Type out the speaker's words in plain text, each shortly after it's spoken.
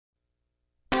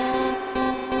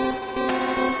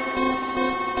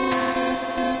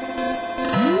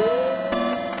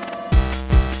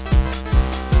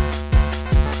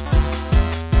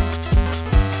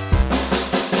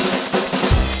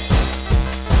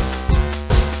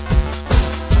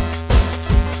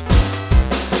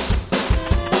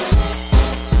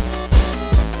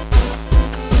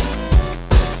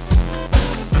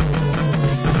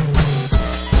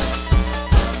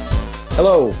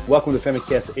Welcome to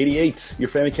Famicast 88, your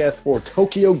Famicast for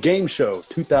Tokyo Game Show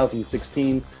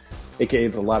 2016, aka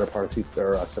the latter part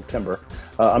of September.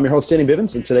 I'm your host, Danny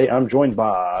Bivens, and today I'm joined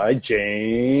by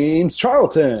James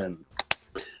Charlton.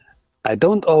 I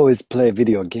don't always play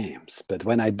video games, but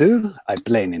when I do, I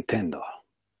play Nintendo.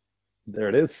 There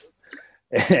it is.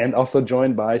 And also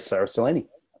joined by Cyrus Delaney.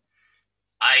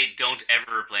 I don't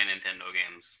ever play Nintendo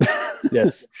games.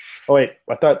 Yes. Oh, wait.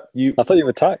 I thought you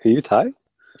were Ty. Are you Ty?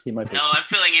 He might be. No, I'm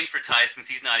filling in for Ty since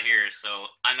he's not here, so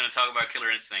I'm going to talk about Killer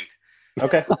Instinct.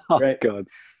 Okay. Great. God.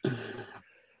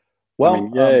 Well,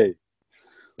 yay.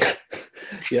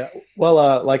 Yeah.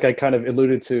 Well, like I kind of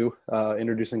alluded to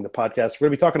introducing the podcast, we're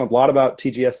going to be talking a lot about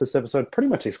TGS this episode, pretty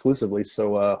much exclusively.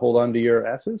 So hold on to your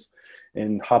asses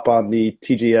and hop on the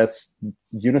TGS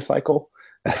unicycle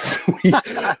as we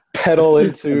pedal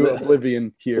into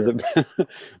oblivion here. Is it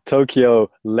Tokyo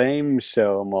lame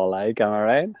show more like? Am I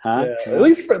right? Huh? Yeah, at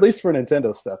least for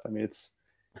Nintendo stuff. I mean,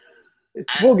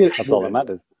 we'll get. That's all that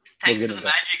matters. Thanks to the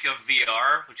magic of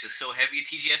VR, which is so heavy at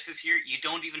TGS this year, you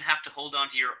don't even have to hold on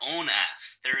to your own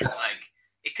ass. There's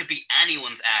it could be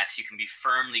anyone's ass you can be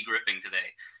firmly gripping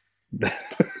today.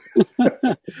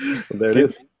 Well, there it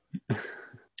is.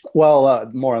 Well,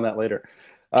 more on that later.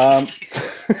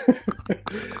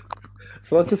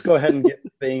 So let's just go ahead and get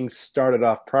things started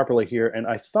off properly here. And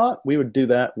I thought we would do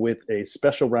that with a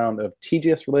special round of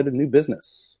TGS-related new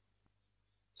business.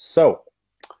 So,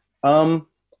 I'll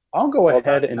go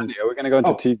ahead and... Danny, are we going to go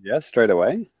into TGS straight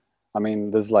away? I mean,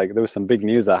 there was some big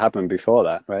news that happened before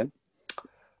that, right?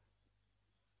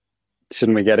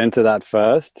 Shouldn't we get into that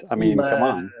first? I mean, come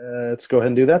on. Let's go ahead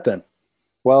and do that then.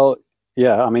 Well,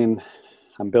 yeah, I mean,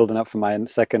 I'm building up for my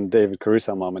second David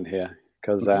Caruso moment here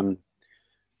because I'm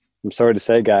sorry to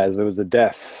say, guys, there was a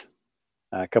death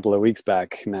a couple of weeks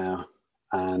back now,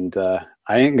 and I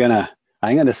ain't gonna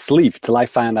sleep till I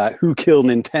find out who killed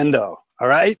Nintendo. All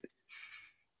right.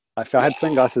 If I had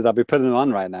sunglasses, I'd be putting them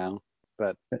on right now.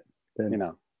 But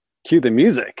cue the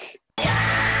music.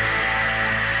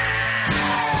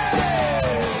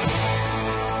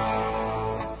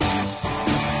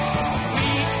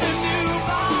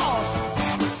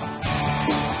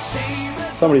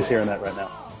 Somebody's hearing that right now.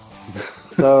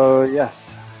 So,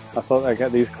 yes, I thought I'd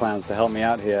get these clowns to help me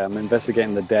out here. I'm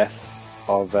investigating the death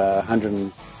of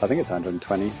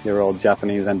 120-year-old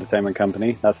Japanese entertainment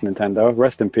company. That's Nintendo.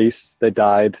 Rest in peace. They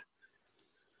died.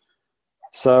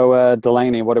 So,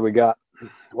 Delaney, what do we got?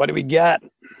 What do we got?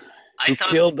 Who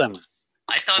killed them?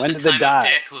 I thought when the did they time die? of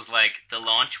death was like the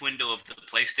launch window of the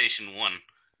PlayStation 1.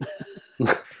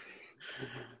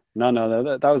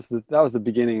 No, that was the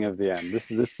beginning of the end.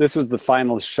 This was the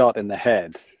final shot in the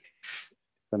head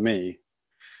for me.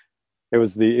 It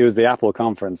was the Apple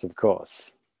conference, of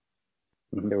course.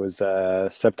 Mm-hmm. It was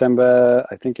September.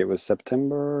 I think it was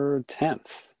September 10th.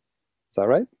 Is that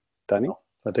right, Danny? No,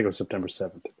 I think it was September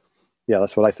 7th. Yeah,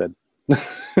 that's what I said.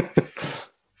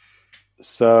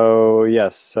 So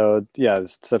yes,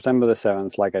 it's September the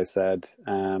 7th, like I said,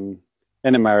 in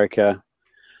America.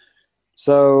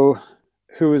 So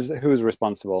who is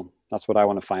responsible? That's what I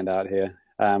want to find out here.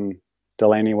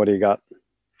 Delaney, what do you got?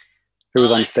 Who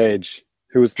was on stage?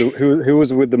 Who was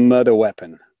with the murder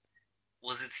weapon?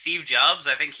 Was it Steve Jobs?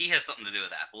 I think he has something to do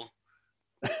with Apple.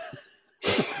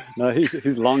 No,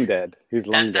 he's long dead. He's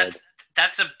long dead.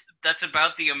 That's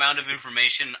about the amount of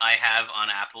information I have on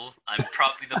Apple. I'm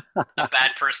probably a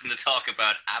bad person to talk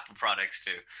about Apple products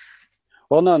to.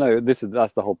 Well, no, that's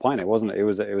the whole point. It wasn't. It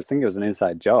was an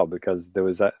inside job because there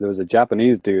was a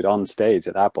Japanese dude on stage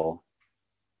at Apple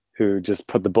who just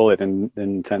put the bullet in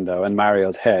Nintendo and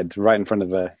Mario's head right in front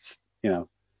of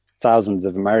thousands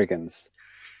of Americans.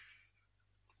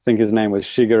 I think his name was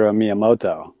Shigeru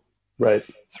Miyamoto. Right.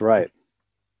 That's right.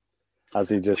 As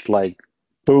he just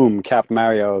boom, capped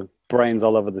Mario, brains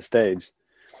all over the stage.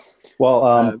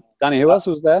 Well, Danny, who else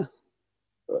was there?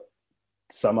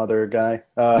 Some other guy.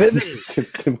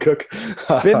 Bivens. Tim Cook.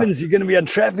 Bivens, you're going to be on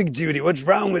traffic duty. What's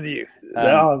wrong with you?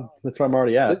 No, that's where I'm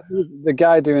already at. The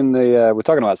guy doing we're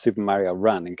talking about Super Mario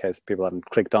Run, in case people haven't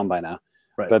clicked on by now.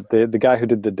 Right. But the guy who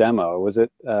did the demo, was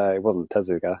it? It wasn't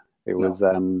Tezuka. It was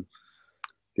the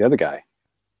other guy.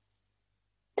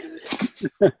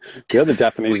 The other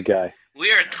Japanese guy.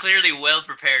 We are clearly well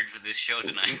prepared for this show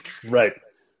tonight. Right.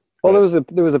 Well,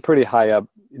 there was a pretty high up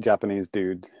Japanese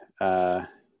dude on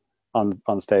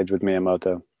stage with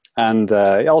Miyamoto, and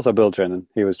also Bill Trinan.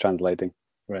 He was translating.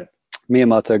 Right.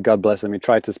 Miyamoto, God bless him, he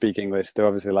tried to speak English. They're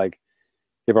obviously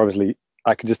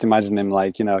I could just imagine him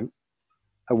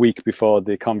a week before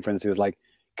the conference. He was like,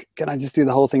 "Can I just do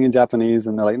the whole thing in Japanese?"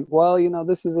 And they're like, "Well,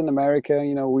 this is in America.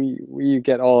 We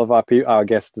get all of our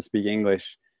guests to speak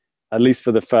English, at least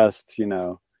for the first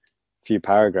few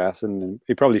paragraphs, and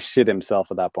he probably shit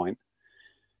himself at that point.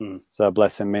 So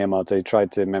bless him, Miyamoto. He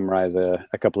tried to memorize a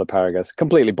couple of paragraphs,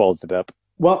 completely balls it up.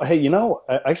 Well, hey,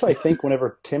 I think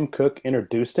whenever Tim Cook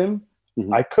introduced him,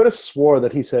 I could have swore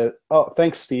that he said, "Oh,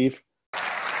 thanks, Steve."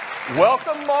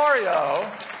 Welcome, Mario,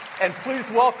 and please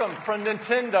welcome from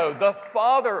Nintendo, the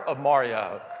father of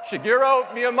Mario, Shigeru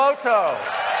Miyamoto.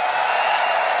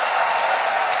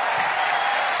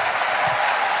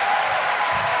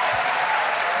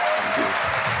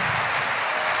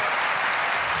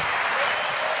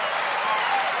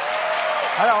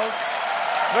 Hello.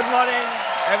 Good morning,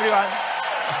 everyone.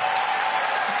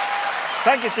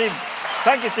 Thank you, Tim.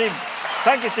 Thank you, Tim.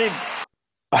 Thank you, Tim.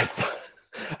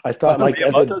 I thought like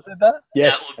as a, said that?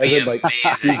 yes, That would be as in, like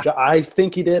amazing. I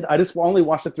think he did. I just only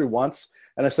watched it through once,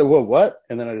 and I said, "Whoa, what?"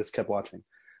 And then I just kept watching.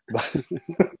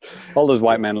 All those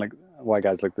white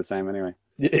guys look the same anyway.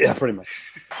 Yeah, pretty much.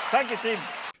 Thank you, Tim.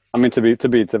 I mean, to be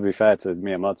fair to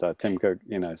Miyamoto, Tim Cook,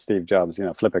 Steve Jobs,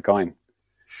 flip a coin.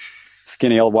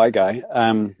 Skinny old white guy,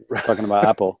 talking about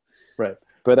Apple. Right.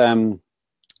 But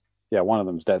yeah, one of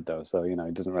them's dead though, so he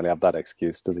doesn't really have that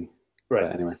excuse, does he? Right.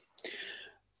 But anyway.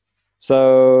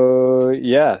 So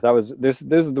yeah, this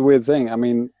is the weird thing. I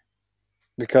mean,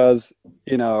 because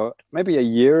maybe a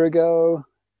year ago,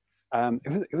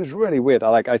 it was really weird.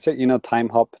 I checked, Time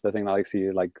Hop, the thing that I see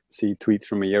tweets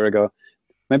from a year ago.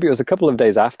 Maybe it was a couple of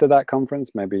days after that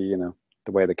conference. Maybe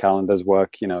the way the calendars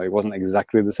work, it wasn't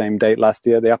exactly the same date last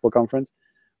year, the Apple conference,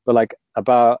 but like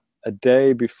about a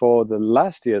day before the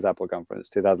last year's Apple conference,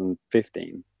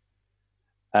 2015,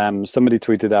 somebody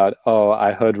tweeted out, "Oh,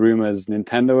 I heard rumors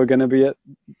Nintendo were going to be at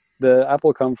the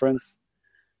Apple conference."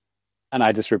 And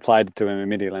I just replied to him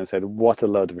immediately and said, "What a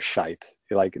load of shite.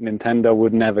 Like, Nintendo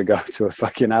would never go to a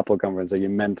fucking Apple conference. Are you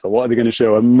mental? What are they going to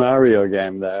show? A Mario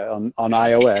game there on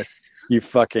iOS? You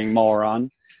fucking moron."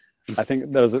 I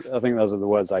think those are the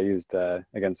words I used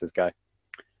against this guy.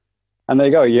 And there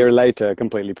you go. A year later,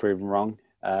 completely proven wrong.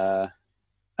 And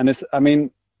it's, I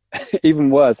mean,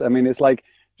 even worse. I mean, it's like, do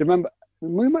you remember?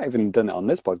 We might have even done it on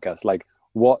this podcast. Like,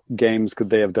 what games could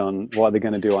they have done? What are they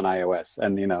going to do on iOS?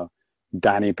 And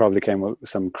Danny probably came up with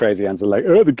some crazy answer like,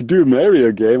 "Oh, they could do a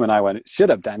Mario game," and I went, "Shut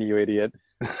up, Danny, you idiot."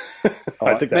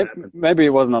 I think maybe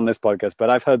it wasn't on this podcast, but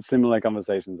I've heard similar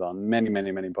conversations on many,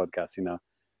 many, many podcasts.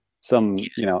 Some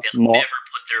They'll more. never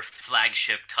put their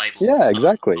flagship titles. Yeah,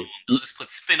 exactly. They'll just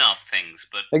put spin-off things.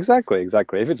 But Exactly.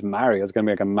 If it's Mario, it's going to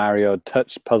be like a Mario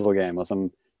touch puzzle game or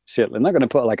some shit. They're not going to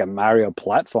put like a Mario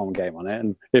platform game on it.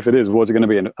 And if it is, what's it going to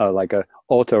be? Like a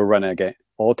auto runner game,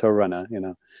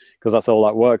 because that's all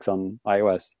that works on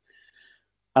iOS.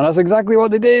 And that's exactly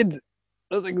what they did.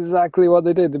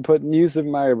 They put New Super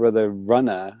Mario Brother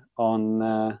Runner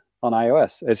on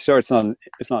iOS. It's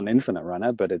not an infinite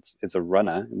runner, but it's a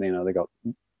runner. And,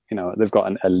 they've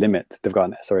got a limit. They've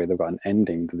got an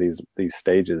ending to these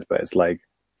stages. But it's like,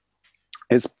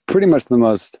 it's pretty much the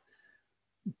most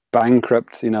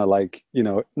bankrupt,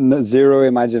 zero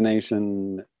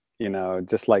imagination,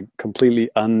 just like completely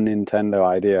un-Nintendo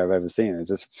idea I've ever seen. It's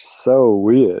just so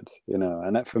weird,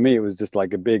 and that for me, it was just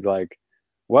like a big, like,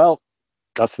 well,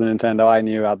 that's the Nintendo I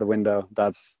knew out the window.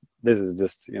 This is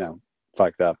just,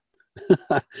 fucked up.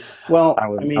 Well, I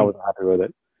wasn't happy with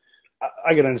it.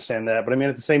 I can understand that, but I mean,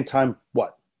 at the same time,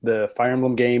 the Fire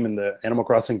Emblem game and the Animal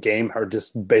Crossing game are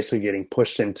just basically getting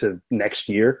pushed into next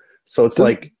year. So it's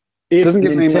like, if doesn't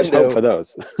give me much hope for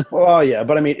those. Well, yeah,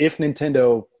 but I mean, if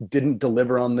Nintendo didn't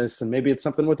deliver on this, then maybe it's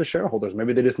something with the shareholders.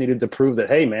 Maybe they just needed to prove that,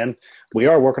 hey, man, we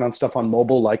are working on stuff on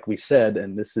mobile, like we said,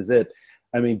 and this is it.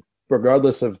 I mean,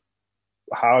 regardless of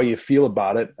how you feel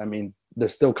about it, I mean, they're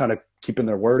still kind of keeping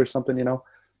their word or something,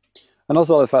 And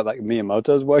also the fact that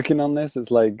Miyamoto's working on this,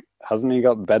 it's like, hasn't he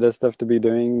got better stuff to be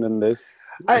doing than this?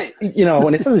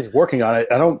 When it says he's working on it,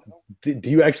 do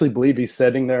you actually believe he's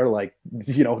sitting there like,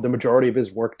 the majority of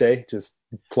his workday just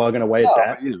plugging away at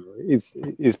that?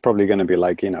 He's probably going to be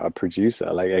like, a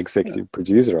producer, like executive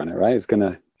producer on it, right? He's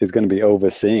going to be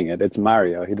overseeing it. It's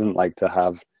Mario. He doesn't like to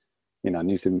have,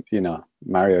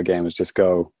 Mario games just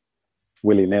go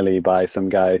willy-nilly by some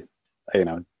guy,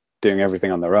 doing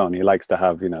everything on their own. He likes to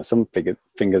have, some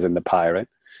fingers in the pie, right?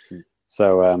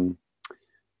 So,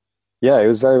 yeah, it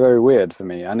was very, very weird for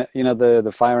me. And,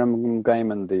 the Fire Emblem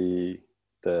game and the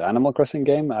Animal Crossing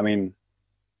game, I mean,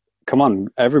 come on,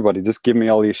 everybody, just give me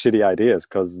all these shitty ideas,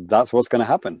 because that's what's going to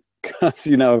happen. Because,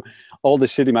 all the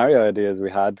shitty Mario ideas we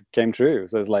had came true.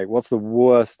 So it's like, what's the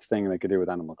worst thing they could do with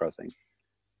Animal Crossing?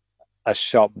 A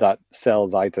shop that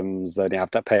sells items that you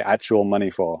have to pay actual money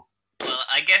for. Well,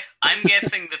 I'm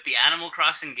guessing that the Animal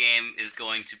Crossing game is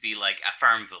going to be like a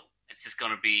Farmville. It's just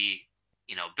going to be,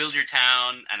 build your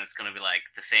town, and it's going to be like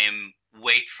the same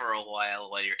wait for a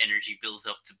while your energy builds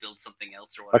up to build something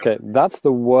else or whatever. Okay, that's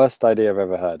the worst idea I've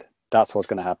ever heard. That's what's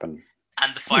going to happen.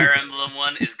 And the Fire Emblem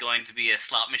one is going to be a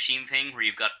slot machine thing where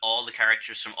you've got all the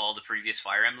characters from all the previous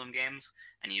Fire Emblem games,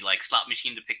 and you like slot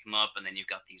machine to pick them up, and then you've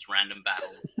got these random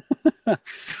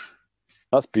battles.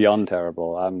 That's beyond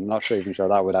terrible. I'm not even sure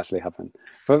that would actually happen.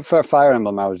 For Fire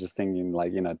Emblem, I was just thinking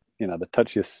like the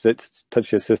touch your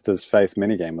sister's face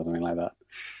minigame or something like that.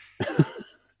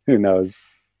 Who knows?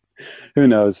 Who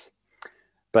knows?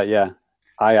 But yeah,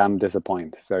 I am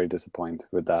very disappointed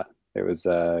with that. It was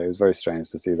very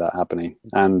strange to see that happening.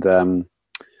 And I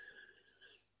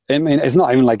mean, it's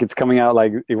not even like it's coming out,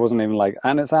 like it wasn't even like,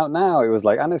 and it's out now. It was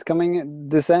like, and it's coming in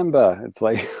December. It's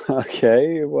like,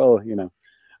 okay, well,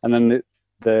 and then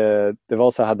they've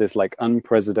also had this like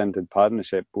unprecedented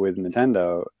partnership with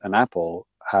Nintendo and Apple,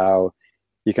 how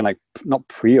you can like not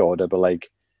pre-order, but like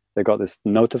they've got this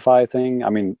notify thing. I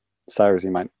mean, Cyrus,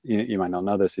 you might not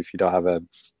know this if you don't have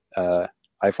a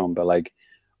iPhone, but like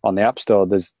on the App Store,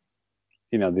 there's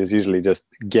usually just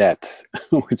get,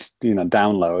 which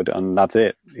download, and that's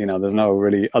it. There's no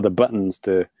really other buttons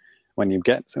to when you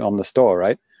get on the store,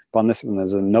 right? But on this one,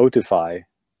 there's a notify,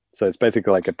 so it's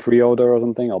basically like a pre-order or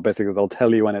something, or basically they'll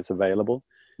tell you when it's available.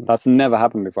 That's never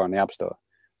happened before on the App Store.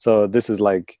 So this is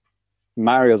like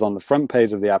Mario's on the front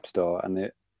page of the App Store,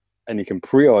 and you can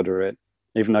pre-order it,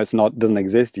 even though doesn't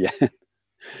exist yet.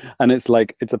 And it's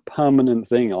like it's a permanent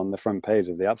thing on the front page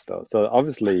of the App Store. So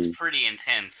obviously, it's pretty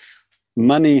intense.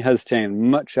 Money has changed.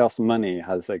 Much else money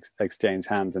has exchanged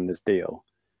hands in this deal.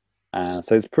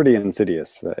 So it's pretty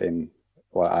insidious.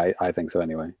 I think so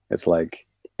anyway. It's like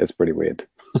it's pretty weird.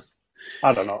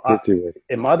 I don't know. Weird.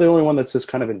 Am I the only one that's just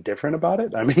kind of indifferent about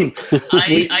it? I mean,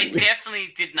 I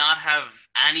definitely did not have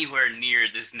anywhere near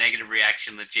this negative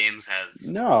reaction that James has.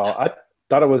 No, I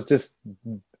thought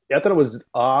it was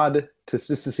odd to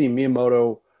see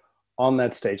Miyamoto on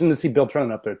that stage, and to see Bill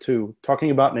Trinen up there too,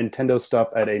 talking about Nintendo stuff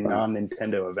at a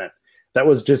non-Nintendo event. That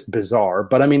was just bizarre.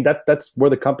 But I mean, that's where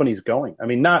the company's going. I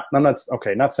mean, not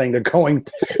saying they're going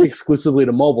exclusively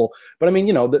to mobile, but I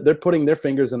mean, they're putting their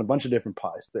fingers in a bunch of different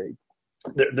pies.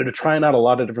 They're trying out a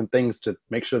lot of different things to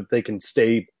make sure that they can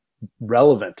stay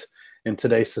relevant in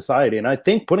today's society. And I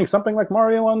think putting something like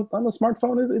Mario on the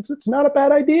smartphone it's not a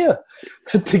bad idea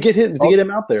to get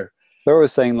him out there. They're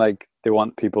always saying like they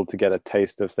want people to get a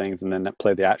taste of things and then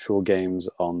play the actual games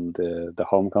on the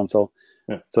home console.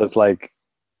 Yeah. So it's like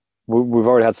we've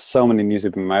already had so many new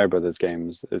Super Mario Brothers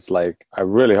games. It's like I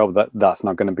really hope that's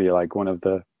not going to be like one of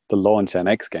the launch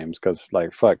NX games, because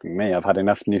like fuck me, I've had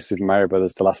enough new Super Mario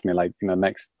Brothers to last me like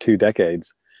next 2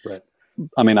 decades. Right.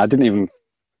 I mean, I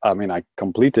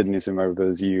completed New Super Mario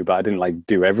Brothers U, but I didn't like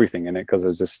do everything in it because it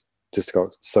was just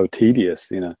got so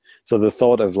tedious, So the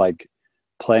thought of like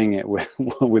playing it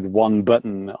with one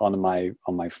button on my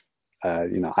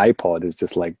iPod is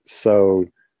just like so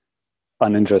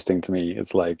uninteresting to me.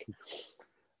 It's like,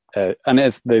 and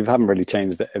they haven't really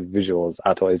changed the visuals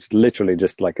at all. It's literally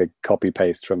just like a copy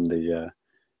paste from the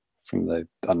I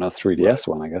don't know 3DS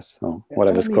one, I guess, or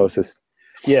whatever's closest.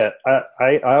 Yeah,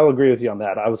 I'll agree with you on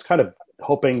that. I was kind of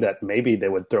hoping that maybe they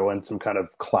would throw in some kind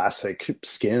of classic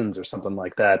skins or something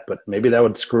like that, but maybe that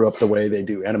would screw up the way they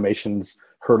do animations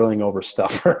hurtling over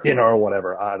stuff or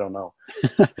whatever. I don't know.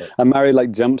 And Mario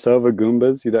like jumps over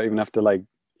Goombas. You don't even have to like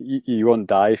you won't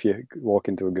die if you walk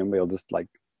into a Goomba. You'll just like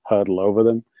hurdle over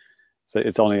them. So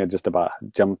it's only just about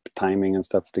jump timing and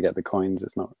stuff to get the coins.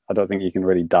 It's not. I don't think you can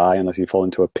really die unless you fall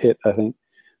into a pit, I think.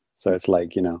 So it's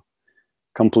like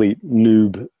complete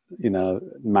noob,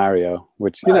 Mario.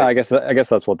 Which I guess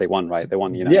that's what they want, right? They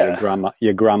want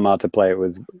your grandma to play it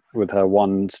with her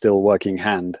one still working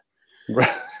hand. Right.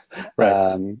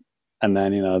 And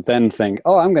then then think,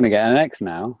 oh, I'm going to get an X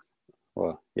now.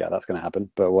 Well, yeah, that's going to happen.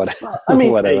 But whatever. I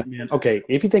mean, whatever. Hey, man, okay.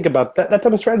 If you think about that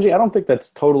type of strategy, I don't think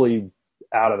that's totally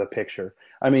out of the picture.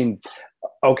 I mean,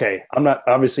 okay,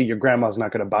 obviously your grandma's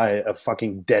not going to buy a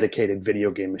fucking dedicated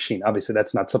video game machine. Obviously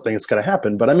that's not something that's going to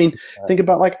happen. But I mean, think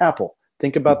about like Apple.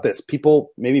 Think about this.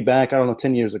 People maybe back,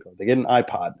 10 years ago, they get an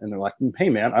iPod and they're like, hey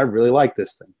man, I really like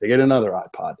this thing. They get another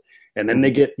iPod. And then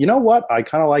they get, what? I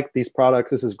kind of like these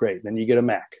products. This is great. Then you get a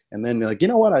Mac. And then you're like,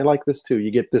 what? I like this too.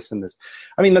 You get this and this.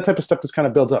 I mean, that type of stuff just kind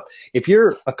of builds up. If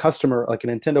you're a customer, like a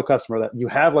Nintendo customer, that you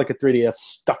have like a 3DS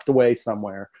stuffed away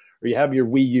somewhere, or you have your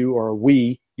Wii U or a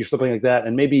Wii or something like that,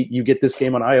 and maybe you get this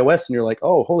game on iOS and you're like,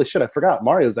 oh, holy shit, I forgot.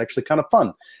 Mario's actually kind of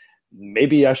fun.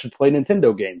 Maybe I should play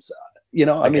Nintendo games.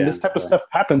 I mean, this type of stuff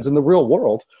happens in the real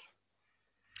world.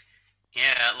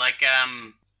 Yeah, like,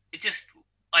 it just...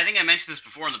 I think I mentioned this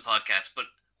before in the podcast, but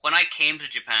when I came to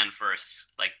Japan first,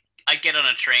 like, I'd get on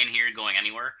a train here going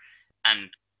anywhere, and,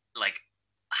 like,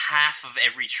 half of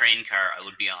every train car I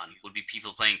would be on would be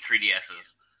people playing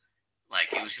 3DSs.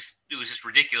 Like it was just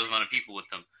ridiculous amount of people with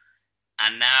them.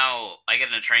 And now I get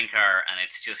in a train car and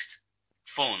it's just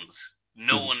phones.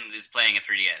 No one is playing a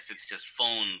 3DS. It's just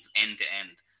phones end to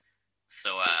end.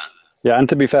 So yeah, and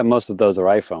to be fair, most of those are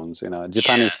iPhones. You know,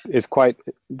 Japan yeah. is quite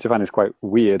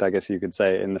weird, I guess you could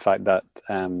say, in the fact that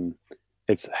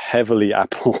it's heavily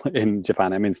Apple in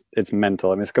Japan. I mean, it's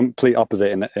mental. I mean, it's complete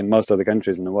opposite in most other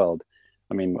countries in the world.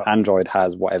 I mean, Wow. Android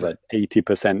has whatever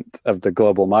 80% of the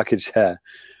global market share,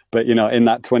 but you know, in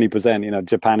that 20%, you know,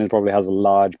 Japan probably has a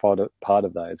large part of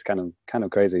that. It's kind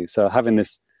of crazy. So having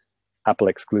this Apple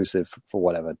exclusive for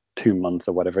whatever 2 months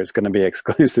or whatever it's going to be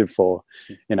exclusive for,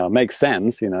 you know, makes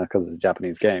sense, you know, because it's a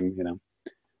Japanese game, you know,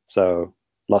 so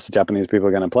lots of Japanese people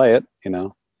are going to play it, you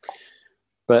know,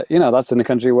 but you know, that's in a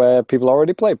country where people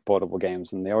already play portable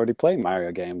games and they already play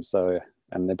Mario games, so,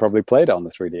 and they probably played it on the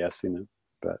 3DS, you know,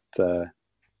 but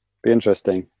be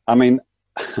interesting. I mean,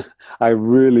 I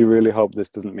really hope this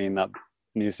doesn't mean that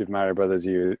New Super Mario Brothers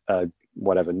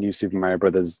New Super Mario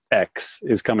Brothers X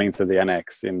is coming to the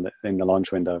NX in the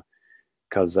launch window,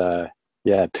 because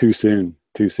yeah, too soon.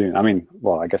 I mean,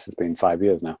 well, I guess it's been 5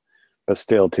 years now, but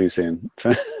still too soon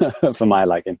for my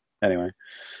liking. Anyway,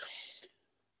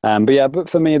 but yeah, but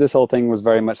for me, this whole thing was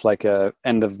very much like a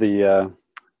end of the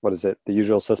what is it? The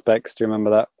Usual Suspects. Do you remember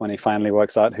that, when he finally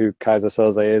works out who Kaiser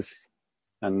Soze is,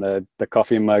 and the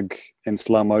coffee mug in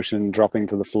slow motion dropping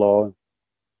to the floor?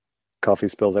 Coffee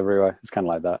spills everywhere. It's kind of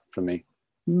like that for me.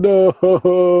 No,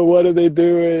 what are they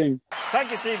doing? Thank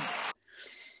you, Tim.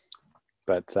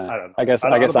 But I don't know. I guess I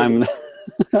don't I'm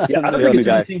Yeah, I don't the think only it's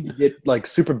guy. anything to get like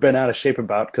super bent out of shape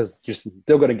about, because you're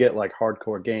still going to get like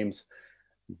hardcore games,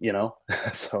 you know.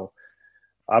 So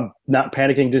I'm not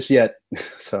panicking just yet.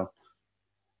 So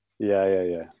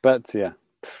Yeah. But yeah,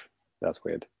 that's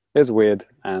weird. It's weird,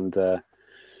 and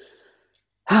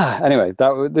anyway,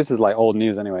 this is like old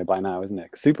news anyway by now, isn't it?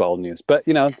 Super old news. But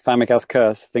you know, Famicast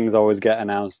curse, things always get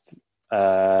announced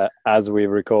as we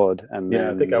record, and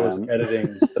yeah, I think then I was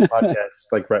editing the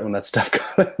podcast like right when that stuff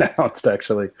got announced.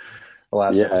 Actually, the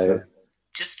last yeah. episode.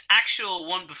 Just actual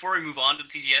one before we move on to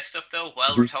TGS stuff though,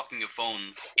 while we're Mhm. talking of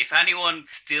phones, if anyone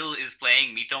still is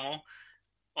playing Mitomo,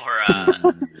 or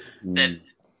that,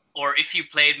 or if you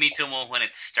played Mitomo when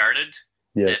it started,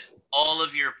 that Yes, all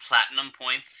of your platinum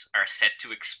points are set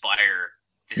to expire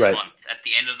this right. month, at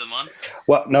the end of the month.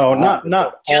 Well, no, not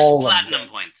Just all of platinum them.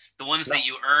 points. The ones No. that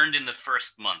you earned in the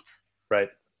first month Right.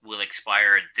 will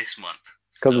expire this month.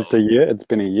 Because So it's a year. It's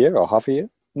been a year or half a year.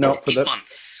 No, it's for 8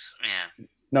 months. Yeah.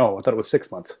 no, I thought it was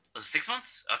 6 months. Was it 6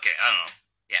 months? Okay, I don't know.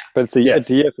 Yeah. But Yeah. it's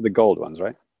a year for the gold ones,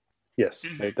 right? Yes.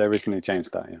 They recently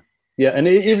changed that. Yeah. Yeah, and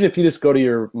even if you just go to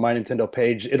your My Nintendo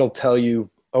page, it'll tell you,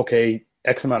 okay,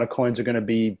 X amount of coins are going to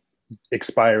be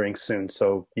expiring soon,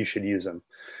 so you should use them.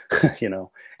 You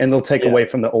know, and they'll take Yeah. away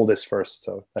from the oldest first.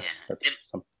 So that's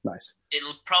nice.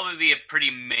 It'll probably be a pretty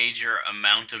major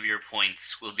amount of your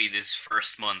points will be this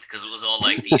first month, because it was all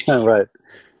like the Right.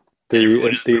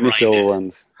 everyone just The initial grinded.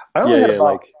 ones. I only had Yeah,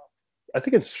 about, like. I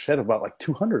think it's shed about like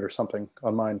 200 or something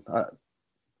on mine. But it's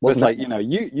Wasn't like, that- you know,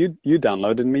 you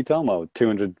downloaded Mitomo,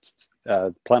 200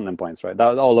 platinum points, right?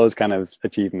 All those kind of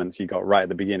achievements you got right at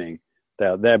the beginning.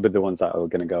 They're the ones that are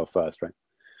going to go first, right?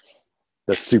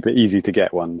 The super easy to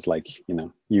get ones, like, you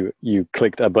know, you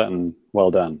clicked a button,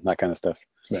 well done, that kind of stuff.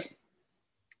 Right.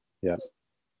 Yeah.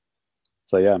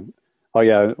 So yeah. Oh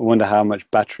yeah, I wonder how much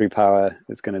battery power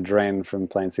it's going to drain from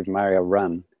playing Super Mario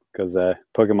Run, because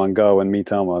Pokemon Go and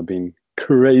Mitomo have been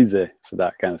crazy for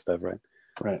that kind of stuff, right?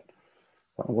 Right.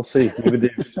 Well, we'll see.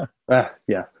 Maybe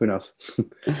yeah, who knows?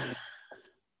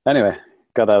 Anyway,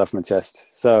 got that off my chest.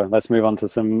 So let's move on to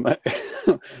some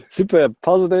super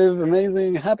positive,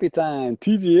 amazing, happy time.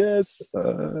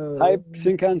 TGS, hype,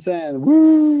 Shinkansen,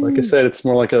 woo! Like I said, it's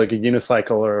more like a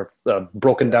unicycle or a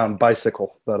broken down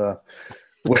bicycle, but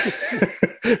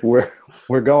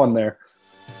we're going there.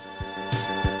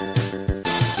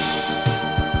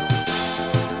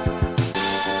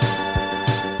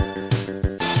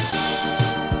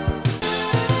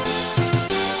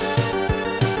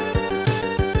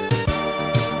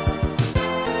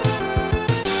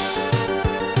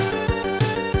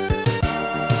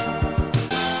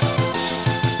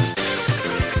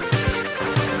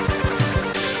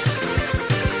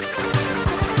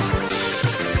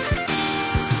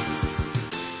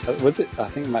 Was it? I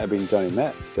think it might have been Johnny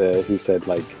Metz who said,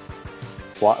 like,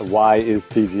 why is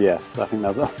TGS? I think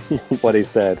that's what he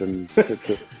said, and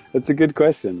it's a good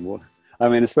question. I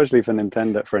mean, especially for a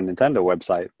Nintendo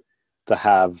website to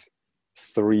have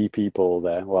 3 people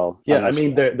there. Well, Yeah, I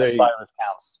mean, they Cyrus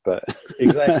counts, but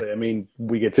exactly. I mean,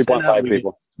 we get 2.5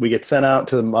 people. we get sent out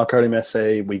to the Montcardi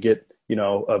Messe. We get,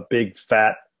 a big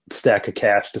fat stack of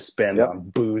cash to spend on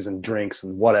booze and drinks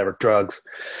and whatever, drugs.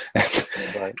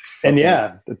 Right. And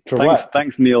yeah, for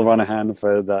thanks Neil Ronahan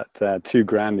for that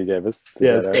 $2,000 he gave us.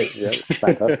 It's great. Yeah, it's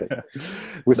fantastic.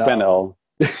 We spent it all.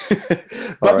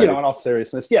 But in all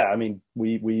seriousness, yeah, I mean,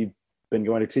 we've been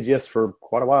going to TGS for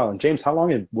quite a while. And James, how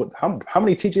long? How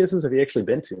many TGSs have you actually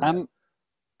been to?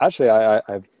 Actually,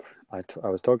 I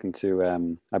was talking to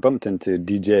I bumped into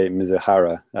DJ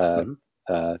Mizuhara,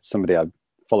 somebody I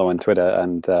follow on Twitter,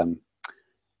 and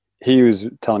he was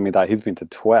telling me that he's been to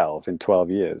 12 in 12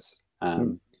 years,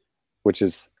 which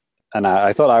is, and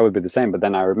I thought I would be the same, but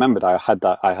then I remembered I had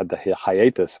the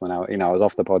hiatus when I was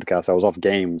off the podcast. I was off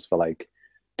games for like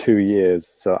 2 years,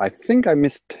 so I think I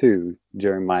missed 2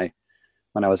 during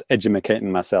when I was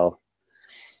educating myself.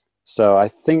 So I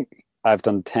think I've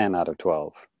done 10 out of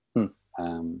 12.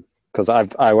 Because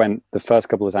I went the first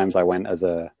couple of times I went as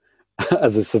a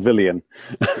civilian,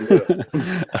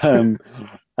 and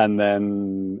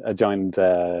then I joined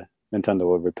Nintendo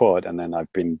World Report, and then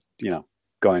I've been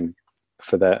going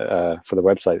for the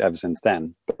website ever since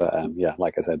then. But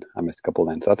like I said, I missed a couple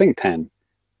then, so I think 10.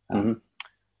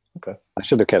 Okay, I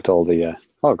should have kept all the.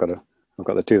 I've got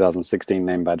the 2016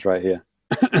 name badge right here.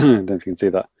 I don't know if you can see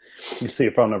that. You see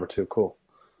your phone number too. Cool.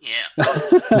 Yeah.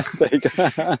 There you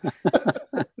go.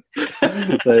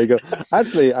 There you go.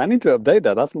 Actually, I need to update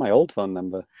that. That's my old phone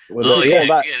number. Well,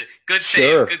 yeah. Good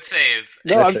save. Sure. Good save.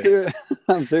 No, I'm serious.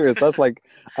 I'm serious. That's like,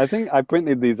 I think I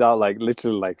printed these out like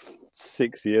literally like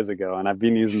 6 years ago, and I've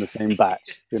been using the same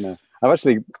batch. I'm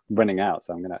actually running out,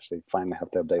 so I'm gonna actually finally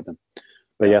have to update them.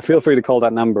 But yeah, feel free to call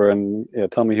that number and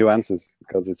tell me who answers,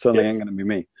 because it certainly ain't gonna be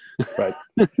me. Right.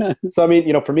 So I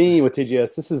mean, for me with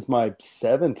TGS, this is my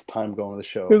 7th time going to the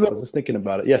show. I was just thinking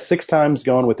about it. Yeah, 6 times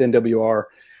going with NWR,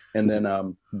 and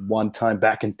then one time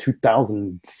back in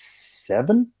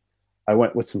 2007, I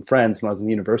went with some friends when I was in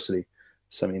university.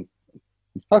 So I mean,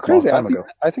 crazy!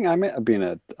 I think I might have been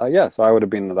at so I would have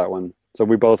been at that one. So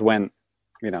we both went,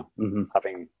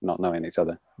 having not knowing each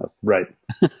other. That's right.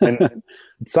 And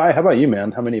Sai, how about you,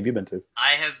 man? How many have you been to?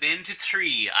 I have been to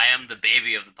 3. I am the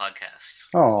baby of the podcast.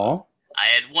 Oh. I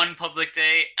had 1 public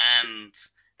day, and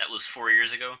that was 4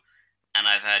 years ago. And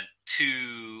I've had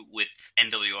 2 with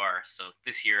NWR, so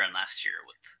this year and last year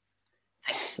with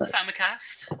thanks to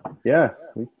Famicast. Yeah,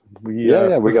 we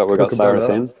got Cyrus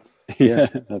in. Yeah,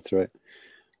 that's right.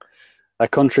 A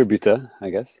contributor, I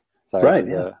guess. Cyrus is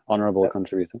an honorable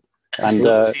contributor. And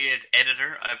associate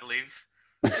editor, I believe.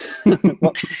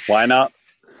 Why not?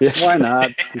 Yeah, why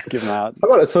not? Just give them out. How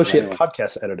about associate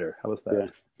podcast editor? How was that? Yeah.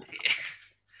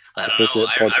 I don't know.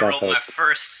 I wrote my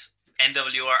first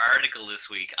NWR article this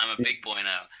week. I'm a big boy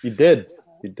now. You did.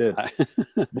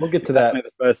 We'll get to that.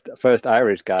 The first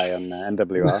Irish guy on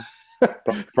NWR.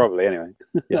 Probably, anyway.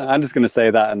 Yeah. I'm just going to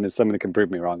say that, and if somebody can prove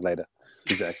me wrong later.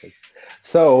 Exactly.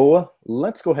 So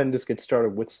let's go ahead and just get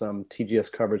started with some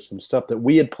TGS coverage, some stuff that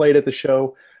we had played at the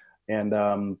show and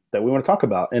that we want to talk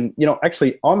about. And,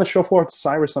 actually on the show floor,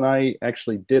 Cyrus and I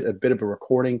actually did a bit of a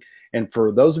recording. And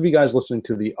for those of you guys listening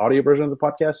to the audio version of the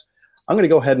podcast, I'm going to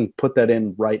go ahead and put that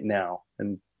in right now,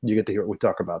 and you get to hear what we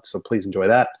talk about. So please enjoy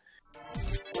that.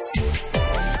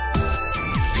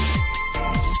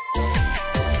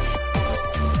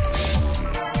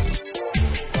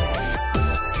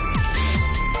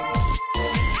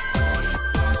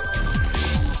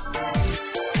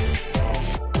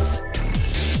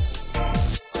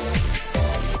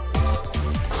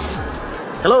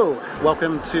 Hello,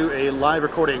 welcome to a live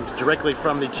recording directly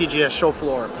from the TGS show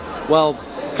floor. Well,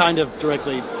 kind of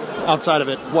directly outside of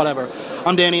it, whatever.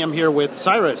 I'm Danny, I'm here with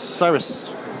Cyrus.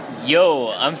 Cyrus. Yo,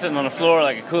 I'm sitting on the floor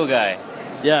like a cool guy.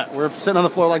 Yeah, we're sitting on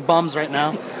the floor like bums right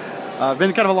now.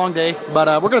 Been kind of a long day, but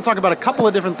we're going to talk about a couple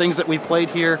of different things that we played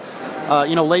here.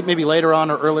 Maybe later on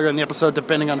or earlier in the episode,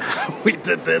 depending on how we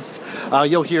did this.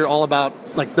 You'll hear all about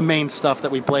like the main stuff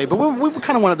that we played, but we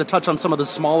kind of wanted to touch on some of the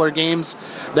smaller games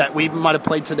that we might have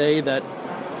played today that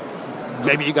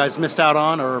maybe you guys missed out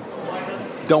on or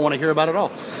don't want to hear about at all.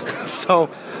 So,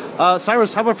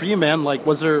 Cyrus, how about for you, man? Like,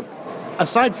 was there,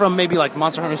 aside from maybe like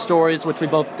Monster Hunter Stories, which we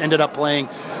both ended up playing,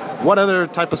 what other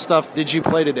type of stuff did you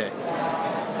play today?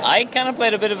 I kind of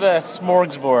played a bit of a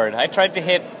smorgasbord. I tried to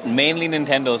hit mainly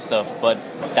Nintendo stuff, but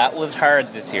that was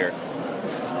hard this year.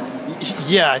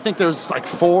 Yeah, I think there's like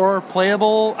 4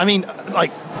 playable,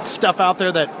 like stuff out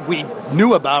there that we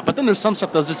knew about, but then there's some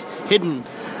stuff that's just hidden.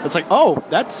 It's like, oh,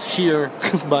 that's here,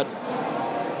 but...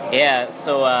 Yeah,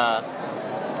 so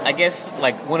I guess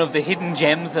like one of the hidden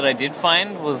gems that I did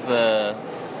find was the,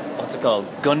 what's it called,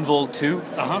 Gunvolt 2.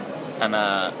 Uh-huh. And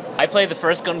I played the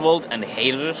first Gunvolt and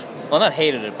hated it. Well, not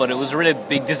hated it, but it was a really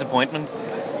big disappointment.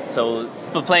 So,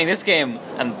 but playing this game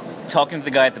and talking to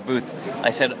the guy at the booth,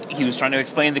 I said he was trying to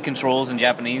explain the controls in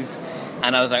Japanese,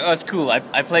 and I was like, "Oh, it's cool.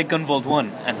 I played Gunvolt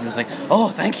 1," and he was like, "Oh,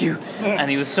 thank you," and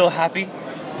he was so happy.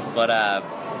 But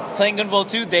playing Gunvolt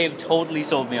 2, they've totally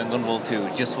sold me on Gunvolt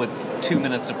 2 just with 2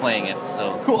 minutes of playing it.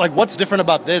 So Cool. Like, what's different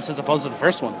about this as opposed to the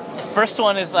first one? first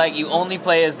one is like you only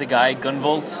play as the guy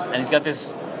Gunvolt, and he's got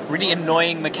this really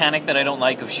annoying mechanic that I don't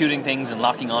like of shooting things and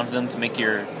locking onto them to make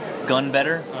your gun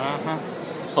better.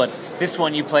 But this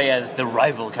one you play as the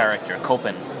rival character,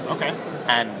 Copen. Okay.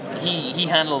 And he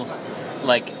handles,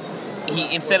 like,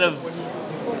 he instead of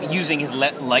using his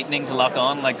lightning to lock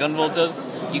on like Gunvolt does,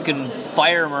 you can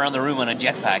fire him around the room on a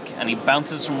jetpack, and he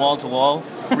bounces from wall to wall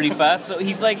really fast. So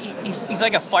he's like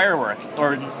a firework,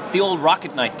 or the old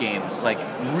Rocket Knight games, like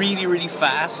really, really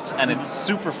fast, and it's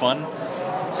super fun.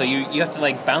 So you have to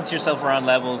like bounce yourself around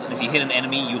levels, and if you hit an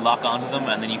enemy, you lock onto them,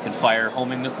 and then you can fire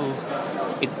homing missiles.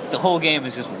 The whole game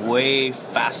is just way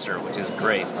faster, which is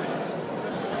great.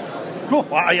 Cool.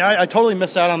 Well, I totally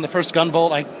missed out on the first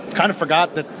Gunvolt. I kind of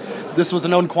forgot that this was a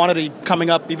known quantity coming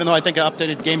up, even though I think I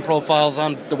updated game profiles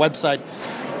on the website.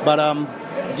 But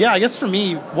yeah, I guess for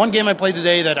me, one game I played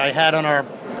today that I had on our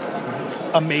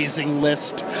amazing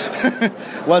list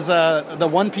was the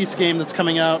One Piece game that's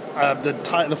coming out.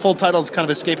 The full title is kind of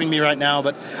escaping me right now,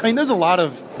 but I mean, there's a lot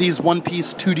of these One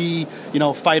Piece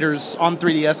 2D, fighters on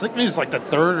 3DS. I think maybe it's like the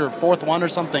third or fourth one or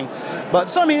something. But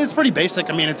so I mean, it's pretty basic.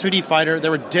 I mean, a 2D fighter. They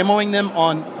were demoing them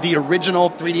on the original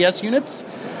 3DS units,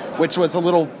 which was a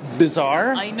little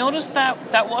bizarre. I noticed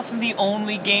that wasn't the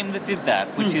only game that did that,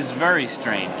 which is very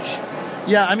strange.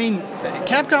 Yeah, I mean,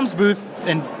 Capcom's booth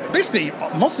and basically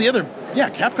most of the other,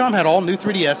 Capcom had all new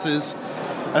 3DSs.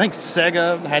 I think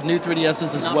Sega had new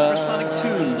 3DSs as Not well. for Sonic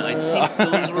 2. I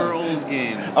think those were old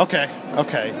games. Okay.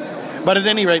 But at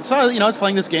any rate, so, I was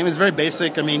playing this game. It's very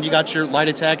basic. I mean, you got your light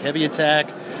attack, heavy attack.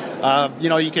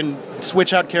 You can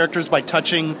switch out characters by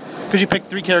touching, because you pick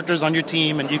 3 characters on your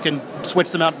team, and you can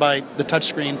switch them out by the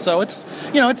touchscreen. So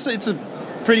it's a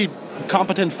pretty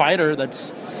competent fighter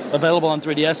that's available on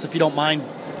 3DS if you don't mind,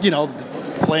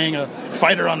 playing a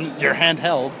fighter on your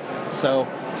handheld. So,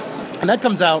 and that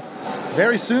comes out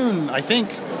very soon, I think.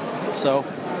 So,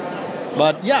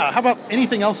 but yeah, how about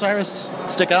anything else, Cyrus,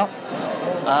 stick out?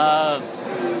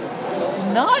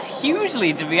 Not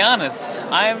hugely, to be honest.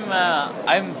 I'm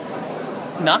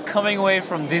not coming away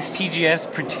from this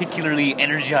TGS particularly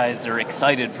energized or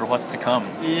excited for what's to come.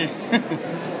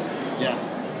 Yeah.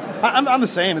 I'm the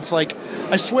same. It's like,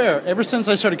 I swear, ever since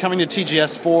I started coming to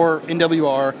TGS for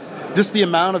NWR, just the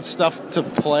amount of stuff to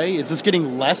play is just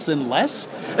getting less and less.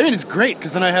 I mean, it's great,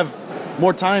 because then I have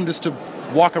more time just to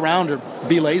walk around or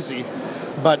be lazy.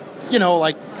 But,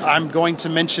 like I'm going to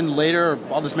mention later, or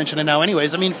I'll just mention it now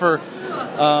anyways. I mean, for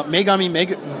Megami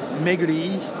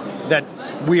Meguri, that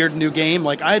weird new game,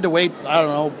 like I had to wait, I don't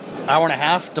know, hour and a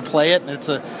half to play it, and it's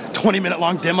a 20-minute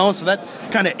long demo, so that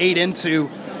kind of ate into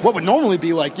what would normally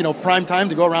be like, prime time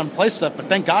to go around and play stuff, but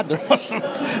thank God there wasn't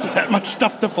that much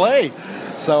stuff to play.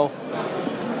 So,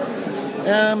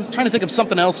 I'm trying to think of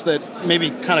something else that maybe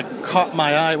kind of caught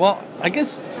my eye. Well, I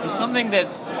guess something that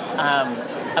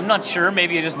I'm not sure,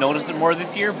 maybe I just noticed it more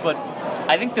this year, but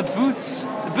I think the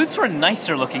booths were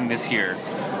nicer looking this year.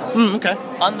 Okay.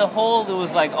 On the whole, it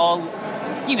was like all,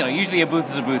 usually a booth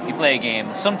is a booth, you play a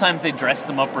game. Sometimes they dress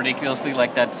them up ridiculously,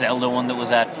 like that Zelda one that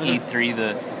was at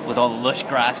E3, with all the lush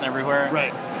grass everywhere.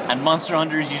 Right. And Monster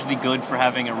Hunter is usually good for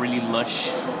having a really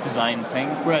lush design thing.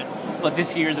 Right. But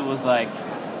this year there was like,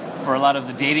 for a lot of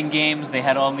the dating games, they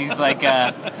had all these like,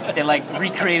 they like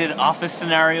recreated office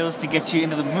scenarios to get you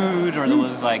into the mood, or there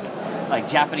was like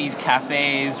Japanese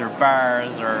cafes or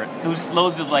bars, or there was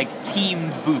loads of like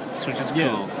themed booths, which is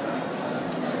cool.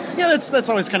 Yeah, that's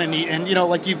always kind of neat. And,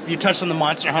 like you touched on the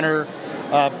Monster Hunter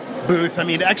booth. I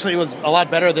mean, actually it was a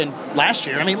lot better than last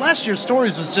year. I mean, last year's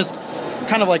Stories was just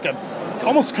kind of like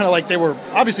almost kind of like they were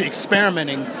obviously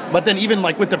experimenting, but then even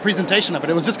like with the presentation of it,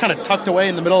 it was just kind of tucked away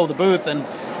in the middle of the booth, and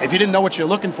if you didn't know what you're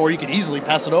looking for, you could easily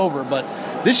pass it over. But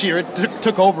this year it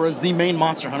took over as the main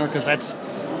Monster Hunter, because that's,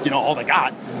 all they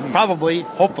got. Probably,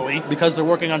 hopefully, because they're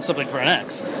working on something for an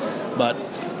X. But...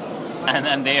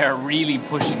 And they are really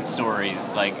pushing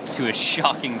Stories, like, to a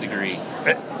shocking degree.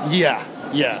 Yeah.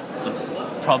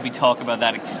 We'll probably talk about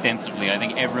that extensively. I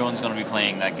think everyone's going to be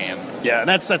playing that game. Yeah, and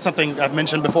that's something I've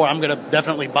mentioned before. I'm going to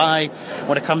definitely buy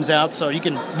when it comes out, so you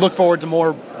can look forward to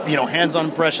more, hands-on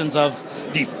impressions of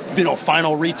the,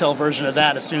 final retail version of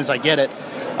that as soon as I get it.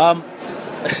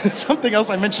 Something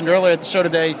else I mentioned earlier at the show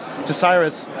today to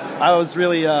Cyrus, I was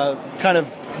really kind of,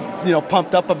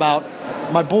 pumped up about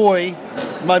my boy,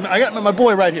 I got my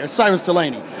boy right here, Cyrus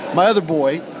Delaney. My other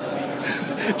boy,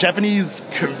 Japanese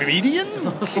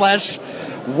comedian slash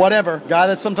whatever guy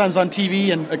that's sometimes on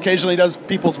TV and occasionally does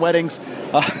people's weddings.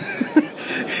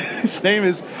 His name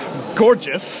is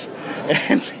Gorgeous,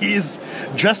 and he's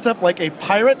dressed up like a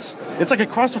pirate. It's like a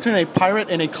cross between a pirate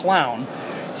and a clown.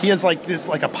 He has like this,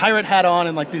 like a pirate hat on,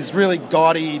 and like this really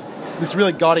gaudy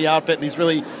outfit, and these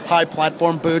really high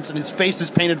platform boots, and his face is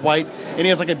painted white, and he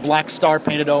has like a black star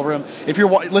painted over him. If you're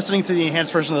listening to the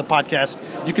enhanced version of the podcast,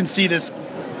 you can see this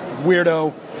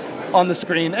weirdo on the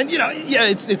screen, and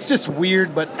it's just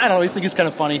weird, but I don't know, I think it's kind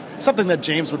of funny. Something that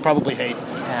James would probably hate.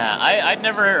 Yeah, I'd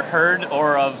never heard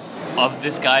or of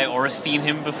this guy or seen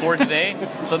him before today,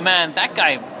 but man, that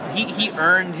guy, he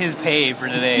earned his pay for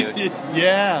today.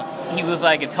 Yeah. He was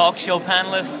like a talk show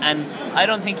panelist, and I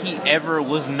don't think he ever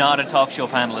was not a talk show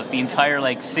panelist the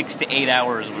entire 6 to 8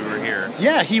 hours we were here.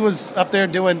 Yeah, he was up there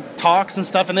doing talks and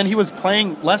stuff, and then he was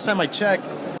playing, last time I checked,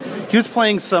 he was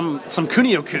playing some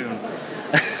Kunio-kun.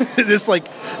 This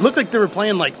looked like they were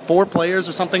playing 4 players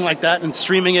or something like that and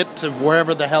streaming it to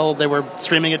wherever the hell they were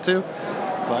streaming it to.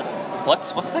 But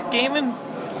what's that game in?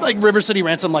 Like River City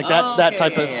Ransom, that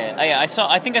type of. Yeah.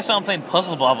 I think I saw him playing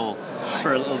Puzzle Bobble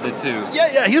for a little bit too.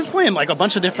 Yeah, he was playing a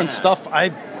bunch of different stuff.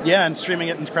 And streaming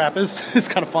it and crap is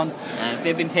kind of fun. And if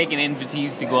they'd been taking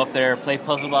invitees to go up there, play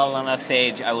Puzzle Bobble on that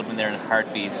stage, I would have been there in a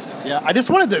heartbeat. Yeah, I just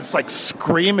wanted to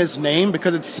scream his name,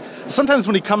 because it's sometimes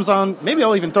when he comes on, maybe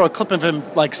I'll even throw a clip of him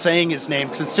saying his name,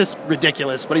 because it's just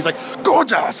ridiculous. But he's like,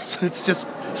 gorgeous! It's just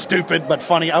stupid but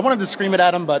funny. I wanted to scream it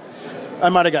at him, but I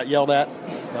might have got yelled at.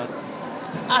 But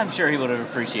I'm sure he would have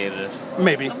appreciated it.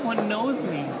 Maybe. Someone knows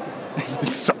me.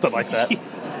 Something like that.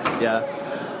 Yeah.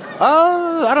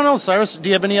 I don't know, Cyrus. Do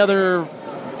you have any other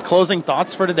closing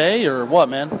thoughts for today, or what,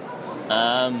 man?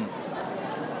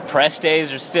 Press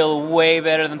days are still way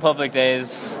better than public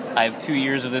days. I have 2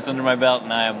 years of this under my belt,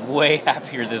 and I am way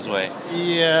happier this way.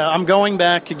 Yeah, I'm going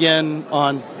back again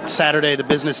on Saturday, the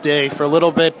business day, for a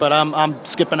little bit, but I'm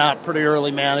skipping out pretty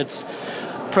early, man.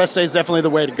 Press day is definitely the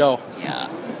way to go. Yeah.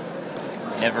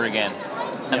 Never again.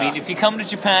 I mean, if you come to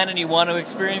Japan and you want to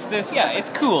experience this, yeah, it's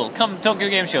cool. Come to Tokyo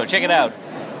Game Show, check it out.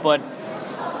 But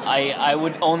I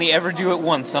would only ever do it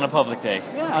once on a public day.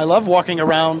 Yeah, I love walking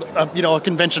around a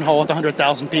convention hall with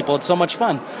 100,000 people. It's so much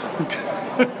fun.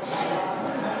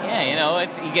 Yeah,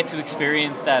 you get to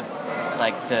experience that,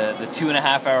 the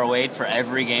 2.5 hour wait for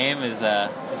every game is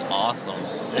awesome.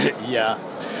 Yeah.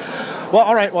 Well,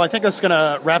 all right. Well, I think that's going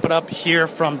to wrap it up here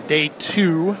from day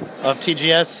 2 of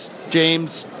TGS.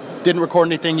 James didn't record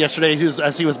anything yesterday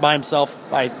as he was by himself,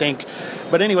 I think.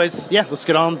 But anyways, yeah, let's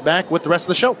get on back with the rest of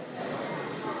the show.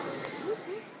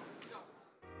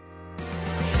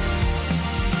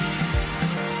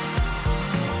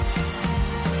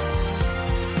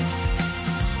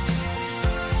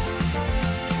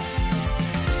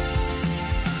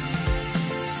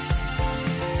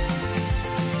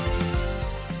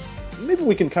 Maybe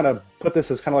we can kind of put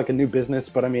this as kind of like a new business,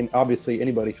 but I mean, obviously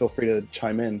anybody feel free to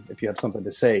chime in if you have something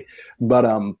to say. But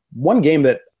one game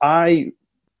that I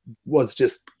was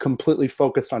just completely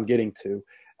focused on getting to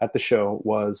at the show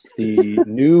was the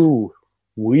new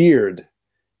weird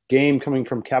game coming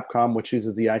from Capcom, which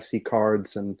uses the IC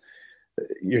cards, and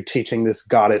you're teaching this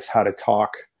goddess how to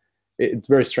talk. It's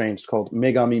very strange. It's called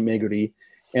Megami Meguri.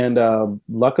 And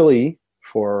luckily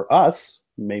for us,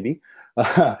 maybe,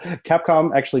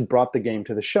 Capcom actually brought the game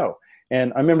to the show.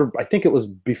 And I remember, I think it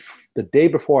was the day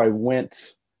before I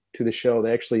went to the show,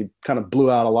 they actually kind of blew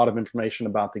out a lot of information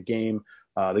about the game.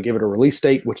 They gave it a release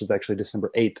date, which is actually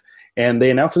December 8th. And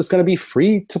they announced that it's going to be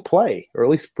free to play, or at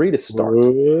least free to start,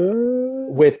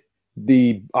 with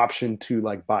the option to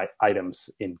buy items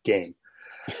in game.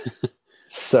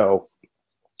 So,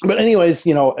 but anyways,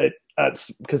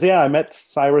 because I met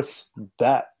Cyrus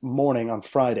that morning on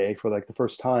Friday for the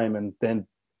first time, and then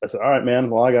I said, all right, man,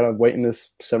 well, I gotta wait in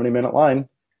this 70-minute line.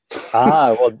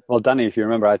 Well, Danny, if you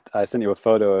remember, I sent you a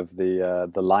photo of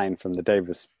the line from the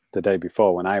day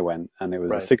before when I went, and it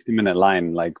was a 60-minute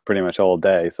line, pretty much all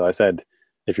day. So I said,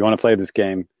 if you want to play this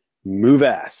game, move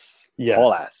ass,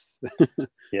 all ass.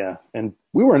 Yeah, and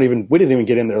we didn't even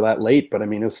get in there that late, but I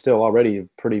mean, it was still already a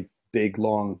pretty big,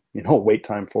 long, wait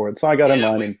time for it. So I got in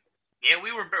line.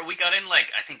 We got in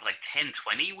I think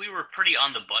 10:20. We were pretty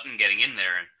on the button getting in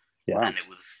there, and it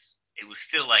was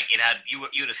still you had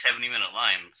a 70-minute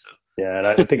line. So yeah, and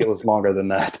I think it was longer than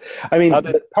that. I mean,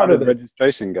 how did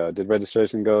registration go? Did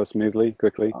registration go smoothly,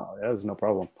 quickly? Oh, yeah, it was no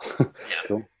problem. Yeah.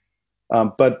 Cool.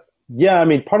 But yeah, I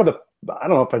mean, part of the I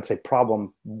don't know if I'd say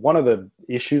problem. One of the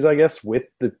issues, I guess, with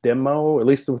the demo, at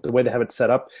least with the way they have it set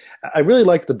up, I really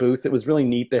liked the booth. It was really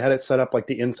neat. They had it set up like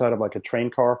the inside of like a train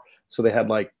car. So they had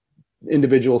like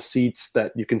individual seats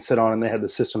that you can sit on, and they had the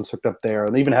systems hooked up there.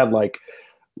 And they even had like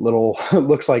little,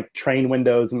 looks like train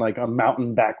windows and like a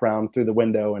mountain background through the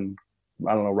window, and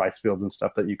I don't know, rice fields and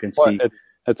stuff that you can Well, see.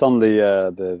 it's on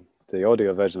the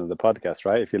audio version of the podcast,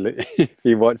 right? If you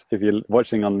if you're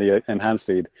watching on the enhanced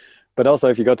feed, but also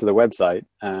if you go to the website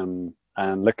and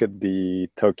look at the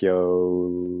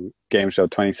Tokyo Game Show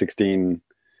 2016,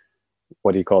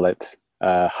 what do you call it?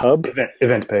 Hub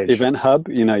Event page. Event hub.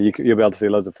 You know, you'll be able to see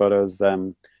loads of photos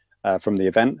from the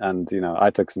event, and you know,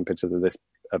 I took some pictures of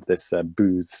this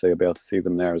booth, so you'll be able to see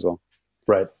them there as well.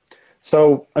 Right.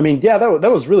 So, I mean, yeah,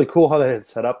 that was really cool how they had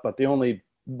set up, but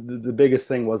the biggest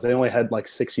thing was they only had like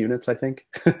 6 units, I think,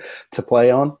 to play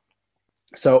on.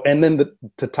 So, and then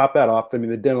to top that off, I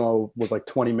mean, the demo was like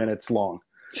 20 minutes long.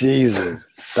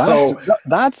 Jesus. So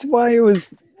that's why it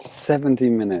was 70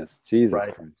 minutes. Jesus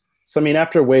right. Christ. So, I mean,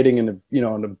 after waiting in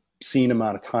an obscene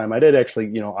amount of time, I did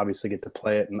actually, obviously get to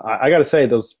play it. And I got to say,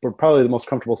 those were probably the most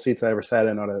comfortable seats I ever sat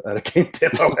in at a game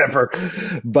demo ever.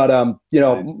 But,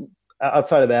 Nice.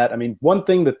 outside of that, I mean,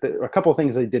 a couple of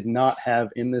things they did not have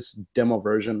in this demo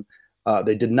version,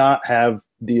 they did not have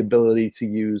the ability to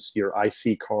use your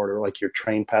IC card or like your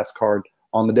train pass card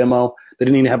on the demo. They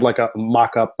didn't even have like a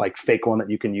mock-up, like fake one that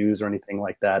you can use or anything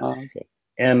like that. Oh, okay.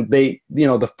 And the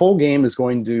full game is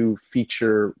going to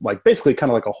feature like basically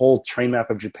kind of like a whole train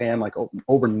map of Japan, like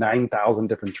over 9,000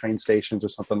 different train stations or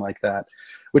something like that,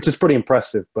 which is pretty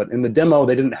impressive. But in the demo,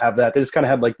 they didn't have that. They just kind of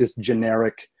had like this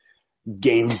generic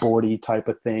game boardy type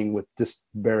of thing with just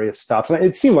various stops. And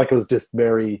it seemed like it was just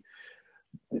very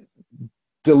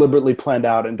deliberately planned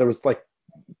out. And there was like,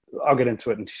 I'll get into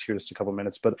it in just a couple of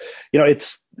minutes, but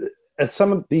it's, as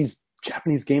some of these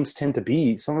Japanese games tend to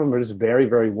be, some of them are just very,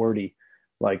 very wordy.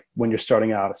 Like when you're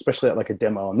starting out, especially at like a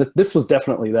demo. And this was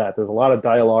definitely that. There's a lot of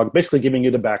dialogue, basically giving you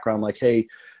the background, like, hey,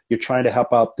 you're trying to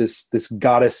help out this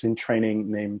goddess in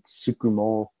training named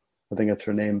Tsukumo. I think that's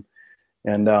her name.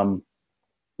 And,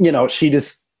 she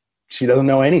doesn't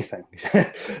know anything.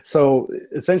 So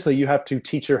essentially you have to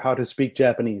teach her how to speak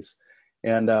Japanese.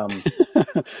 And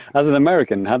As an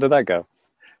American, how did that go?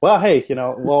 well, hey,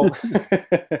 well,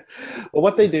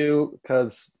 what they do,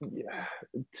 because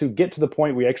to get to the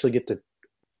point where you actually get to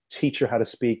teach her how to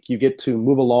speak, you get to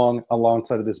move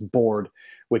alongside of this board,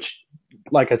 which,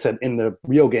 like I said, in the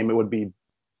real game, it would be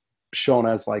shown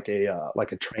as like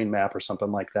a train map or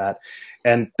something like that.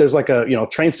 And there's like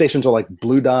train stations are like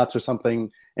blue dots or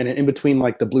something, and in between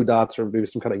like the blue dots are maybe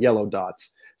some kind of yellow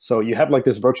dots. So you have like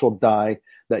this virtual die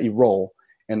that you roll,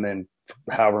 and then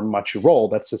however much you roll,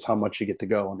 that's just how much you get to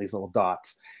go on these little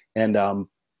dots. And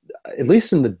at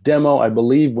least in the demo, I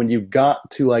believe when you got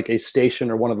to like a station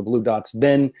or one of the blue dots,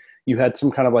 then you had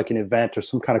some kind of like an event or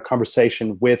some kind of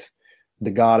conversation with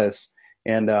the goddess.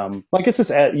 And like it's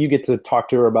just you get to talk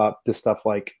to her about this stuff,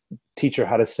 like teach her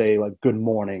how to say like good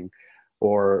morning,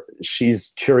 or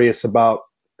she's curious about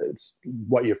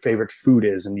what your favorite food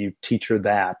is, and you teach her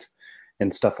that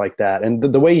and stuff like that. And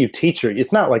the way you teach her,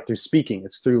 it's not like through speaking,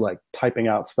 it's through like typing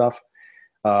out stuff,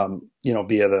 via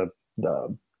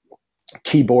the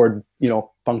keyboard,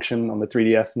 function on the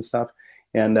 3DS and stuff.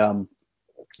 And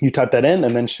you type that in,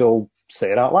 and then she'll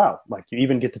say it out loud. Like you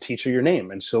even get to teach her your name,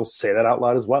 and she'll say that out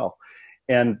loud as well.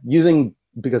 And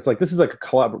because like this is like a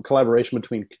collaboration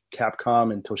between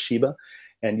Capcom and Toshiba,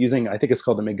 and using, I think it's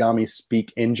called the Megami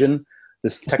Speak Engine,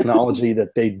 this technology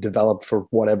that they developed for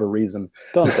whatever reason.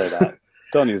 Don't say that.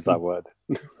 Don't use that word.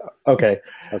 Okay.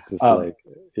 That's just like,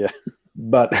 yeah.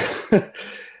 But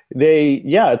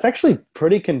it's actually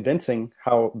pretty convincing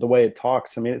how the way it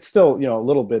talks. I mean, it's still, a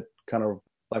little bit kind of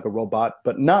like a robot,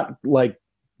 but not like,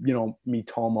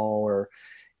 Mitomo or,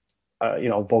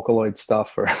 Vocaloid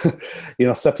stuff or,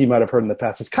 stuff you might have heard in the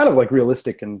past. It's kind of like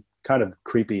realistic and kind of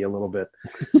creepy a little bit.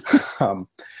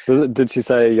 Did she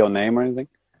say your name or anything?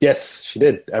 Yes, she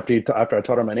did. After I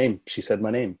taught her my name, she said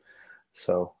my name.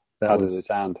 So how does it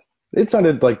sound? It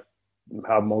sounded like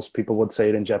how most people would say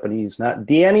it in Japanese. Not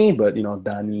Danny, but,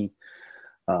 Dani.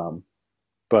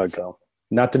 Bug. So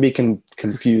not to be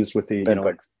confused with the, bed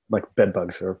bugs. Like bed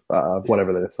bugs or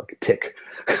whatever that is, like a tick.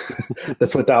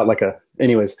 That's without like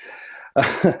anyways.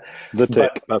 The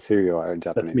tick. That's who you are in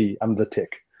Japanese. That's me. I'm the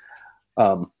tick.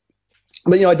 But,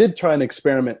 I did try an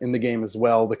experiment in the game as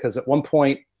well, because at one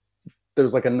point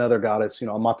there's like another goddess,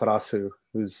 Amaterasu,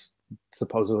 who's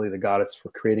supposedly the goddess for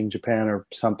creating Japan or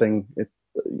something.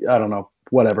 I don't know,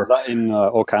 whatever. Is that in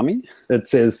Okami?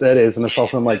 That is, and it's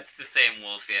also in like it's the same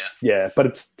wolf, yeah. Yeah,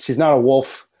 but she's not a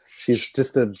wolf. She's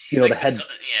just the head.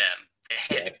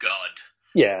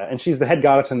 Yeah, and she's the head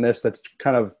goddess in this that's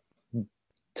kind of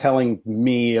telling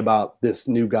me about this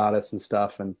new goddess and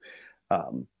stuff and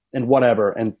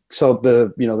whatever. And so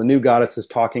the new goddess is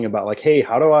talking about like, hey,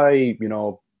 how do I,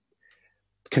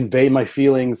 convey my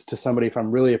feelings to somebody if I'm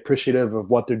really appreciative of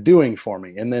what they're doing for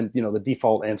me? And then, the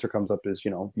default answer comes up is,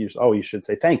 you should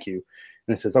say thank you.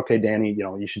 And it says, okay, Danny,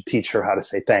 you should teach her how to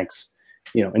say thanks,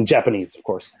 in Japanese, of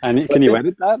course. And can you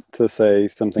edit that to say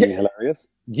something hilarious?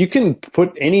 You can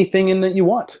put anything in that you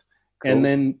want. Cool. And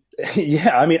then,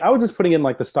 yeah, I mean, I was just putting in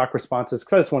like the stock responses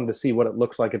because I just wanted to see what it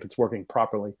looks like if it's working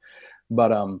properly.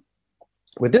 But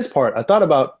with this part, I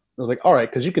was like, all right,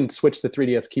 because you can switch the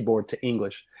 3DS keyboard to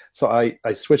English. So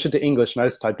I switched it to English and I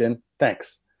just typed in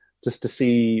thanks just to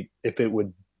see if it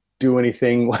would do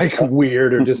anything like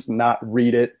weird or just not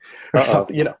read it or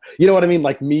something. You know what I mean?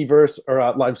 Like Miiverse or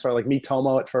I'm sorry, like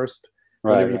Miitomo at first.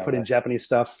 Right. You put in Japanese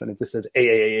stuff and it just says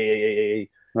a.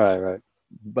 Right.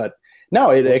 But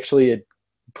now it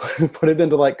put it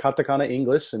into like katakana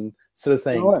English, and instead of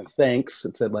saying thanks,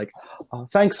 it said like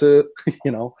thanks,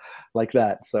 like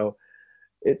that. So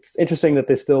it's interesting that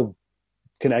they still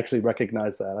can actually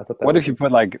recognize that. I thought that. What if you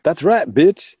put like "that's right,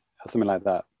 bitch" or something like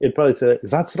that? It'd probably say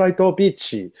 "that's right,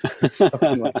 bitchy,"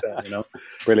 something like that.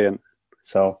 Brilliant.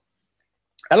 So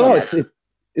I don't know.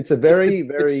 It's a very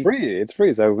it's free. It's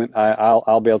free, so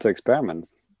I'll be able to experiment.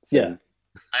 Yeah.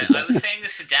 I was saying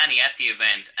this to Danny at the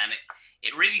event, and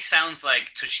it really sounds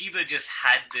like Toshiba just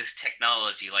had this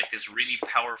technology, like this really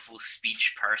powerful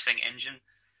speech parsing engine,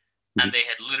 and they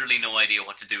had literally no idea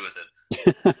what to do with it.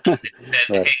 And they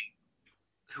said, hey,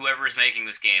 whoever is making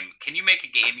this game, can you make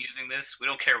a game using this? We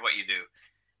don't care what you do.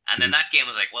 And then that game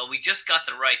was like, well, we just got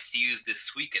the rights to use this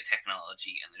Suica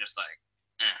technology, and they're just like,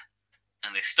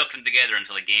 and they stuck them together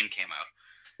until a game came out.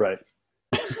 Right.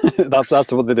 That's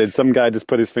what they did. Some guy just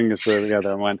put his fingers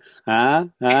together and went,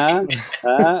 and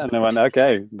they went,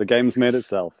 okay, the game's made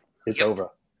itself. It's over.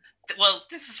 Well,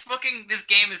 this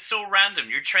game is so random.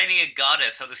 You're training a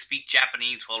goddess how to speak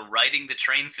Japanese while riding the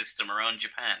train system around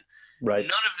Japan. Right.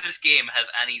 None of this game has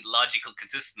any logical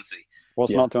consistency.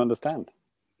 What's not to understand?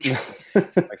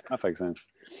 Makes perfect sense.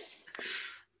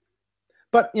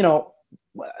 But,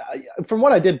 from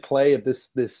what I did play of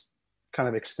this kind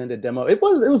of extended demo, it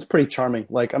was pretty charming.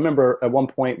 Like I remember at one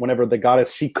point, whenever the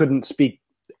goddess, she couldn't speak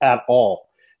at all.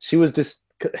 She was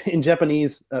just in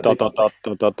Japanese. Dot.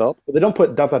 They don't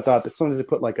put ... As soon as they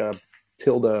put like a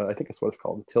tilde, I think that's what it's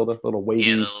called, a tilde, little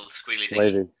wavy, little squiggly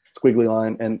thing. Squiggly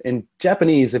line. And in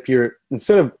Japanese, if you're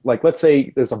instead of like, let's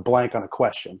say there's a blank on a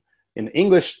question. In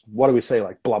English, what do we say?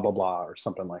 Like blah blah blah or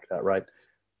something like that, right?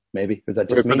 Maybe is that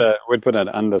just me? We'd put an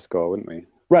underscore, wouldn't we?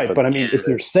 Right, but I mean, if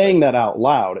you're saying that out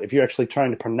loud, if you're actually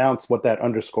trying to pronounce what that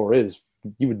underscore is,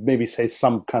 you would maybe say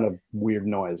some kind of weird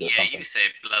noise or something. Yeah, you say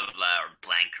blah, blah, blah, or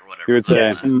blank, or whatever. You would say,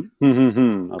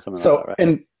 or something like that,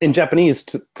 right? in Japanese,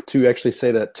 to actually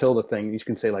say that tilde thing, you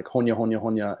can say like honya, honya,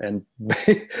 honya, and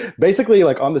basically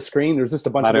like on the screen, there's just a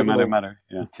bunch of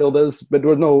tildes, but there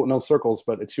were no circles,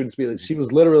 but it should just be like, she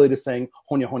was literally just saying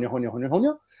honya, honya, honya, honya,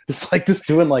 honya. It's like just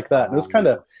doing like that. And it was kind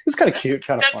of cute,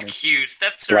 kind of funny. That's cute.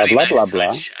 That's a really nice touch.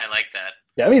 I like that.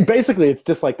 Yeah, I mean, basically, it's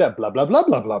just like that, blah, blah, blah,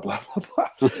 blah, blah, blah, blah.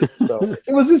 So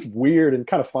it was just weird and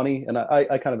kind of funny, and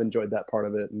I kind of enjoyed that part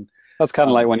of it. And that's kind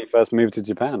of like when you first moved to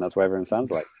Japan. That's what everyone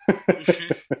sounds like.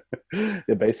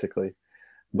 Yeah, basically.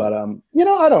 But,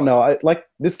 I don't know.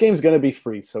 This game's going to be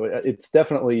free, so it's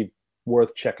definitely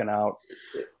worth checking out.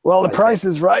 Well, the price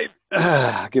is right.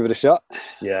 Give it a shot.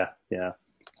 Yeah.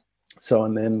 So,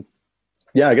 and then,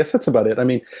 yeah, I guess that's about it. I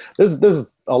mean, there's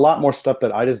a lot more stuff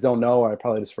that I just don't know, or I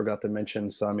probably just forgot to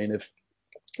mention. So, I mean, if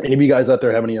any of you guys out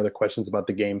there have any other questions about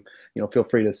the game, feel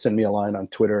free to send me a line on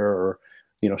Twitter or,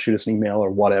 shoot us an email or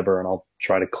whatever, and I'll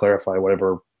try to clarify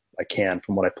whatever I can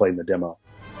from what I played in the demo.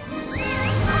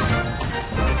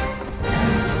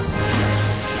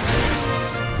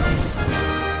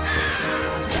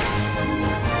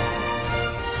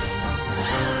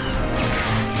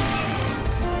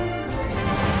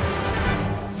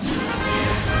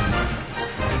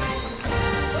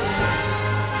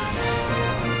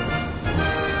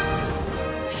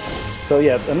 So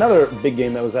yeah, another big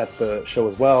game that was at the show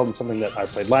as well, and something that I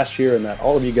played last year and that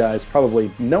all of you guys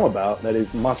probably know about, that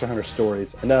is Monster Hunter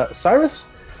Stories. And Cyrus,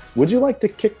 would you like to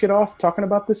kick it off talking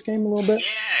about this game a little bit?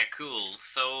 Yeah, cool.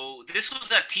 So this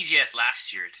was at TGS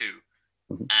last year too,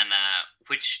 and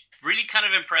which really kind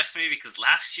of impressed me because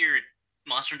last year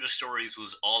Monster Hunter Stories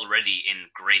was already in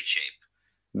great shape.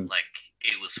 Like,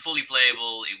 it was fully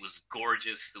playable, it was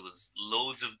gorgeous, there was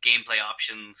loads of gameplay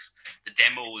options, the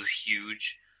demo was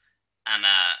huge. And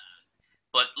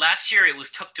but last year it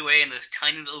was tucked away in this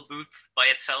tiny little booth by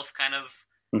itself, kind of.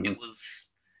 It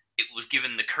it was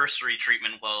given the cursory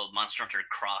treatment, while Monster Hunter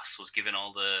Cross was given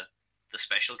all the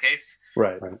special case.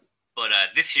 Right. But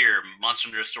this year, Monster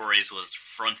Hunter Stories was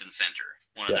front and center,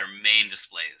 one of their main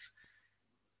displays.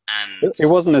 And it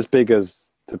wasn't as big as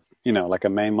like a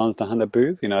main Monster Hunter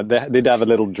booth. They did have a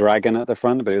little dragon at the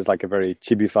front, but it was like a very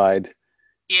chibified.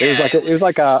 Yeah, it was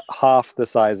like a half the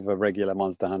size of a regular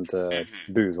Monster Hunter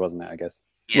booth, wasn't it? I guess.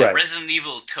 Yeah, Right. Resident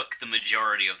Evil took the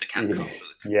majority of the Capcom booth.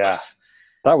 Yeah.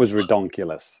 That was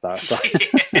redonkulous.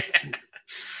 That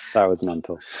was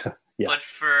mental. Yeah. But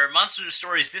for Monster Hunter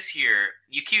Stories this year,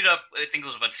 you queued up. I think it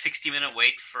was about 60-minute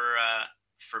wait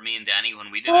for me and Danny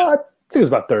when we did it. I think it was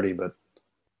about 30, but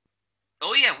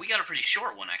Oh yeah, we got a pretty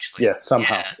short one actually. yeah,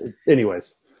 somehow. Yeah.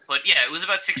 Anyways. But yeah, it was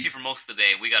about 60 for most of the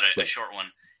day. We got a short one,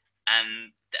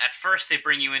 and at first they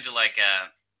bring you into like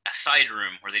a side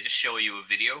room where they just show you a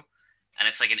video, and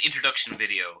it's like an introduction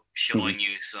video showing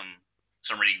you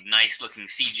some really nice looking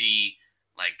CG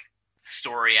like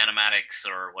story animatics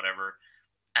or whatever,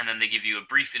 and then they give you a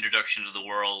brief introduction to the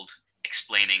world,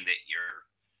 explaining that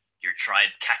your tribe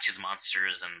catches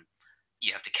monsters and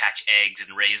you have to catch eggs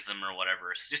and raise them or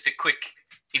whatever. So just a quick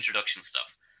introduction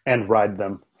stuff. And ride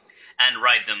them.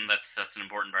 That's an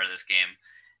important part of this game.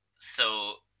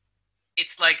 So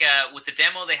it's like with the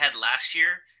demo they had last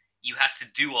year, you had to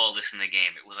do all this in the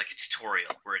game. It was like a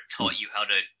tutorial where it taught you how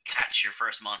to catch your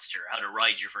first monster, how to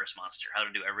ride your first monster, how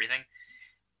to do everything.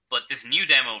 But this new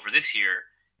demo for this year,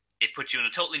 it put you in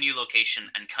a totally new location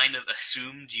and kind of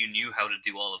assumed you knew how to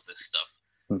do all of this stuff.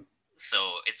 So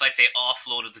it's like they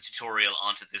offloaded the tutorial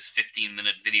onto this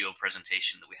 15-minute video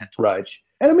presentation that we had to watch.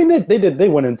 And I mean, they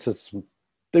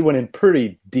went in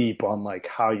pretty deep on like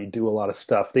how you do a lot of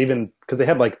stuff. They even, because they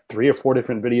had like 3 or 4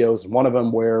 different videos. One of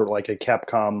them where like a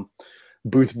Capcom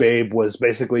booth babe was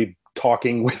basically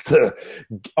talking with the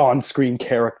on-screen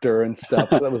character and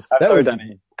stuff. So that was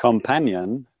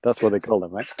companion. That's what they call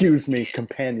them, right? Excuse me,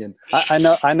 companion.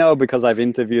 I know because I've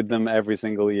interviewed them every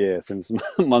single year since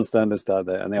Monster Hunter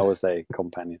started, and they always say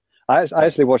companion. I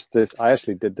actually watched this. I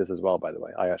actually did this as well, by the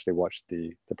way. I actually watched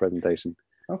the presentation.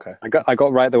 Okay. I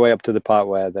got right the way up to the part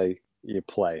where you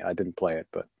play. I didn't play it,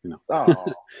 but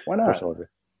Oh, why not?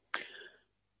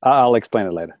 I'll explain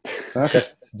it later. Okay.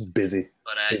 It's busy.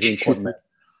 But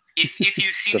if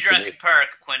you've seen Jurassic Park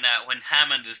when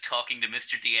Hammond is talking to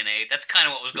Mr. DNA, that's kind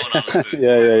of what was going on in the movie.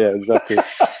 Yeah, exactly.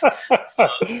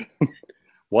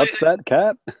 What's that,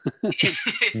 cat?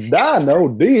 Dino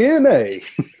DNA.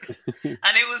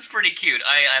 And it was pretty cute.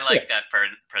 I liked that part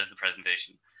of the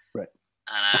presentation. Right.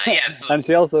 And and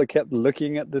she also kept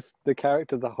looking at the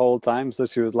character the whole time, so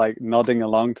she was like nodding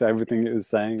along to everything it was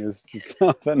saying. It was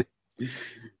so funny.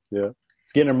 Yeah.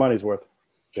 It's getting her money's worth.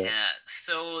 Yeah.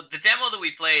 So the demo that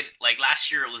we played, like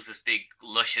last year, it was this big,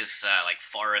 luscious, like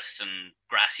forest and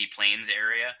grassy plains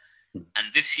area,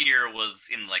 and this year was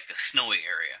in like the snowy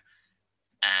area,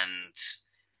 and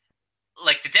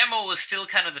like the demo was still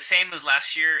kind of the same as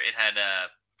last year. It had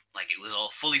like it was all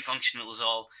fully functional,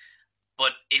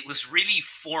 but it was really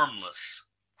formless,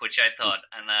 which I thought,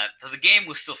 and so the game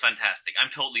was still fantastic. I'm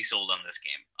totally sold on this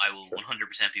game. I will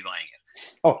 100% be buying it.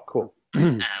 Oh, cool.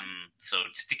 So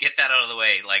just to get that out of the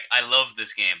way, like I love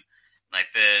this game.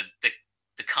 Like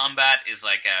the combat is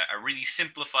like a really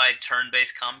simplified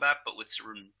turn-based combat, but with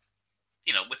some,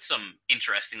 with some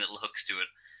interesting little hooks to it.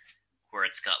 Where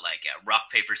it's got like a rock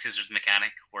paper scissors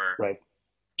mechanic, where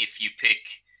if you pick,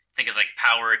 I think it's like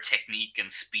power, technique,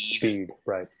 and speed.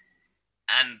 Right.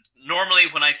 And normally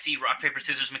when I see rock paper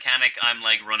scissors mechanic, I'm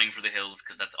like running for the hills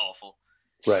because that's awful.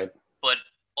 Right. But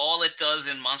all it does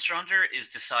in Monster Hunter is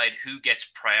decide who gets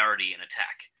priority in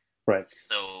attack. Right.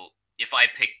 So if I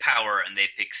pick power and they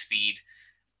pick speed,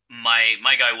 my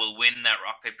guy will win that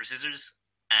rock paper scissors,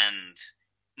 and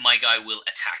my guy will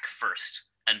attack first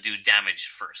and do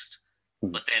damage first.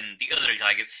 But then the other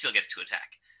guy still gets to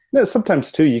attack. Yeah,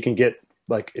 sometimes too you can get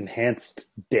like enhanced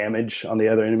damage on the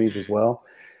other enemies as well.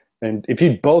 And if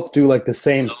you both do like the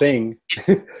same thing,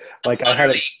 like I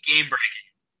had it game breaking.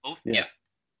 Oh yeah.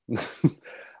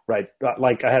 Right.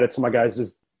 Like I had it to my guys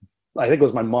I think it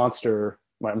was my Monsty,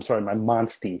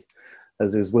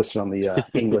 as it was listed on the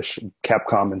English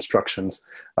Capcom instructions.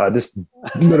 Just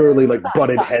literally like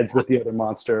butted heads with the other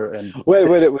monster. And wait,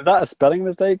 was that a spelling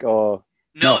mistake or?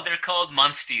 No, they're called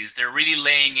Monsties. They're really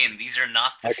laying in. These are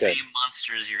not the same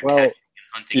monsters you're catching and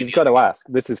hunting. You've got to ask.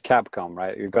 This is Capcom,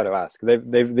 right? You've got to ask.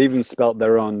 They've even spelt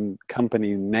their own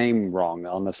company name wrong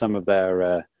on some of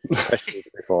their questions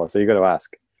before, so you've got to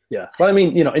ask. Yeah. Well, I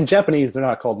mean, in Japanese, they're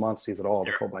not called Monsties at all.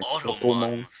 They're called like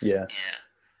Automons. Yeah.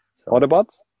 So,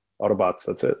 Autobots? Autobots,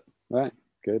 that's it. Right.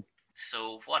 Good.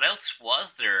 So what else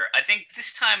was there? I think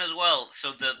this time as well.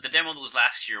 So the demo that was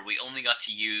last year, we only got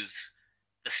to use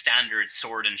the standard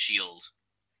sword and shield,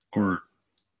 or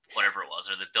whatever it was,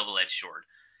 or the double-edged sword.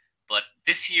 But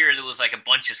this year there was like a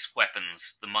bunch of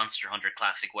weapons, the Monster Hunter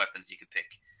classic weapons you could pick.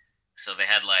 So they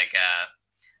had like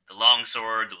the long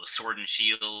sword, there was sword and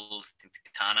shield, I think the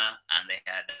katana, and they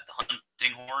had the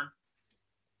hunting horn.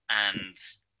 And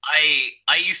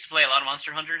I used to play a lot of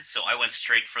Monster Hunter, so I went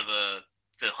straight for the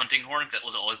hunting horn. That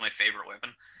was always my favorite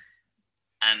weapon.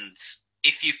 And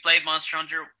if you've played Monster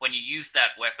Hunter, when you use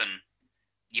that weapon,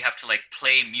 you have to like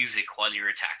play music while you're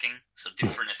attacking. So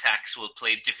different attacks will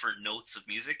play different notes of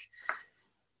music.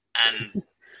 And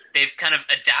they've kind of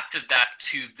adapted that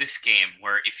to this game,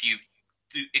 where if you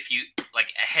like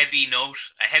a heavy note,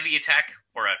 a heavy attack,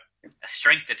 or a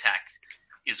strength attack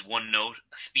is one note,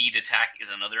 a speed attack is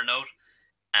another note,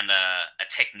 and a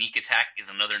technique attack is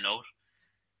another note.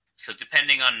 So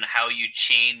depending on how you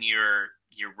chain your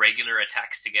regular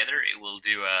attacks together, it will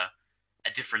do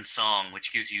a different song,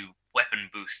 which gives you weapon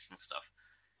boosts and stuff.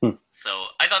 So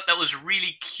I thought that was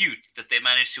really cute that they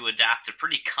managed to adapt a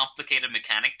pretty complicated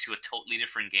mechanic to a totally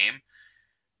different game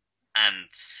and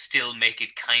still make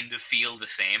it kind of feel the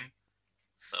same.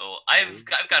 So I've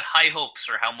got high hopes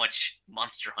for how much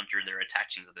Monster Hunter they're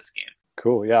attaching to this game.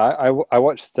 Cool. Yeah, I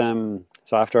watched so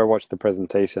after I watched the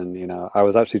presentation, you know, I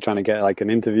was actually trying to get like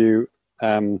an interview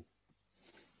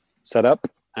set up,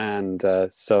 and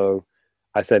so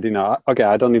I said, you know, okay,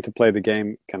 I don't need to play the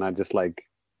game. Can I just like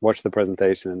watch the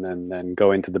presentation and then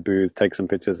go into the booth, take some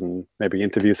pictures, and maybe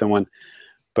interview someone?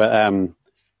 But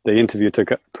the interview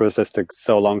process took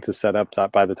so long to set up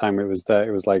that by the time it was there,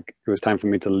 it was time for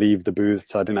me to leave the booth,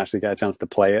 so I didn't actually get a chance to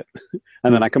play it.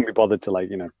 And then I couldn't be bothered to like,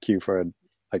 you know, queue for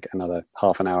like another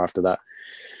half an hour after that.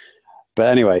 But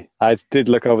anyway, I did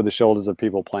look over the shoulders of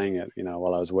people playing it, you know,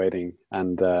 while I was waiting,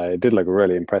 and it did look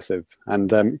really impressive. And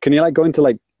can you like go into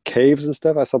like caves and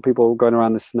stuff? I saw people going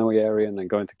around the snowy area and then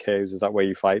going to caves. Is that where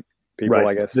you fight people, Right.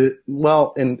 I guess?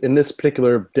 Well, in this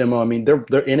particular demo, I mean,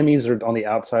 their enemies are on the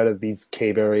outside of these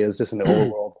cave areas, just in the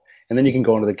overworld, and then you can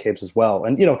go into the caves as well.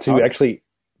 And you know, to actually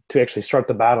start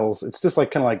the battles, it's just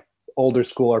like kind of like older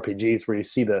school RPGs where you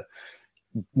see the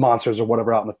monsters or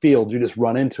whatever out in the field, you just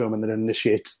run into them, and then it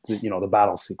initiates the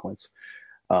battle sequence.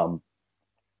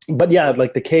 But yeah,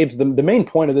 like the caves, the main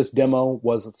point of this demo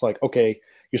was it's like, okay,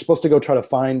 you're supposed to go try to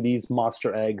find these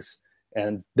monster eggs,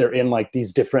 and they're in like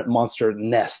these different monster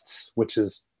nests, which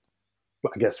is,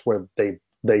 I guess, where they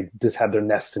just have their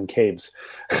nests in caves,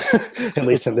 at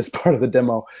least in this part of the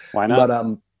demo. Why not?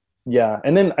 But yeah.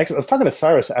 And then actually, I was talking to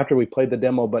Cyrus after we played the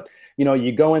demo, but you know,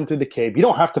 you go in through the cave. You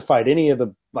don't have to fight any of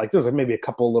the, like, there's like maybe a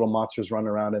couple of little monsters running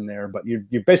around in there, but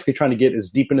you're basically trying to get as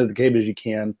deep into the cave as you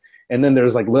can. And then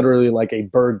there's like literally like a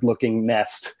bird-looking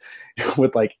nest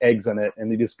with like eggs in it,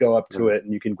 and you just go up to it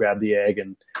and you can grab the egg,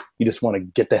 and you just want to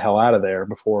get the hell out of there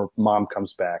before mom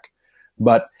comes back.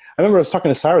 But I remember I was talking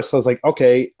to Cyrus, so I was like,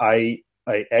 okay, I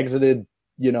exited,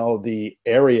 you know, the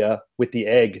area with the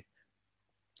egg,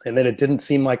 and then it didn't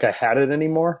seem like I had it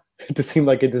anymore. It just seemed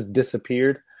like it just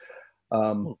disappeared.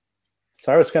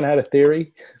 Cyrus kind of had a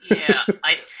theory. Yeah,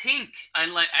 I think,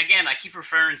 and like again, I keep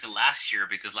referring to last year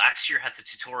because last year had the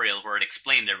tutorial where it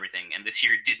explained everything, and this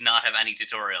year did not have any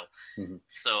tutorial.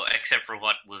 So except for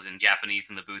what was in Japanese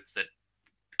in the booth that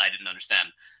I didn't understand.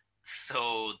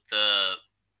 So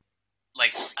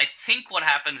I think what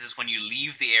happens is when you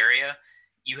leave the area,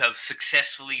 you have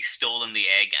successfully stolen the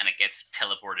egg, and it gets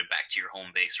teleported back to your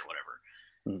home base or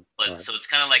whatever. But so it's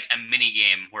kind of like a mini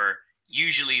game where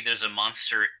usually there's a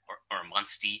monster or a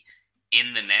monstie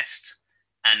in the nest,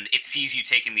 and it sees you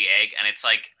taking the egg, and it's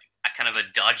like a kind of a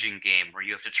dodging game where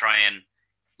you have to try and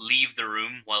leave the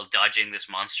room while dodging this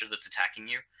monster that's attacking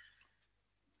you.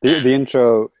 The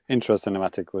intro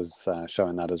cinematic was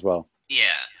showing that as well. Yeah.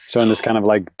 Showing this kind of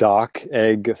like dark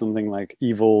egg or something, like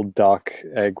evil dark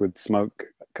egg with smoke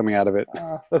coming out of it.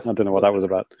 I don't know what that was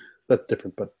about. That's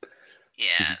different, but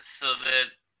yeah. So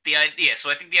the idea.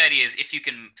 So I think the idea is if you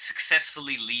can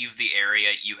successfully leave the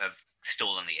area, you have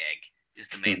stolen the egg. Is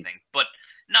the main thing, but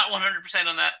not 100%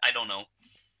 on that. I don't know.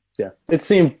 Yeah, it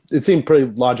seemed pretty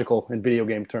logical in video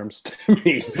game terms to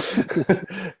me,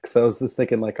 because I was just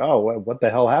thinking like, oh, what the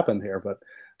hell happened here? But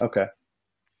okay,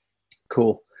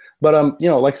 cool. But you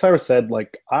know, like Cyrus said,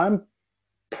 like I'm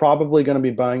probably going to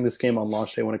be buying this game on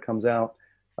launch day when it comes out.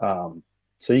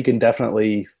 So you can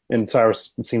definitely, and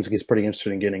Cyrus, it seems like he's pretty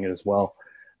interested in getting it as well.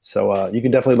 So you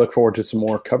can definitely look forward to some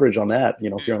more coverage on that,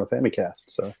 you know, if you're on the Famicast.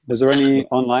 So is there any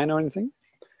online or anything?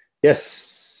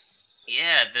 Yes.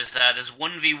 Yeah, there's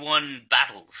 1v1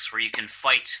 battles where you can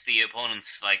fight the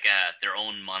opponents like their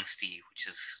own monstie, which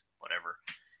is whatever.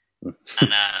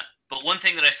 And but one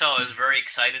thing that I saw I was very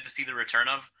excited to see the return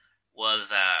of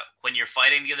was when you're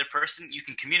fighting the other person, you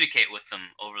can communicate with them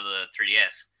over the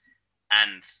 3DS.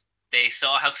 And they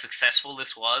saw how successful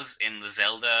this was in the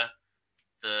Zelda,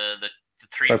 the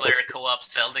 3-player co-op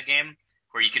Zelda game,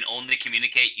 where you can only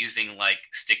communicate using like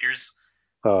stickers.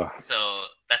 Oh, So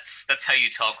that's how you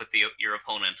talk with your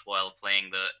opponent while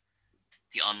playing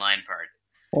the online part.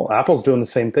 Well, Apple's doing the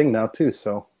same thing now too,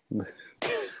 so we've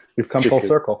come full Stickers.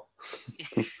 circle.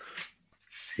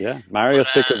 yeah, Mario But,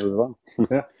 stickers as well.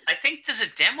 I think there's a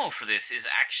demo for this is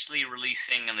actually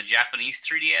releasing on the Japanese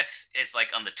 3DS. It's like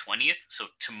on the 20th, so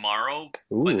tomorrow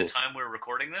by the Ooh. time we're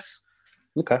recording this.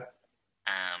 Okay.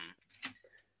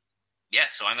 Yeah,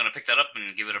 so I'm going to pick that up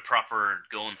and give it a proper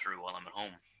going through while I'm at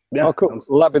home. Yeah, Oh, cool. sounds-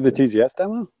 Will that be the TGS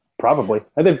demo? Probably.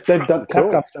 And they've done Cool.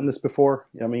 Capcom's done this before.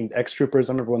 I mean, X Troopers.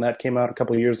 I remember when that came out a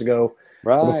couple of years ago.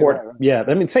 Right. Before, right. yeah.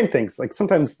 I mean, same things. Like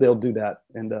sometimes they'll do that,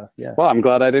 and yeah. Well, I'm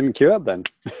glad I didn't queue up then.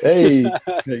 Hey,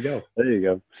 there you go. There you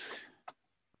go.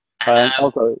 And,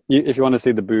 Also, if you want to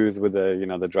see the booth with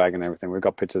the dragon and everything, we've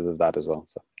got pictures of that as well.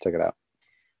 So check it out.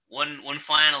 one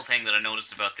final thing that I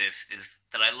noticed about this is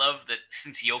that I love that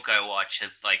since Yokai Watch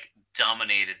has like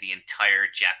dominated the entire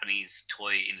Japanese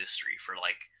toy industry for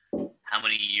like how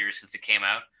many years since it came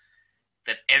out,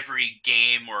 that every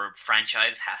game or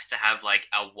franchise has to have like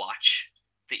a watch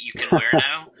that you can wear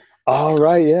now. Oh, So-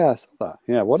 right. Yeah, I saw that.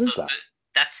 Yeah, what is So that?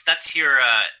 That's your.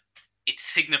 It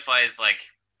signifies like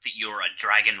that you're a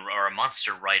dragon or a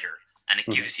monster rider, and it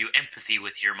gives you empathy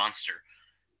with your monster.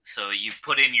 So you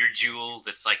put in your jewel,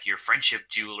 that's like your friendship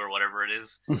jewel or whatever it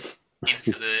is,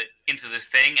 into this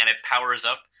thing, and it powers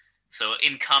up. So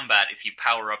in combat, if you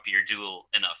power up your jewel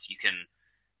enough, you can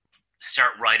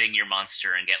start riding your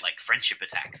monster and get like friendship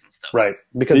attacks and stuff. Right,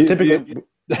 because Do you-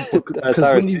 typically,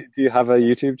 Cyrus, when you- do you have a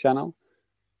YouTube channel?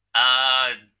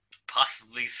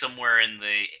 Possibly somewhere in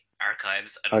the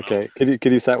archives. I don't know. Okay,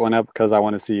 could you set one up because I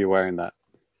want to see you wearing that.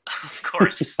 Of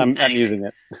course. I'm Anyway. using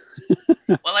it.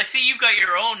 Well, I see you've got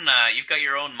your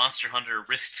own Monster Hunter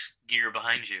wrist gear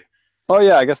behind you. Oh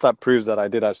yeah, I guess that proves that I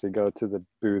did actually go to the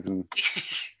booth and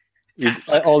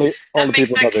all the That makes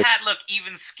people that got it. cat look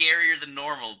even scarier than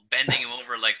normal, bending him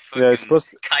over like fucking Yeah, it's supposed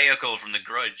to- Kayako from The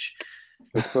Grudge.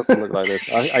 It's supposed to look like this.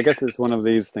 I guess it's one of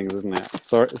these things, isn't it?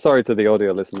 Sorry to the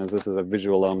audio listeners. This is a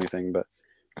visual only thing, but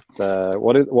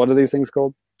what are these things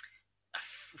called?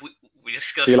 We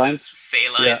discussed Felines?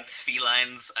 this.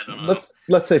 Felines. I don't know.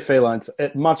 let's say felines.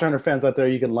 Monster Hunter fans out there,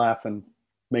 you can laugh and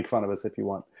make fun of us if you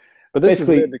want. But this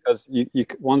Basically- is weird because you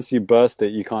once you burst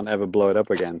it, you can't ever blow it up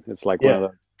again. It's like one of the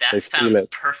they That steal sounds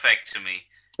it. perfect to me.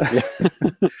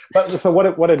 But so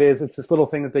what it is, it's this little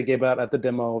thing that they gave out at the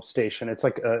demo station. It's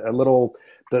like a little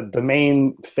the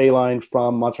main feline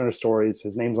from Monster Hunter Stories.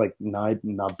 His name's like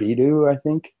Nabidu, I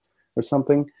think, or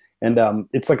something. And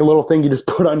it's like a little thing you just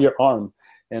put on your arm.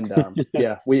 And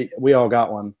yeah, we all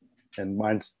got one, and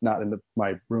mine's not in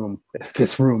my room,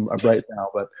 this room right now.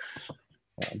 But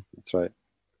That's right.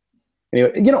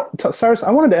 anyway, Cyrus,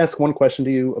 I wanted to ask one question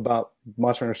to you about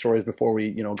Monster Hunter Stories before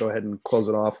we, go ahead and close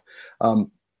it off.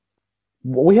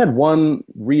 We had one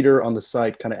reader on the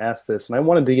site kind of ask this, and I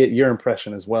wanted to get your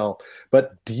impression as well.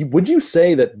 But would you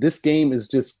say that this game is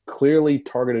just clearly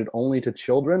targeted only to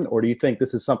children, or do you think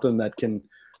this is something that can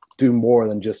do more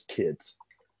than just kids?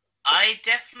 I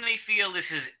definitely feel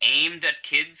this is aimed at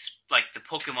kids, like the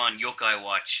Pokemon Yokai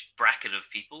Watch bracket of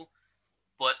people.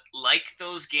 But like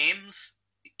those games,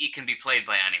 it can be played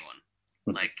by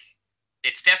anyone. Like,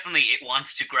 it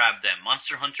wants to grab them.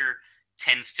 Monster Hunter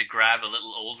tends to grab a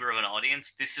little older of an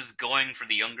audience. This is going for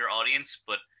the younger audience,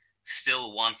 but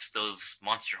still wants those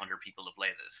Monster Hunter people to play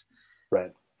this.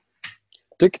 Right.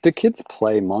 Do kids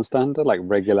play Monster Hunter, like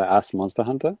regular ass Monster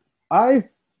Hunter? I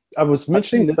was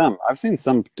mentioning this. I've seen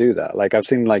some do that. Like I've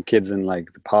seen like kids in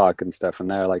like the park and stuff, and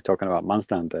they're like talking about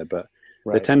Monster Hunter, but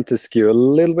they Right. tend to skew a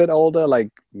little bit older, like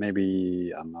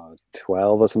maybe I don't know,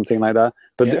 12 or something like that.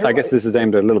 But Yeah, I guess this is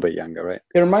aimed at a little bit younger, right?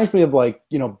 It reminds me of like,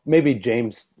 maybe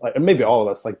James, like, maybe all of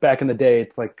us, like back in the day,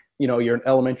 it's like, you're in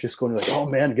elementary school and you're like, oh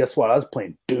man, guess what? I was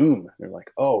playing Doom. And you're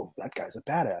like, oh, that guy's a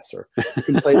badass. Or you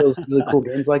can play those really cool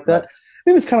games like that.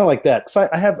 Maybe it's kind of like that. Because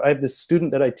I have this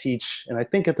student that I teach, and I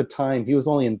think at the time he was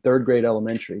only in third grade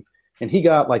elementary, and he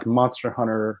got like Monster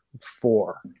Hunter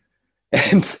 4.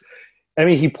 And I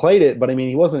mean, he played it, but I mean,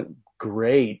 he wasn't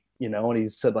great, and he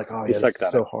said like, oh, yeah, sucked it's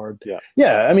at so it. hard. Yeah.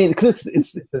 Yeah, I mean, because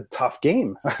it's a tough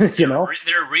game,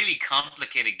 They're a really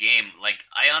complicated game. Like,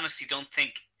 I honestly don't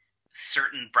think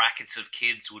certain brackets of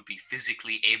kids would be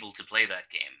physically able to play that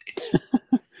game.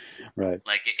 It's Right.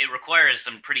 like it requires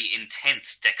some pretty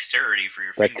intense dexterity for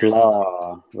your The fingers.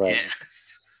 claw, right?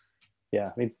 Yes. Yeah,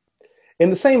 I mean,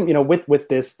 And the same, with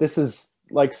this is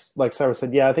like Sarah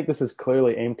said, yeah, I think this is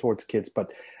clearly aimed towards kids,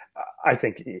 but I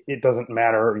think it doesn't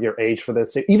matter your age for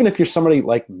this. Even if you're somebody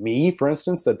like me, for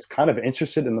instance, that's kind of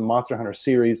interested in the Monster Hunter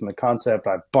series and the concept,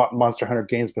 I've bought Monster Hunter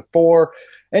games before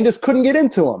and just couldn't get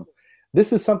into them.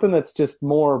 This is something that's just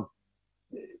more,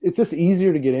 it's just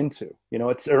easier to get into.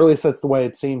 It's, or at least that's the way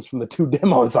it seems from the 2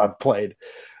 demos I've played.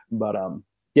 But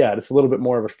yeah, it's a little bit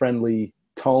more of a friendly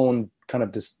tone, kind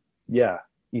of just, yeah,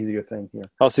 easier thing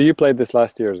here. Oh, so you played this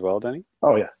last year as well, Danny?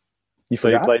 Oh yeah. So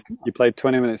you played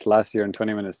 20 minutes last year and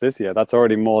 20 minutes this year. That's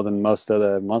already more than most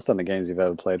other Monster Hunter games you've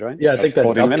ever played, right? Yeah, I think that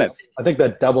 40 minutes. I think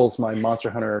that doubles my Monster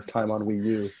Hunter time on Wii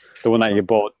U. The one that you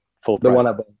bought full price. The one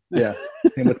I bought, yeah,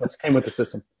 came with the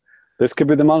system. This could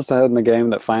be the Monster Hunter game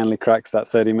that finally cracks that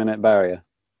 30-minute barrier.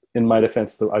 In my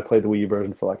defense, I played the Wii U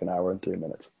version for like an hour and 3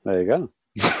 minutes. There you go.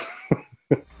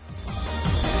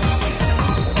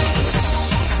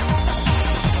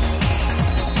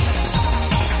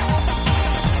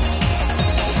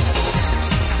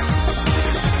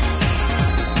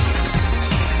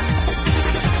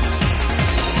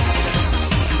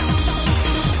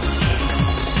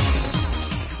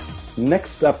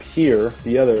 Next up here,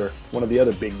 one of the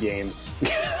other big games.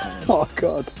 Oh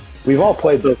God, we've all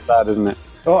played this. Sad, isn't it?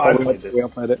 Oh, I played this. We all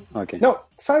played it. Okay. No,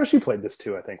 Cyrus, you played this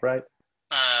too, I think, right?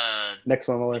 Next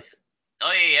one on the list.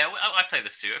 Oh yeah. I played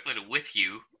this too. I played it with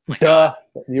you. Duh,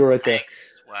 you were right there.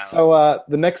 Thanks. Wow. So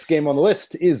the next game on the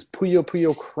list is Puyo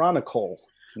Puyo Chronicle.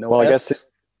 I guess.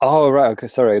 Oh right. Okay.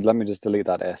 Sorry. Let me just delete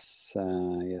that S.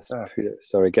 Yes. Puyo.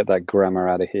 Sorry. Get that grammar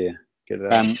out of here.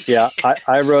 Yeah,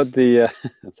 I wrote the.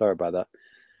 Sorry about that.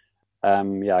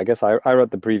 Yeah, I guess I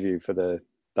wrote the preview for the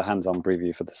hands-on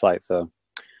preview for the site. So,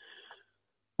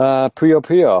 Puyo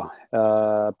Puyo,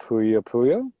 Puyo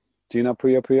Puyo. Do you know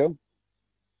Puyo Puyo?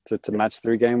 It's a match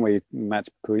 3 game where you match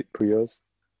Puyos.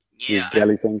 Yeah, these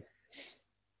jelly things.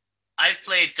 I've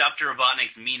played Dr.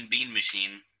 Robotnik's Mean Bean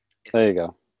Machine. There you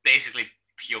go. Basically,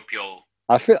 Puyo Puyo.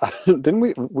 I feel didn't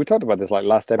we talked about this like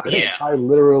last episode? Yeah. I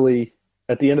literally.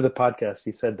 At the end of the podcast,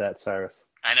 he said that, Cyrus.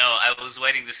 I know. I was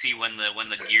waiting to see when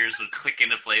the gears would click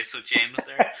into place with James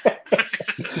there.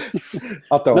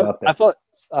 I'll throw it out there.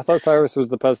 I thought Cyrus was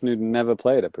the person who'd never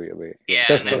played a Puyo Puyo. Yeah,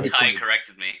 That's and then very Ty cool.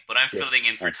 corrected me, but I'm filling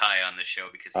in for Ty on this show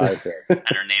because and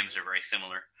our names are very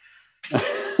similar.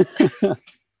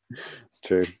 It's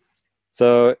true.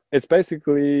 So it's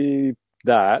basically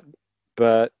that,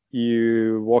 but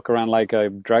you walk around like a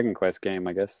Dragon Quest game,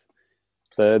 I guess.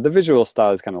 The visual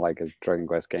style is kind of like a Dragon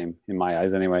Quest game in my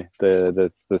eyes, anyway.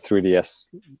 The 3DS,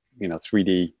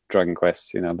 3D Dragon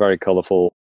Quest, very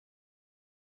colorful.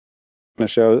 I'm gonna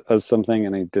show us something,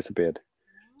 and he disappeared.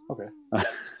 Okay.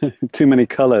 Too many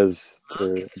colors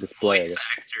to display. Voice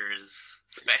actors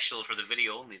special for the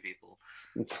video only people.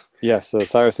 Yeah, so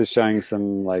Cyrus is showing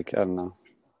some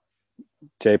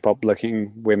J-pop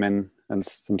looking women and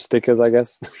some stickers, I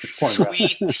guess.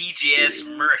 Sweet TGS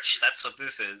merch. That's what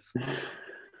this is.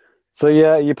 So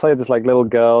yeah, you play this like little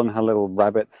girl and her little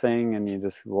rabbit thing, and you're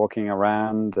just walking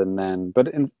around, and then,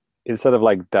 instead of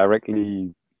like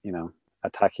directly,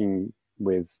 attacking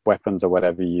with weapons or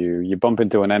whatever, you bump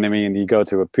into an enemy and you go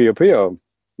to a Puyo Puyo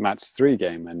match 3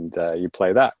 game, and you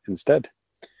play that instead.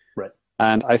 Right.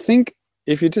 And I think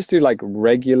if you just do like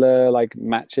regular like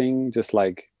matching, just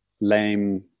like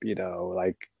lame,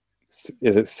 like,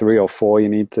 is it 3 or 4 you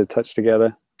need to touch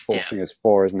together? I think it's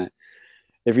 4, isn't it?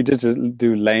 If you just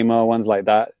do lamer ones like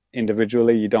that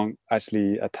individually, you don't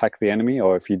actually attack the enemy,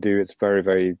 or if you do, it's very,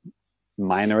 very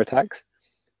minor attacks.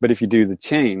 But if you do the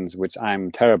chains, which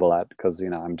I'm terrible at because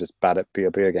I'm just bad at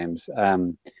Puyo Puyo games,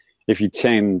 if you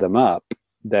chain them up,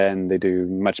 then they do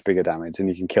much bigger damage, and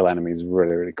you can kill enemies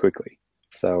really, really quickly.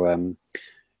 So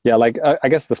yeah, like I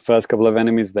guess the first couple of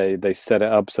enemies they set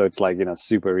it up so it's like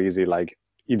super easy. Like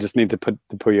you just need to put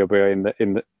the Puyo Puyo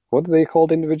in the what are they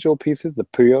called, individual pieces? The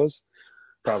Puyos.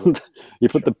 probably You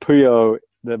put the Puyo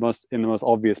in the most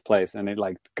obvious place, and it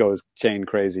like goes chain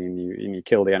crazy, and you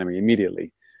kill the enemy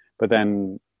immediately. But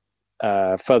then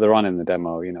further on in the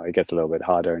demo, it gets a little bit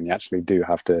harder, and you actually do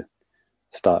have to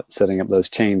start setting up those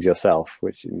chains yourself,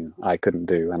 which I couldn't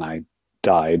do, and I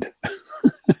died.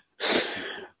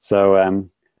 So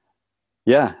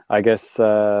yeah, I guess if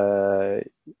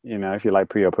you like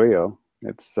Puyo Puyo,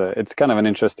 it's kind of an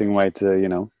interesting way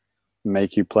to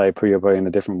make you play Puyo Puyo in a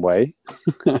different way.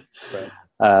 right.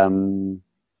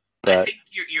 But I think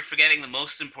you're forgetting the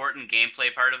most important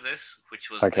gameplay part of this,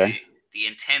 which was the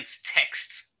intense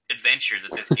text adventure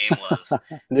that this game was.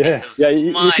 Yeah. Yeah,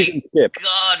 you can skip.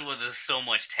 God, was there so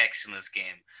much text in this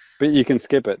game. But you can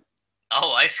skip it.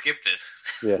 Oh, I skipped it.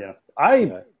 Yeah.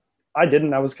 I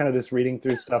didn't. I was kind of just reading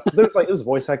through stuff. It was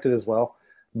voice acted as well.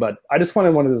 But I just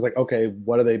wanted one of those like, okay,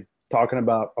 what are they talking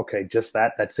about? Okay, just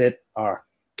that. That's it. Oh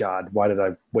God, why did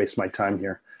I waste my time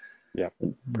here? Yeah,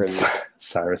 pretty much.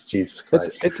 Cyrus, Jesus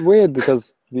Christ. It's weird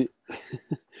because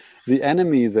the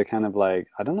enemies are kind of like,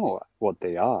 I don't know what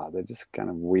they are. They're just kind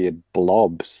of weird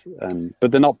blobs,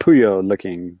 but they're not Puyo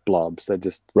looking blobs. They're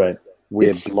just right.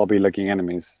 weird blobby looking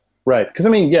enemies. Right, because I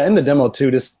mean, yeah, in the demo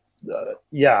too,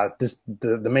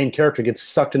 the main character gets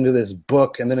sucked into this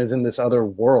book and then is in this other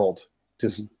world,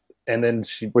 and then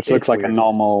which looks like a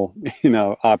normal,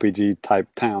 RPG type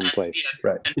town place. Yeah,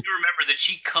 right. And you remember that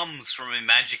she comes from a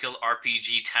magical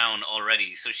RPG town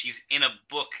already, so she's in a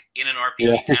book in an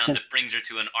RPG town that brings her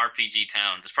to an RPG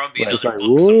town. There's probably another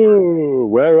book somewhere. Whoa,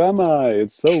 where am I?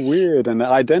 It's so weird and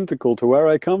identical to where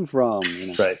I come from.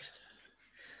 Right.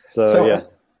 So yeah.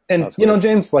 And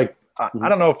James, like I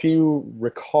don't know if you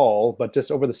recall, but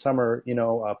just over the summer,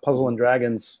 Puzzle and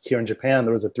Dragons here in Japan,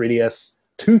 there was a 3DS,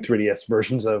 two 3DS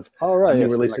versions of a new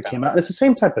release that came out. And it's the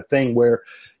same type of thing where,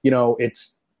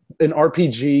 it's an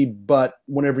RPG, but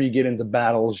whenever you get into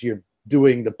battles, you're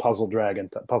doing the Puzzle and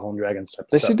Dragons type of stuff.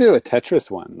 They should do a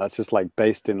Tetris one that's just like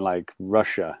based in like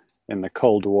Russia in the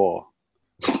Cold War,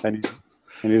 and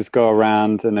you just go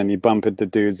around and then you bump into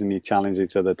dudes and you challenge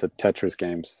each other to Tetris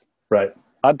games. Right.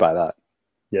 I'd buy that.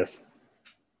 Yes.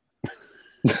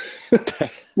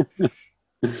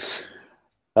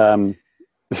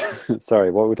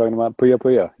 Sorry, what were we talking about? Puyo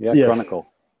Puyo. Yeah, yes.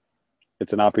 Chronicle.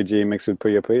 It's an RPG mixed with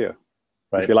Puyo Puyo.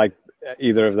 Right. If you like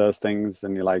either of those things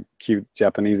and you like cute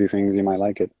Japanesey things, you might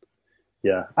like it.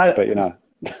 Yeah.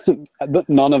 But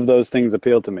none of those things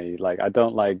appeal to me. Like, I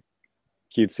don't like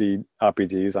cutesy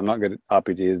RPGs. I'm not good at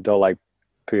RPGs. Don't like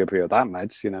Puyo Puyo that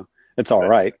much, It's all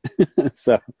right.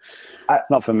 So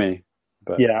it's not for me.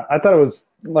 But yeah, I thought it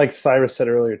was, like Cyrus said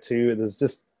earlier too, it was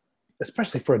just,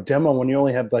 especially for a demo when you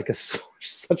only have like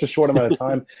such a short amount of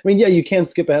time. I mean, yeah, you can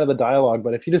skip ahead of the dialogue,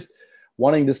 but if you're just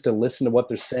wanting just to listen to what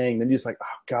they're saying, then you're just like,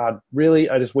 oh God,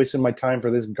 really? I just wasted my time for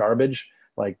this garbage.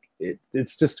 Like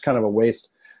it's just kind of a waste,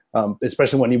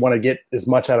 especially when you want to get as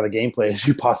much out of the gameplay as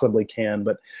you possibly can.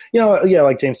 But,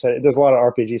 like James said, there's a lot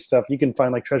of RPG stuff. You can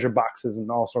find like treasure boxes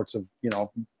and all sorts of,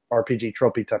 RPG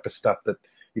trophy type of stuff that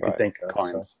you can think of.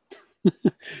 Coins.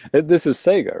 So. This was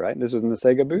Sega, right? This was in the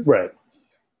Sega booth? Right.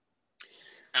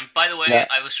 And by the way,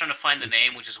 I was trying to find the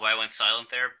name, which is why I went silent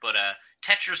there, but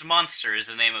Tetris Monster is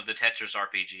the name of the Tetris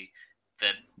RPG.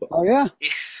 Oh, yeah?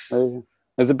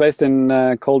 Is it based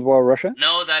in Cold War Russia?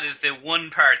 No, that is the one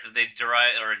part that they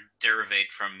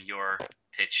derivate from your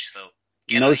pitch, so...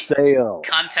 Sale.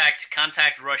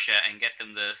 Contact Russia and get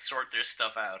them to sort their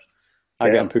stuff out. I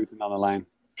get Putin on the line.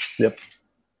 Yep.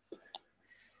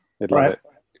 They'd love it.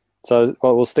 So,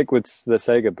 we'll stick with the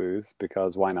Sega booth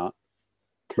because why not?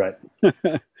 Right.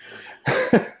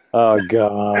 Oh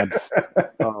God.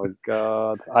 Oh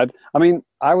God. I mean,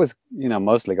 I was,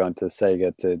 mostly going to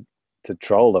Sega to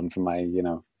troll them for my,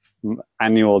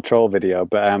 annual troll video.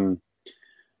 But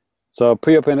so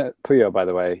Puyo, by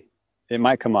the way, it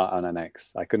might come out on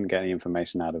NX. I couldn't get any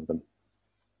information out of them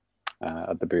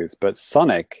at the booth. But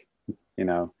Sonic,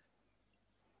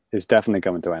 is definitely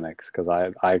coming to NX because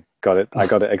I got it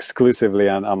exclusively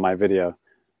on my video.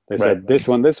 They said this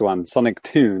one, Sonic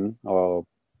Toon or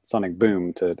Sonic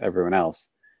Boom to everyone else,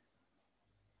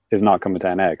 is not coming to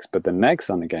NX, but the next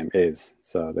Sonic game is.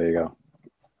 So there you go,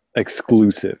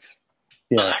 exclusive.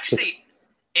 Yeah, actually,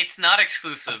 it's not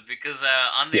exclusive because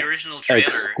on the original trailer,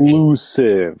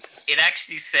 exclusive. It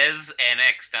actually says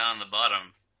NX down on the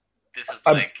bottom. This is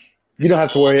you don't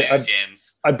have to worry.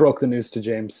 James. I broke the news to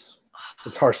James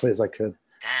as harshly as I could.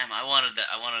 Damn, I wanted to.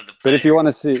 But if you want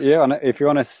to see, if you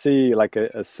want to see like a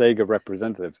Sega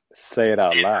representative, say it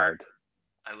out loud.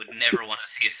 I would never want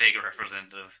to see a Sega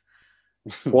representative.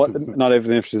 What? Not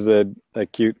even if she's a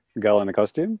cute girl in a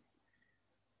costume?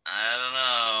 I don't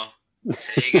know.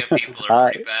 Sega people are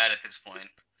pretty bad at this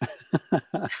point.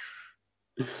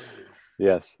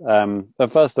 Yes.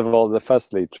 First of all, they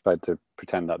firstly tried to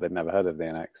pretend that they'd never heard of the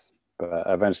NX, but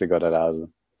eventually got it out of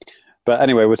them. But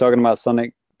anyway, we're talking about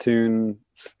Sonic Toon.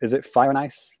 Is it Fire and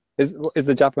Ice? Is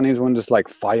the Japanese one just like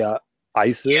Fire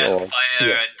Ice? Yeah,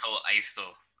 Fire Ice.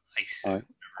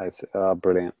 Ice. Oh,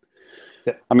 brilliant.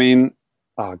 Yeah. I mean,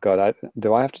 oh God,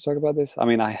 do I have to talk about this? I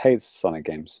mean, I hate Sonic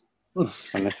games, and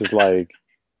this is like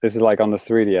on the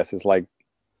 3DS. It's like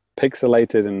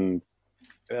pixelated and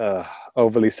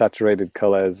overly saturated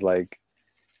colors. Like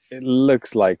it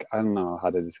looks like I don't know.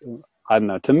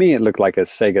 To me, it looked like a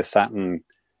Sega Saturn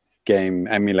game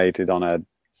emulated on a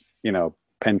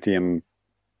Pentium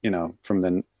from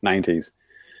the 90s,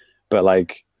 but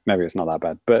like maybe it's not that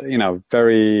bad, but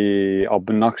very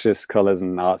obnoxious colors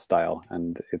and art style,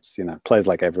 and it's plays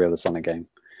like every other Sonic game.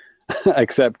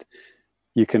 except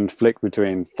you can flick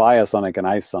between Fire Sonic and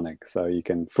Ice Sonic. So you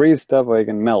can freeze stuff or you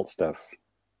can melt stuff.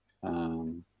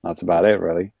 That's about it,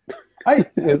 really. I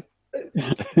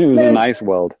It was a nice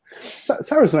world.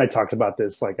 Cyrus and I talked about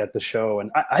this like at the show,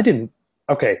 and I didn't.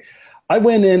 Okay, I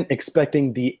went in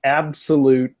expecting the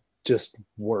absolute just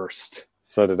worst,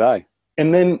 So did I.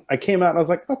 and then I came out and I was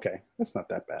like, okay, that's not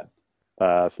that bad.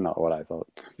 That's not what I thought.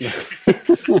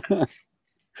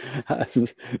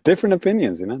 Different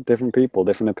opinions, different people,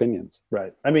 different opinions.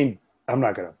 Right. I mean, I'm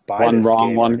not going to buy One this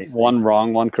wrong, game one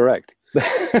wrong, one correct.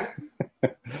 I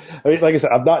mean, like I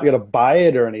said, I'm not going to buy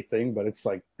it or anything, but it's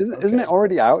like, Isn't it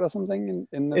already out or something?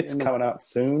 It's coming out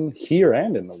soon here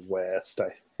and in the West, I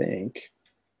think.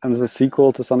 And there's a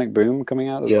sequel to Sonic Boom coming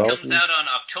out as well. It comes out on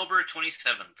October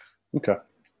 27th. Okay.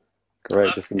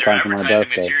 Great, just in time for my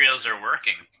birthday. Materials are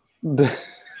working.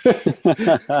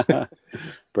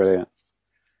 Brilliant.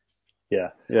 Yeah.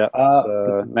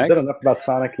 So, next. Is that enough about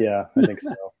Sonic? Yeah, I think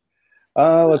so.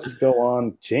 Let's go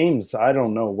on. James, I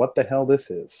don't know what the hell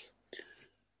this is.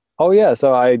 Oh yeah,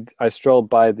 so I strolled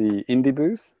by the indie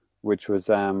booth, which was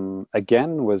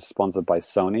again was sponsored by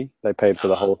Sony. They paid for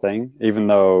the whole thing, even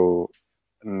though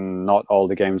not all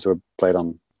the games were played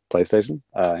on PlayStation.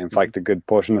 In fact, a good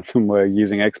portion of them were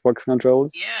using Xbox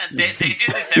controllers. Yeah, they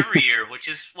do this every year, which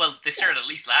is, well, they started at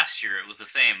least last year. It was the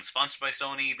same. Sponsored by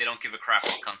Sony, they don't give a crap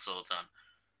what console it's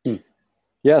on.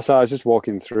 Yeah, so I was just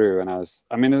walking through, and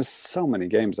there was so many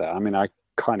games there. I mean, I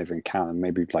can't even count,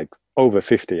 maybe like over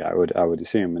 50, I would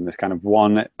assume, in this kind of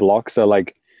one block. So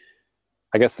like,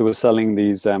 I guess they were selling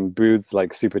these booths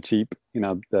like super cheap,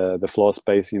 the floor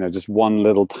space, just one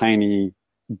little tiny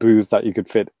booth that you could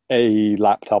fit a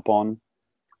laptop on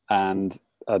and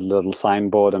a little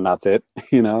signboard, and that's it. I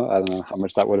don't know how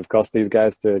much that would have cost these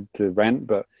guys to rent,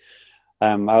 but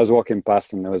I was walking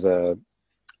past, and there was a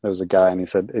guy, and he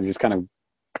just kind of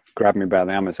grabbed me by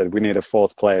the arm and said, "We need a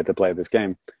fourth player to play this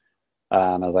game."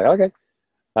 And I was like, okay.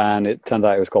 And it turned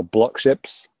out it was called Block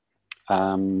Ships,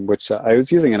 which I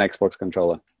was using an Xbox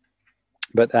controller,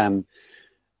 but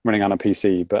running on a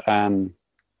PC. But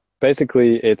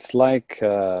basically, it's like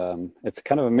it's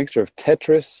kind of a mixture of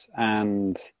Tetris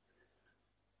and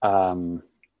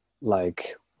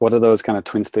like, what are those kind of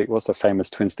twin stick? What's the famous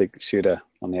twin stick shooter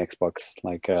on the Xbox?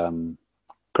 Like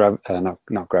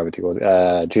not Gravity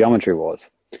Wars, Geometry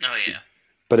Wars. Oh yeah.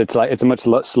 But it's a much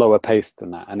slower pace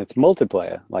than that, and it's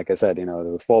multiplayer. Like I said, there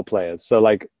were 4 players. So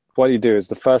like, what you do is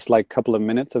the first like couple of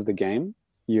minutes of the game,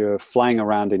 you're flying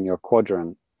around in your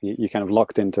quadrant. You kind of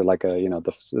locked into like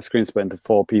the screen split into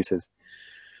 4 pieces,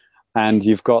 and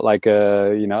you've got like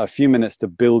a few minutes to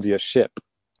build your ship.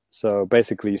 So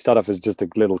basically, you start off as just a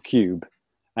little cube,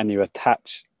 and you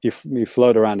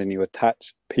float around and you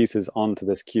attach pieces onto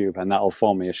this cube, and that'll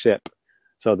form your ship.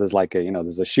 So there's like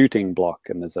there's a shooting block,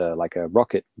 and there's a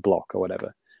rocket block or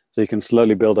whatever. So you can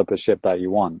slowly build up a ship that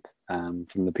you want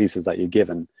from the pieces that you're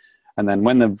given. And then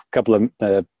when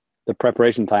the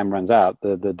preparation time runs out,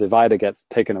 the divider gets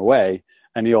taken away,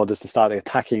 and you're just to start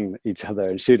attacking each other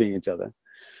and shooting each other.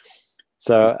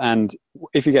 So, and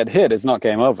if you get hit, it's not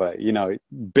game over.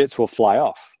 Bits will fly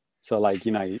off. So like,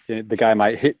 the guy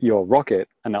might hit your rocket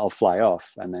and that'll fly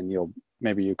off, and then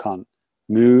maybe you can't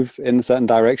move in a certain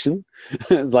direction.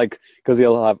 It's like, because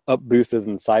you'll have up boosters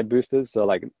and side boosters, so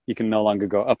like you can no longer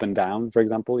go up and down, for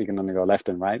example. You can only go left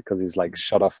and right because he's like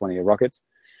shot off one of your rockets,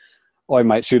 or he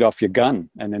might shoot off your gun,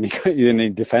 and then you're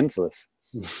defenseless.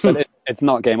 But it's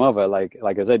not game over. Like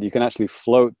I said, you can actually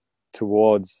float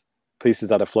towards pieces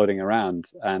that are floating around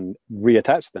and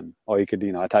reattach them, or you could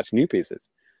attach new pieces.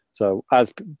 So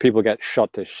as people get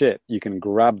shot to shit, you can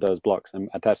grab those blocks and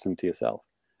attach them to yourself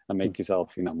and make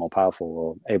yourself, more powerful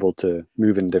or able to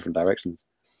move in different directions.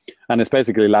 And it's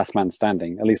basically last man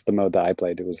standing. At least the mode that I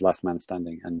played, it was last man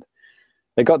standing. And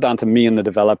it got down to me and the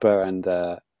developer, and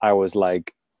I was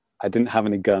like, I didn't have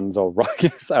any guns or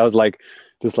rockets. I was like,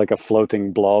 just like a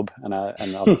floating blob. And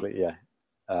obviously,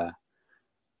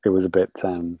 it was a bit,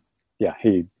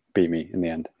 he beat me in the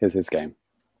end. Here's his game.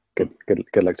 Good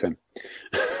luck to him.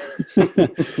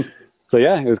 So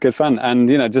yeah, it was good fun. And,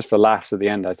 just for laughs at the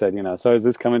end, I said, so is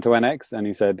this coming to NX? And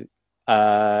he said,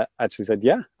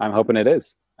 yeah, I'm hoping it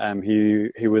is.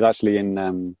 He was actually in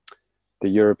the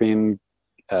European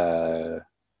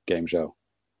game show,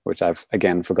 which I've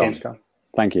again forgotten. Gamescom.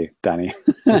 Thank you, Danny.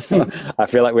 I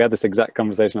feel like we had this exact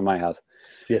conversation at my house.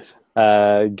 Yes.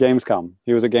 Gamescom.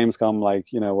 He was at Gamescom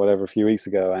a few weeks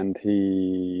ago, and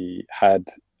he had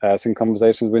some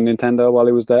conversations with Nintendo while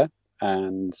he was there,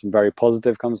 and some very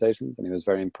positive conversations, and he was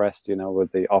very impressed,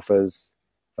 with the offers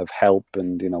of help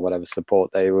and, whatever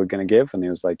support they were going to give. And he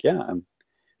was like, yeah,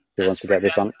 he wants to get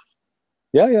this on.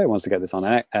 yeah, he wants to get this on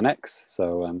NX.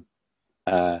 So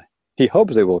he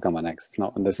hopes it will come on X. It's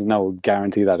not, and there's no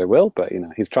guarantee that it will, but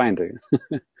he's trying to.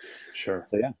 Sure.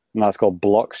 So yeah, and that's called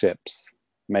Block Ships,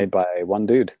 made by one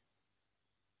dude.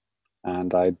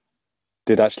 And I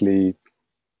did actually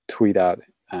tweet out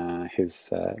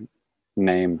his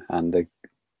name and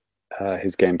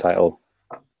his game title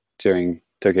during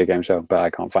Tokyo Game Show, but I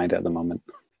can't find it at the moment.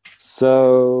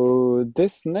 So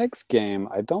this next game,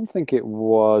 I don't think it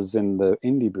was in the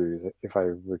indie booth, if I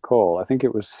recall. I think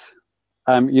it was,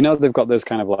 they've got those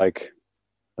kind of like,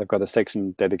 they've got a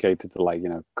section dedicated to like,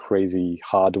 crazy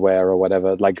hardware or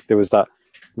whatever. Like there was that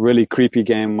really creepy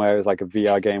game where it was like a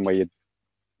VR game where you're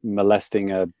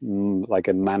molesting a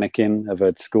mannequin of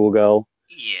a schoolgirl.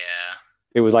 Yeah.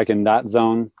 It was like in that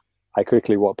zone. I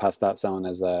quickly walked past that zone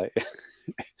as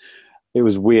it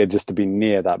was weird just to be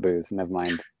near that booth. Never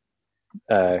mind.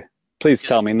 Please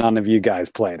tell me none of you guys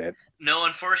played it. No,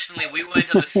 unfortunately, we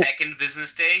went on the second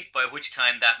business day, by which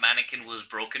time that mannequin was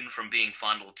broken from being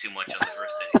fondled too much on the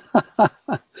first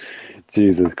day.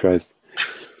 Jesus Christ.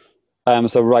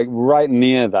 So right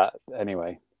near that,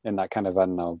 anyway, in that kind of, I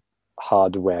don't know,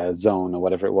 hardware zone or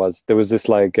whatever it was, there was this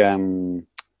like there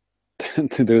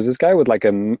was this guy with like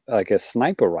a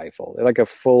sniper rifle, like a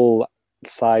full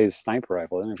size sniper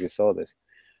rifle. I don't know if you saw this,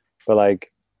 but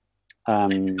like I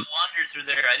wandered through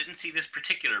there. I didn't see this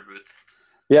particular booth.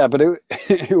 Yeah, but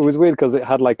it was weird because it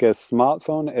had like a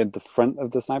smartphone at the front of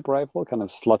the sniper rifle, kind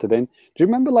of slotted in. Do you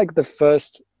remember like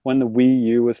when the Wii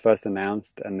U was first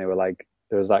announced, and they were like,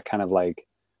 there was that kind of like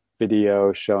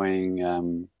video showing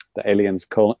the aliens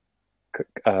colonial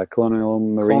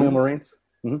marines. Colonial Marines.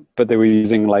 Mm-hmm. But they were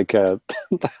using like they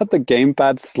had the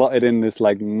gamepad slotted in this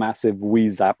like massive Wii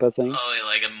Zapper thing. Oh,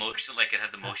 like a motion, like it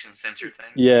had the motion sensor thing.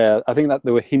 Yeah, I think that they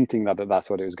were hinting that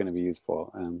that's what it was going to be used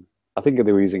for. I think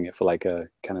they were using it for like a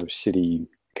kind of shitty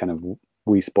kind of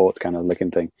Wii Sports kind of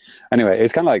looking thing. Anyway,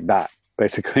 it's kind of like that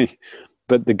basically,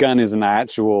 but the gun is an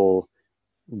actual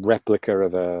replica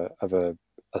of a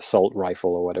assault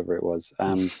rifle or whatever it was,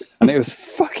 and it was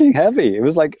fucking heavy. It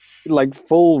was like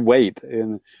full weight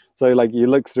in. So like you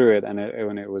look through it and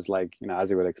it was like, as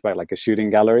you would expect, like a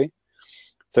shooting gallery.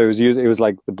 So it was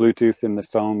like the Bluetooth in the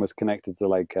phone was connected to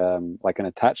like an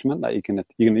attachment that you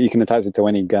can attach it to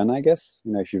any gun, I guess.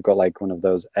 If you've got like one of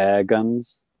those air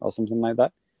guns or something like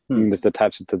that, you can just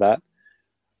attach it to that.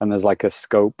 And there's like a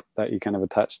scope that you kind of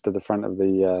attach to the front of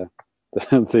the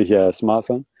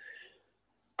smartphone.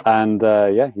 And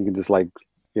you can just like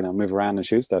move around and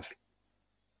shoot stuff.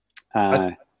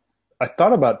 I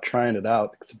thought about trying it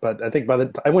out, but I think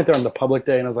I went there on the public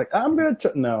day and I was like,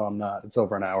 no, I'm not. It's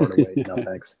over an hour to wait. No,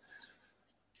 thanks.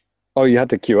 Oh, you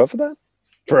had to queue up for that?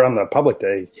 For on the public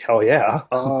day? Hell yeah.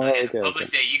 Oh, okay.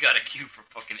 Public day, you got to queue for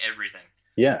fucking everything.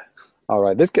 Yeah. All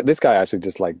right. This guy actually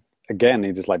just like, again,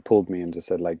 he just like pulled me and just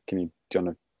said like, do you want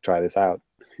to try this out?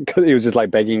 Because he was just like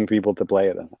begging people to play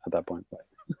it at that point.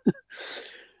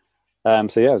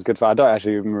 So yeah, it was good fun. I don't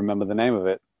actually even remember the name of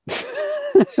it.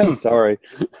 Sorry.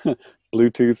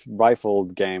 Bluetooth rifle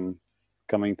game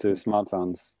coming to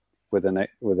smartphones with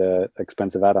a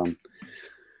expensive add-on.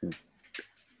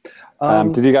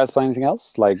 Did you guys play anything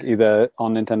else, like either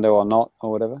on Nintendo or not or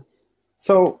whatever?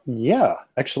 So yeah,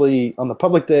 actually on the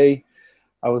public day,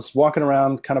 I was walking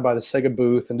around kind of by the Sega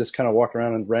booth and just kind of walking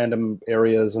around in random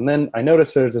areas, and then I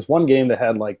noticed there's this one game that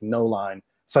had like no line.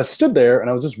 So I stood there and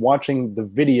I was just watching the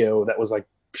video that was like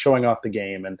showing off the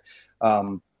game, and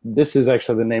this is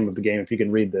actually the name of the game, if you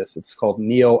can read this. It's called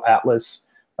Neo Atlas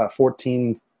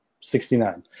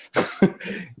 1469.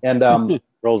 And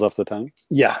rolls off the tongue.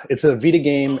 Yeah, it's a Vita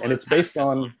game, and it's based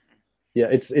on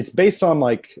it's based on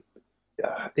like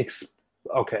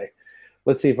okay,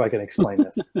 let's see if I can explain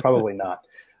this. Probably not.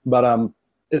 But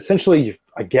essentially,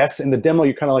 I guess in the demo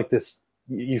you're kind of like this,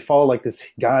 you follow like this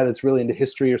guy that's really into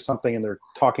history or something, and they're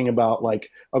talking about like,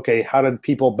 okay, how did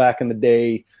people back in the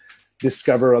day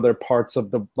discover other parts of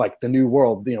the new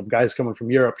world, guys coming from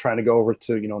Europe trying to go over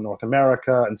to North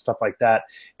America and stuff like that.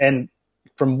 And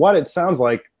from what it sounds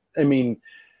like, I mean,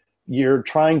 you're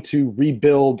trying to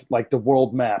rebuild like the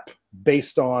world map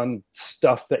based on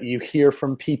stuff that you hear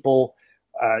from people.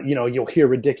 You'll hear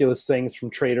ridiculous things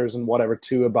from traders and whatever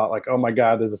too about like, oh my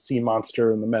God, there's a sea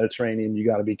monster in the Mediterranean, you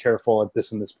got to be careful at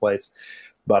this and this place.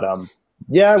 But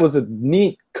yeah, it was a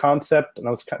neat concept, and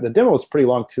the demo was pretty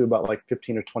long too, about like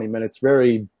 15 or 20 minutes.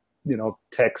 Very,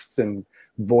 text and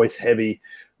voice heavy,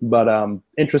 but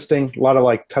interesting. A lot of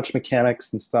like touch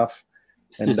mechanics and stuff.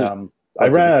 And I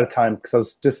ran out of time because I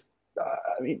was just,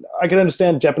 I can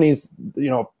understand Japanese,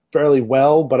 fairly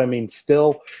well, but I mean,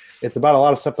 still, it's about a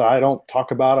lot of stuff that I don't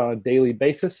talk about on a daily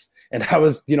basis. And I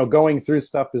was, going through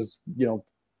stuff as,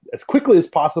 as quickly as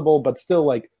possible, but still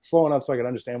like slow enough so I could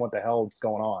understand what the hell is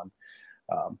going on.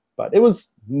 But it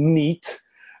was neat.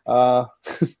 I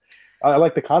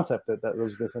like the concept that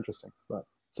was just interesting. But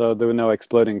So there were no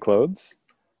exploding clothes?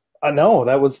 no,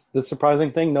 that was the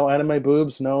surprising thing. No anime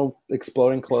boobs, no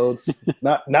exploding clothes.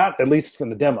 not at least from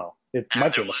the demo. It And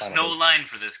might be there in the was final no version. line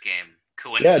for this game.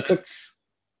 Yeah, it took Coincidence?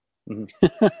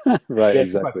 Right, yeah,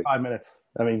 it took like exactly. 5 minutes.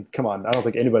 I mean, come on. I don't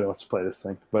think anybody wants to play this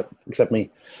thing, but except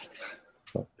me.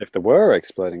 If there were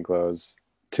exploding clothes,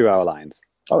 2-hour lines.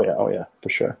 Oh yeah, for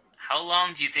sure. How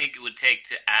long do you think it would take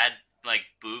to add like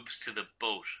boobs to the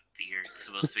boat that you're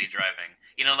supposed to be driving?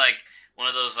 You know, like one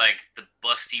of those like the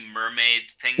busty mermaid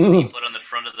things that you put on the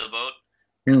front of the boat.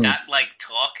 Could that like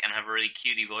talk and have a really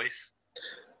cutie voice?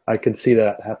 I could see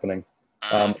that happening.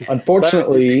 Okay.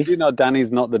 Unfortunately, You know,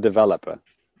 Danny's not the developer.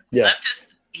 yeah.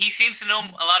 He seems to know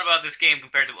a lot about this game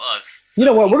compared to us. You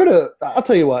know what? I'll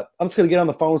tell you what. I'm just gonna get on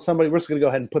the phone with somebody. We're just gonna go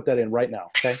ahead and put that in right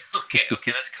now. Okay.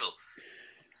 Okay, that's cool.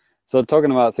 So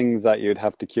talking about things that you'd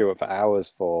have to queue up for hours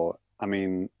for, I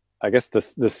mean, I guess the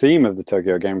theme of the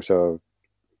Tokyo Game Show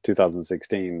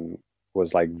 2016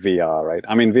 was like VR, right?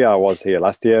 I mean, VR was here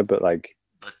last year, but like.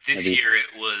 But this Maybe. year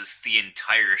it was the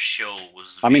entire show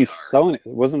was VR. I mean,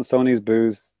 Sony's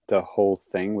booth, the whole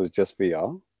thing was just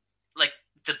VR? Like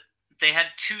they had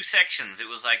two sections. It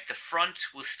was like the front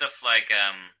was stuff like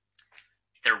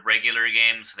their regular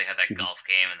games. So they had that golf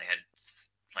game and they had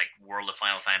like World of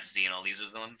Final Fantasy and all these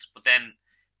other ones. But then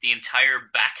the entire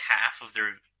back half of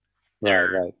their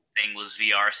Right. thing was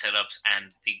VR setups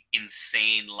and the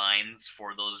insane lines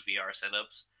for those VR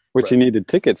setups. Which you needed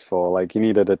tickets for. Like you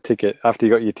needed a ticket after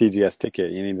you got your TGS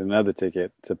ticket. You needed another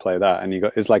ticket to play that, and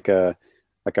it's like a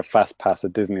fast pass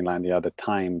at Disneyland. You had a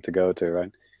time to go to,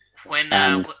 right?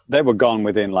 And they were gone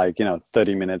within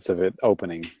 30 minutes of it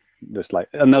opening.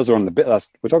 And those were on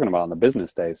we're talking about on the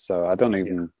business days. So I don't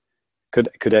even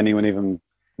could anyone even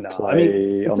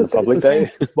play on the public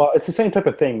day? Well, it's the same type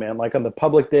of thing, man. Like on the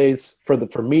public days for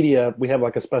media, we have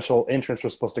like a special entrance we're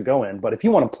supposed to go in. But if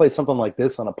you want to play something like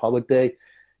this on a public day,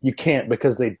 you can't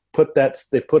because they put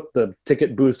the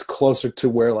ticket booths closer to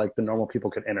where like the normal people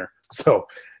can enter. So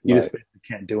you just basically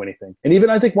can't do anything. And even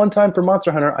I think one time for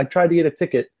Monster Hunter, I tried to get a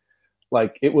ticket.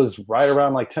 Like it was right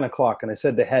around like 10 o'clock and they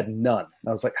said they had none. And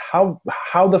I was like, how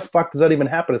the fuck does that even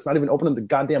happen? It's not even open to the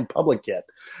goddamn public yet.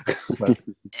 Yeah,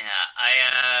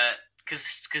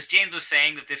 because James was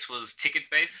saying that this was ticket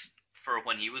based for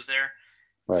when he was there.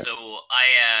 Right. So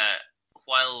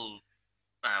while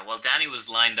Danny was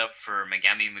lined up for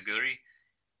Megami Meguri,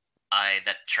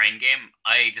 that train game,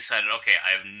 I decided, okay,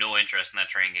 I have no interest in that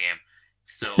train game.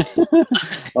 So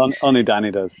only Danny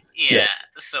does. Yeah.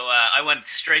 So I went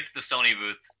straight to the Sony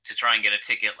booth to try and get a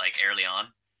ticket like early on.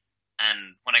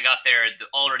 And when I got there,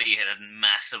 already had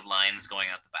massive lines going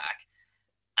out the back.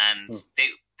 And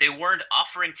they weren't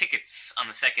offering tickets on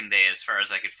the second day as far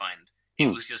as I could find. It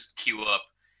was just queue up.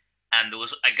 And there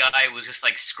was a guy who was just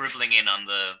like scribbling in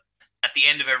at the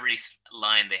end of every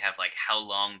line, they have like how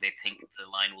long they think the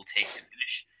line will take to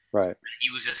finish. Right. And he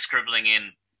was just scribbling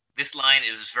in, this line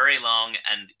is very long,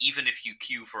 and even if you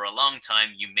queue for a long time,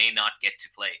 you may not get to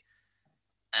play.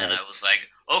 And I was like,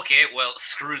 okay, well,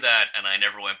 screw that, and I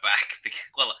never went back.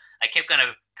 Well, I kept kind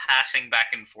of passing back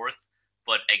and forth,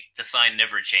 but the sign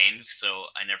never changed, so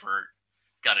I never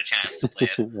got a chance to play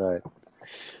it. Right.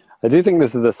 I do think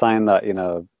this is a sign that,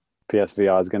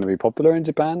 PSVR is going to be popular in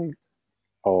Japan.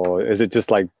 Or is it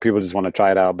just like people just want to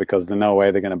try it out because there's no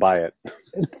way they're going to buy it?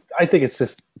 I think it's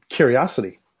just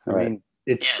curiosity. I mean,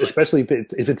 it's especially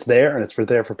if it's there and it's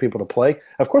there for people to play.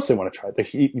 Of course, they want to try it.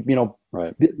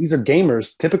 These are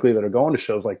gamers typically that are going to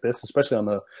shows like this, especially on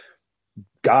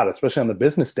the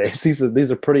business days. These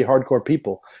are pretty hardcore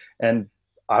people, and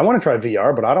I want to try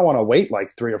VR, but I don't want to wait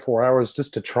like 3 or 4 hours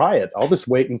just to try it. I'll just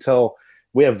wait until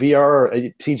we have VR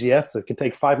at TGS that can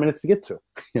take 5 minutes to get to.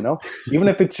 Even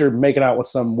if you're making out with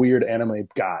some weird anime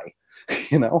guy.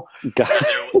 There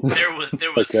was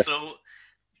Okay. so.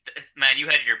 Man, you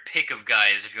had your pick of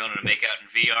guys if you wanted to make out in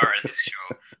VR at this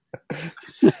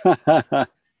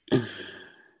show.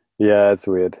 Yeah, it's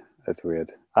weird. It's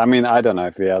weird. I mean, I don't know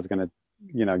if VR is going to,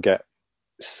 get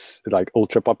like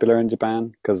ultra popular in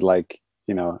Japan because, I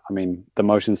mean, the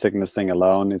motion sickness thing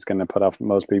alone is going to put off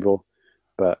most people,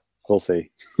 but we'll see.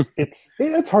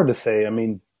 It's hard to say. I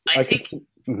mean, I think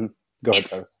go ahead,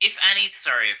 Travis.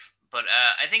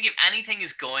 I think if anything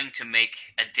is going to make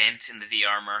a dent in the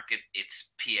VR market, it's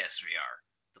PSVR,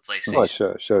 the PlayStation.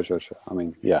 Oh, sure. I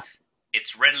mean, yeah.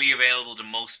 It's readily available to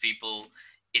most people.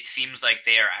 It seems like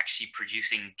they are actually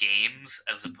producing games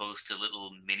as opposed to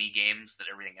little mini games that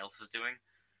everything else is doing.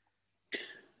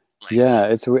 Like, Yeah,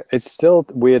 it's still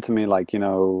weird to me. Like, you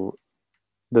know,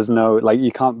 there's no like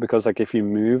you can't because like if you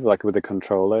move like with a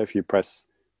controller, if you press,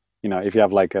 you know, if you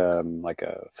have like a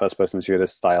first person shooter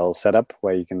style setup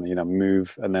where you can, you know,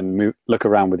 move and then look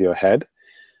around with your head.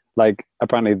 Like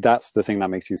apparently that's the thing that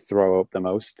makes you throw up the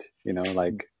most, you know,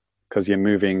 like because you're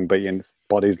moving but your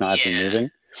body's not actually yeah,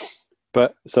 moving.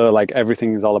 But so like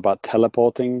everything is all about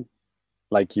teleporting.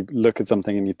 Like you look at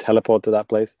something and you teleport to that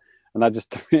place, and that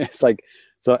just it's like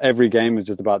so every game is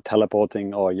just about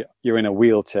teleporting, or you're in a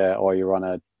wheelchair, or you're on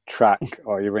a track,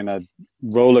 or you're in a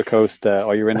roller coaster,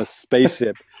 or you're in a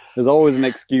spaceship. There's always an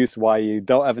excuse why you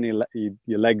don't have any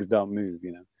your legs don't move,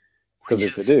 you know, because which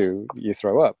if they is. do, you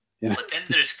throw up. You know? But then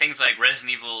there's things like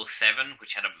Resident Evil 7,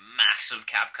 which had a massive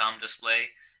Capcom display,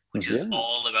 which is Yeah.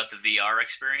 all about the VR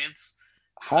experience.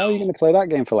 How are you So going to play that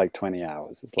game for like 20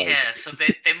 hours? It's like, yeah, so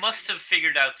they must have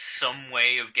figured out some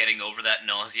way of getting over that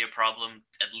nausea problem,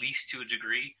 at least to a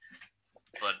degree.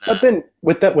 But then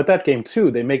with that game too,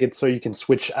 they make it so you can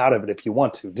switch out of it if you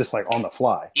want to, just like on the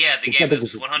fly. yeah, the It's game not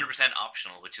is that 100%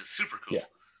 optional, which is super cool. Yeah.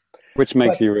 which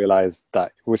makes But- you realize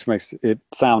that, which makes it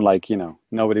sound like, you know,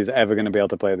 nobody's ever going to be able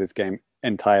to play this game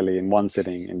entirely in one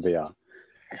sitting in VR.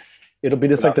 It'll be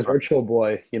just like the That's right. Virtual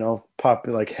Boy, you know, pop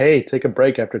like, hey, take a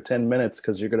break after 10 minutes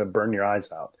because you're going to burn your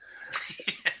eyes out.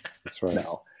 That's right.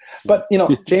 No. But, you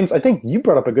know, James, I think you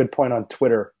brought up a good point on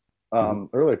Twitter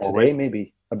earlier today, Always.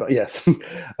 maybe, about, yes,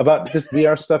 about just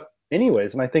VR stuff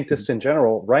anyways. And I think just in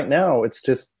general, right now, it's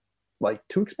just like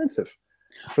too expensive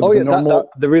for Oh the yeah, normal.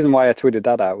 the reason why I tweeted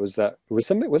that out was that was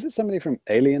it somebody from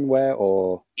Alienware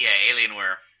or Yeah,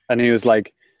 Alienware. and he was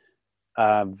like,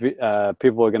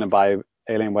 people are going to buy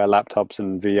Alienware laptops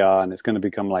and VR, and it's going to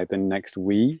become like the next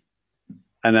Wii.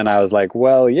 And then I was like,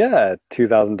 well, yeah,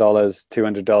 $2,000,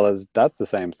 $200, that's the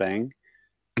same thing.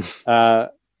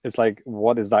 It's like,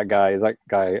 what is that guy? Is that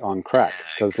guy on crack?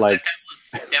 Because like,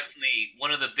 that was definitely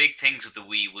one of the big things with the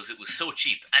Wii was it was so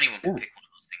cheap. Anyone could Yeah. pick one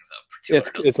of those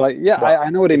things up for $200. it's like, yeah, Well, I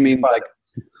know what he if you means. buy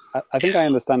Like, I think I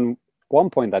understand one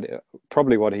point that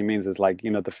probably what he means is like,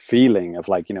 you know, the feeling of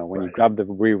like, you know, when you Right. grab the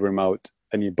Wii remote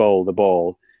and you bowl the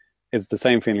ball, it's the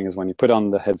same feeling as when you put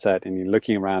on the headset and you're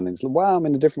looking around and it's like, wow, I'm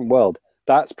in a different world.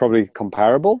 That's probably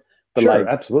comparable, but Sure, like,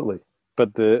 absolutely.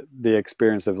 but the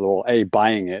experience of well, A,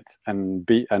 buying it and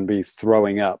B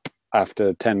throwing up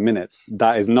after 10 minutes,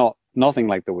 that is nothing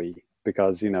like the Wii,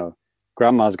 because, you know,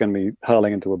 grandma's going to be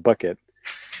hurling into a bucket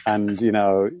and, you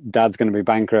know, dad's going to be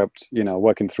bankrupt, you know,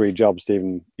 working 3 jobs to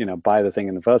even, you know, buy the thing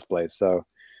in the first place. So,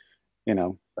 you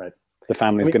know, Right. the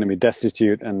family's going to be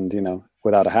destitute and, you know,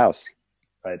 without a house.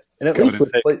 Right. And at Go least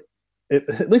and with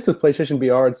at least with PlayStation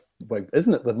VR, it's like,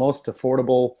 isn't it the most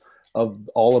affordable of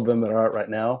all of them that are out right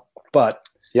now? But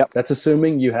Yep. that's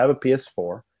assuming you have a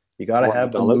PS4. You got to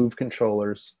have the $400. Move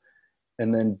controllers,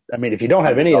 and then I mean, if you don't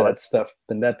have any of that stuff,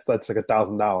 then that's like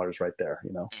 $1,000 right there.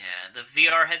 You know. Yeah, the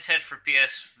VR headset for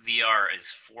PSVR is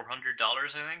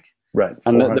 $400, I think. Right.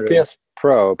 And the 400.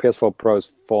 PS4 Pro is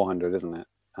 400, isn't it?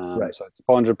 Right. So it's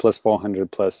 400 plus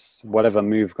 400 plus whatever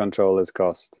Move controllers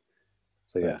cost.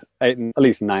 So yeah, at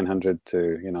least $900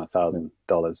 to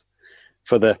 $1,000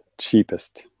 for the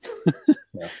cheapest.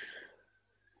 Yeah,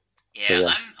 So,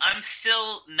 yeah. I'm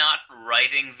still not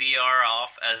writing VR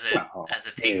off as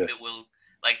a thing neither. that will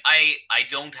like I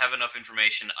don't have enough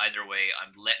information either way.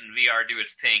 I'm letting VR do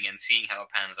its thing and seeing how it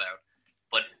pans out.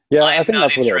 But Yeah, I'm I think not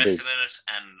that's what it'll be. interested in it,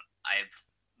 and I have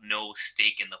no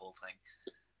stake in the whole thing.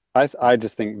 I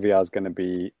just think VR is going to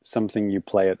be something you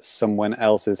play at someone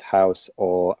else's house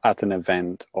or at an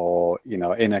event or in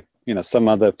a some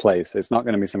other place. It's not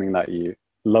going to be something that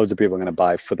loads of people are going to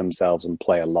buy for themselves and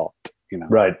play a lot.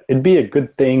 Right. It'd be a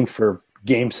good thing for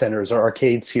game centers or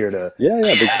arcades here to. Yeah,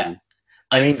 big time.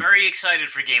 I'm very excited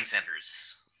for game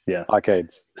centers. Yeah.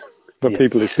 Arcades for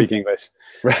people who speak English.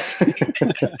 Right.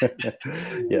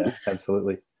 Yeah,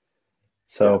 absolutely.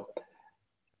 So,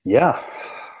 yeah.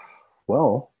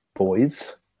 Well,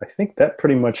 boys, I think that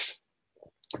pretty much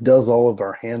does all of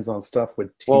our hands-on stuff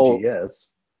with TGS.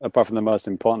 Well, apart from the most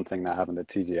important thing that happened at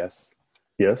TGS.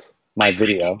 Yes. My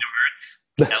video.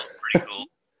 That was pretty cool.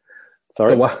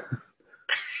 Sorry? What?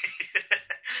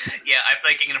 Yeah, I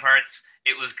played Kingdom Hearts.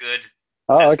 It was good.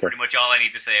 Oh, That's okay. pretty much all I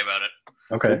need to say about it.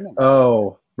 Okay.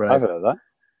 Oh, right. I've heard of that.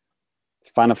 It's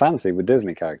Final Fantasy with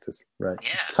Disney characters. Right.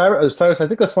 Yeah. Cyrus, I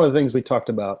think that's one of the things we talked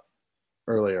about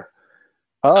earlier.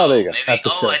 Oh, there you go. Maybe. At the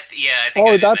show. I think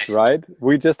I did that's mention- right.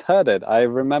 We just heard it. I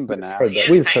remember now. heard that. Yes,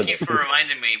 We've thank heard you that. for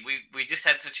reminding me. We just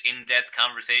had such in-depth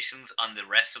conversations on the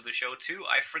rest of the show too.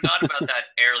 I forgot about that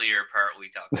earlier part we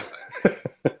talked about.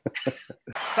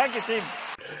 Thank you, Tim.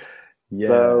 Yeah.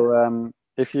 So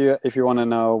if you want to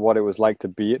know what it was like to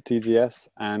be at TGS,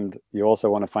 and you also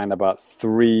want to find about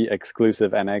 3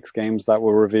 exclusive NX games that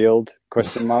were revealed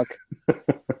question mark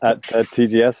at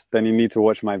TGS, then you need to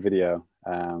watch my video.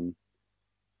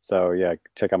 So yeah,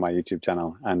 check out my YouTube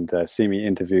channel and see me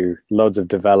interview loads of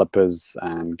developers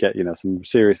and get some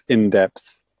serious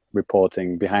in-depth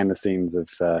reporting behind the scenes of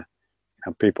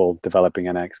people developing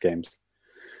NX games.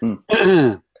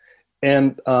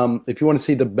 And if you want to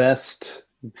see the best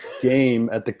game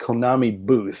at the Konami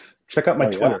booth, check out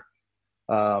my Twitter.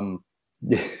 Yeah.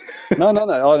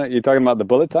 No. You're talking about the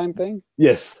bullet time thing?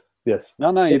 Yes.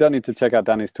 No, you don't need to check out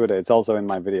Danny's Twitter. It's also in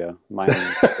my video. Mine's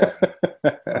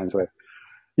way.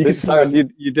 Cyrus,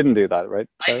 you didn't do that, right?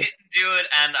 Cyrus? I didn't do it,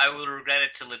 and I will regret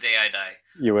it till the day I die.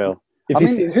 You will.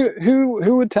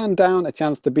 Who would turn down a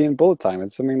chance to be in bullet time?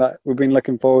 It's something that we've been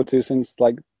looking forward to since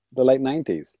like the late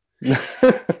 90s.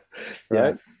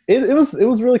 Right? It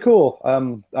was really cool.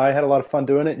 I had a lot of fun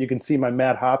doing it. You can see my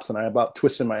mad hops, and I about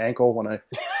twisted my ankle when I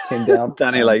came down.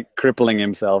 Danny like crippling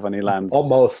himself, and he lands.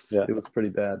 Almost. Yeah. It was pretty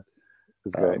bad. It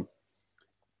was great.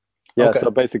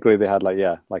 So basically they had like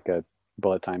a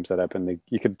bullet time set up, and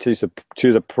you could choose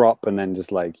a prop and then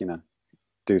just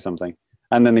do something.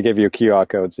 And then they gave you a QR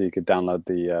code so you could download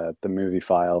the movie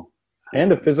file.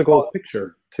 And a physical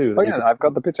picture, too. Oh, yeah, I've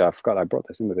got the picture. I forgot I brought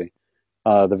this in with me.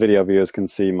 The video viewers can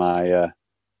see my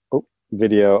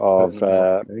video of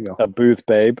a booth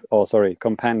babe,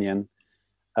 companion,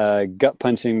 gut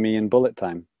punching me in bullet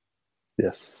time.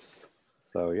 Yes.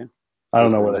 So, yeah. I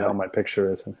don't know where the hell my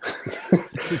picture is.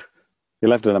 You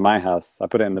left it at my house. I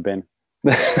put it in the bin.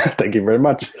 Thank you very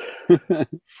much.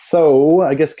 So,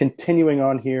 I guess continuing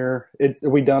on here, are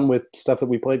we done with stuff that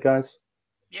we played, guys?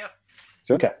 Yeah.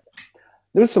 Sure. Okay.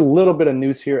 There's a little bit of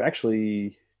news here.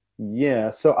 Actually, yeah.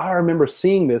 So I remember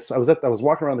seeing this. I was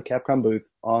walking around the Capcom booth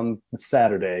on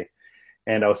Saturday,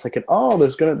 and I was thinking, oh,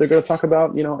 they're gonna talk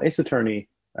about Ace Attorney.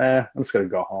 I'm just gonna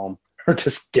go home or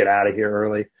just get out of here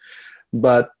early.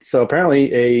 But so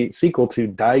apparently a sequel to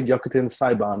Dai Gyokuten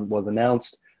Saiban was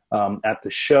announced at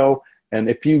the show. And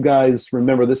if you guys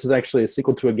remember, this is actually a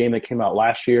sequel to a game that came out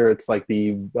last year. It's like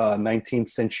the 19th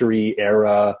century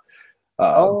era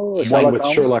one with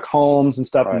Sherlock Holmes and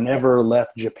stuff. Right. Never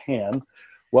left Japan.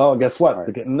 Well, guess what? Right.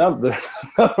 They're getting another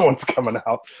one's coming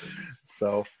out.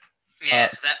 So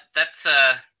yes, that's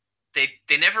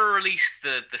they never released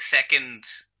the second.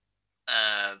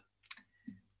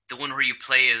 The one where you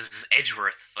play as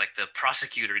Edgeworth, like the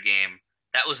prosecutor game,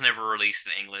 that was never released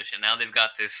in English, and now they've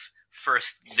got this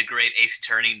first, The Great Ace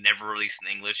Attorney, never released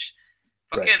in English.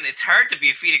 Fucking, right. It's hard to be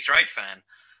a Phoenix Wright fan.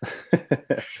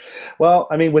 Well,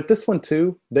 I mean, with this one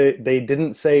too, they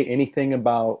didn't say anything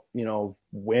about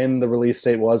when the release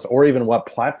date was, or even what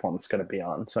platform it's going to be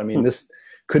on. So I mean, this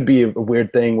could be a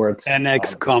weird thing where it's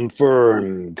NX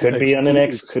confirmed. Could be on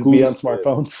NX, could be on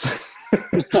smartphones.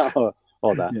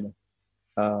 All that.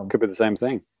 Could be the same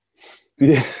thing.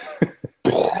 Yeah.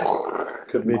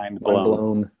 Could be mind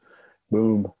blown.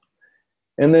 Boom.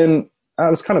 And then I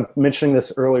was kind of mentioning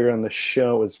this earlier in the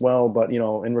show as well, but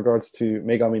in regards to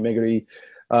Megami Meguri,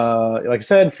 like I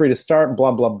said, free to start,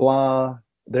 blah blah blah.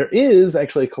 There is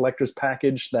actually a collector's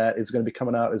package that is going to be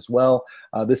coming out as well.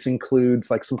 This includes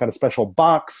like some kind of special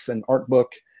box, an art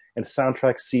book, and a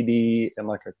soundtrack CD, and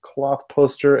like a cloth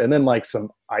poster, and then like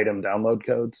some item download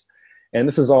codes. And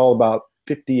this is all about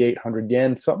 5,800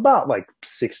 yen, so about like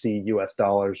 $60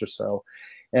 or so.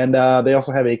 And they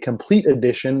also have a complete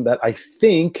edition that I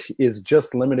think is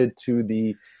just limited to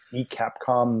the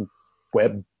eCapcom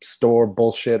web store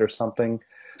bullshit or something.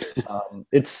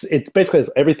 It's basically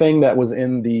everything that was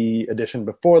in the edition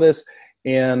before this,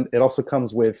 and it also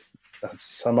comes with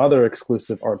some other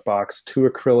exclusive art box, 2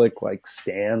 acrylic like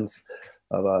stands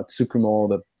of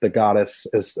Tsukumo, the goddess,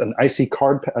 is an icy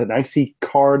card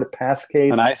pass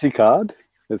case. An icy card?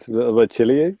 It's a little bit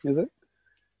chilly, is it?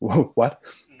 What?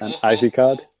 An icy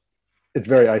card? It's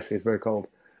very icy. It's very cold.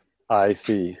 I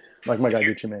see. Like my guy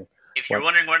Gucci Mane. If you're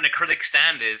wondering what an acrylic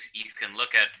stand is, you can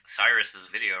look at Cyrus's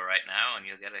video right now, and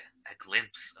you'll get a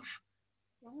glimpse of.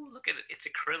 Oh, look at it! It's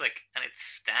acrylic, and it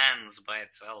stands by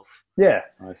itself. Yeah,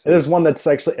 there's one that's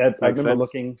actually. I remember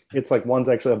looking. It's like one's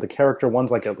actually of the character.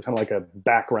 One's like kind of like a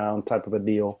background type of a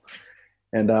deal,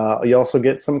 and you also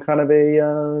get some kind of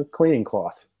a cleaning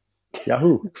cloth.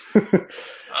 Yahoo!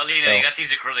 Well, you got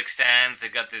these acrylic stands.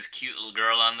 They've got this cute little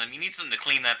girl on them. You need something to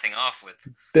clean that thing off with.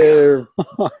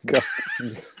 Oh, God.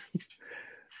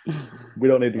 We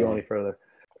don't need to go any further.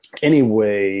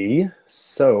 Anyway,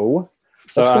 so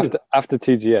after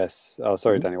TGS. Oh,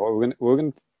 sorry, Danny. What we're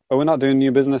going? Are we not doing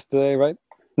new business today, right?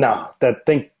 No,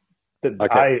 okay.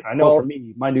 I know for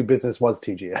me, my new business was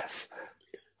TGS.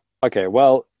 Okay,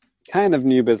 well, kind of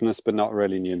new business, but not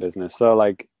really new business. So,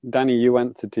 like, Danny, you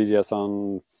went to TGS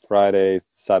on Friday,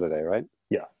 Saturday, right?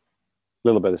 Yeah. A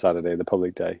little bit of Saturday, the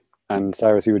public day. And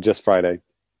Cyrus, you were just Friday.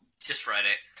 Just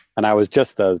Friday. And I was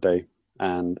just Thursday.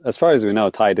 And as far as we know,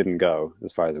 Ty didn't go,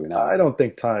 as far as we know. I don't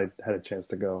think Ty had a chance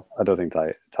to go. I don't think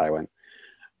Ty went.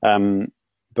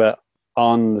 But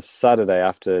on the Saturday,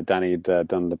 after Danny'd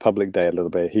done the public day a little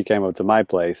bit, he came up to my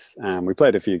place and we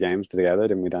played a few games together,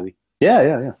 didn't we, Danny?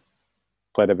 Yeah.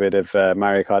 Played a bit of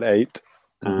Mario Kart 8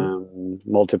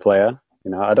 multiplayer.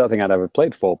 You know, I don't think I'd ever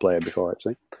played 4-player before,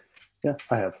 actually. Yeah,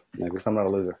 I have. Maybe. Because I'm not a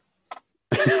loser.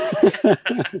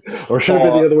 Or should it be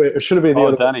the other way? Or should it be the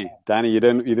other way? Danny, you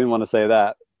didn't want to say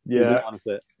that. Yeah. You didn't want to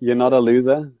say it. You're not a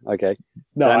loser? Okay.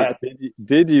 No, Danny,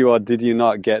 did you or did you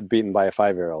not get beaten by a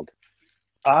 5-year-old?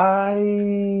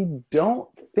 I don't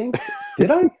think. Did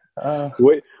I?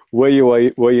 Were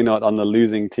you not on the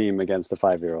losing team against a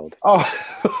 5-year-old? Oh,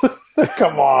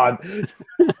 come on.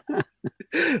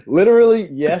 Literally,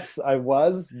 yes, I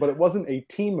was, but it wasn't a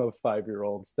team of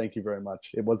 5-year-olds. Thank you very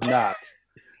much. It was not.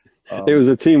 It was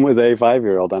a team with a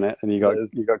 5-year-old on it, and you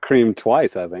got creamed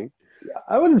twice, I think.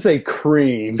 I wouldn't say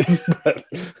cream, but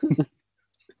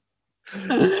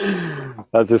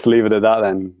let's just leave it at that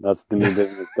then. That's the new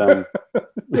business done.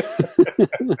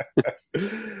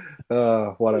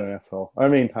 What an asshole. I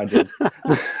mean, hi, James.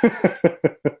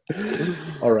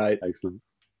 All right. Excellent.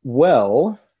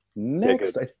 Well,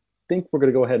 next, I think we're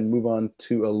going to go ahead and move on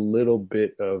to a little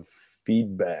bit of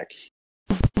feedback.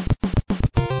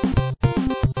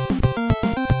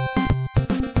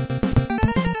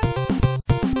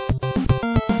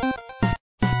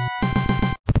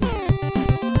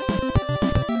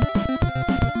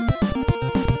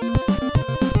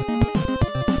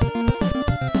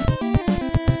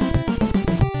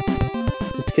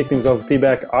 Kick things off with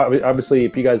feedback. Obviously,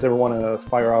 if you guys ever want to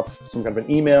fire off some kind of an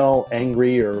email,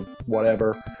 angry or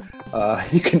whatever,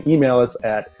 you can email us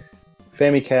at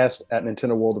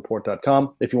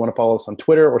famicast@nintendoworldreport.com. If you want to follow us on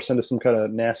Twitter or send us some kind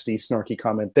of nasty, snarky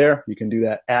comment there, you can do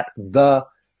that at the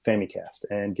Famicast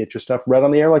and get your stuff read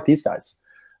on the air like these guys.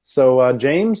 So,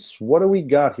 James, what do we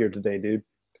got here today, dude?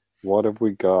 What have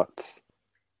we got?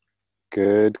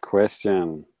 Good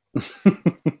question.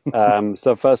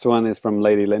 So first one is from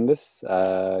Lady Lindis.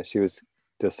 She just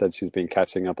said she's been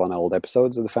catching up on old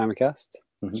episodes of the Famicast,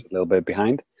 a little bit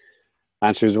behind,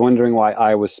 and she was wondering why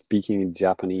I was speaking in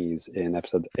Japanese in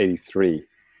episode 83,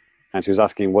 and she was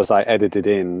asking, was I edited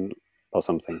in or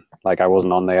something, like I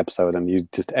wasn't on the episode and you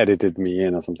just edited me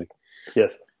in or something?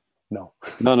 Yes. No.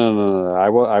 No.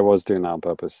 I was doing that on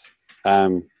purpose.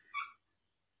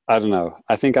 I don't know.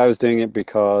 I think I was doing it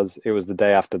because it was the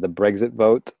day after the Brexit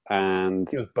vote, and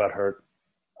he was butthurt.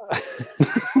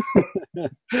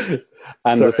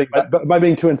 And sorry, the thing am I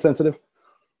being too insensitive?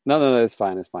 No, it's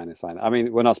fine. I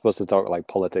mean, we're not supposed to talk like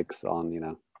politics on,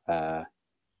 the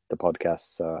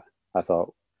podcast, so I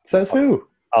thought, says who?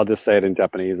 I'll just say it in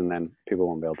Japanese, and then people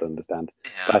won't be able to understand.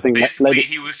 Yeah, but I think basically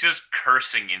he was just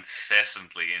cursing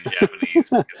incessantly in Japanese.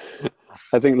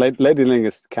 I think Lady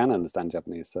Lingus can understand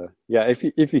Japanese, so yeah. If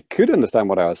you could understand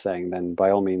what I was saying, then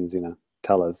by all means,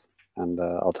 tell us, and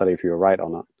I'll tell you if you were right or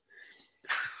not.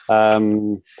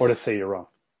 Or to say you're wrong.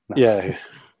 No. Yeah,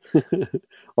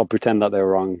 or pretend that they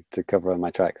were wrong to cover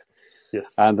my tracks.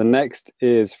 Yes. And the next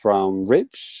is from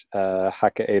Rich,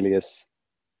 hacker alias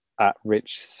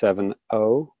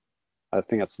 @Rich70. I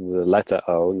think that's the letter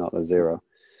O, not the 0.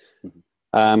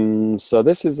 So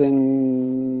this is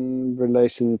in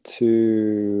relation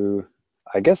to,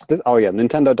 I guess this. Oh yeah,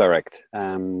 Nintendo Direct.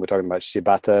 We're talking about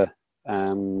Shibata,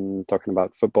 talking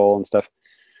about football and stuff.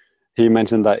 He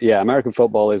mentioned that American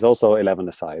football is also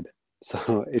 11-a-side.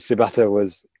 So Shibata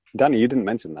was, Danny, you didn't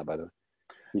mention that, by the way.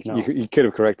 You could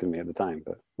have corrected me at the time,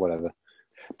 but whatever.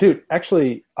 Dude,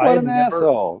 actually,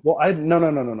 asshole. Well, no.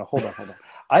 Hold on.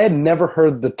 I had never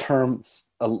heard the term.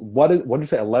 What did you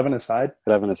say? 11-a-side.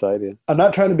 11-a-side. Yeah. I'm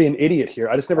not trying to be an idiot here.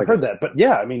 I just never heard that. But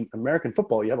yeah, I mean, American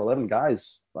football, you have 11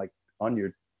 guys like on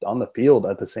the field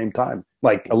at the same time,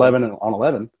 like 11 on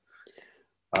 11.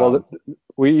 Well,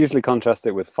 we usually contrast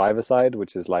it with 5-a-side,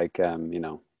 which is like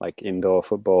like indoor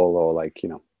football or like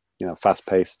fast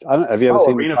paced. Have you ever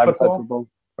seen arena 5-a-side football?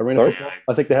 Arena football.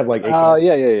 I think they have like 8. Oh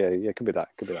yeah. Could be that.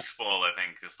 Football, I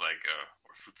think, is like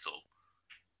or futsal.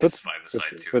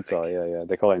 Futsal, yeah.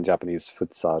 They call it in Japanese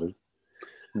futsal.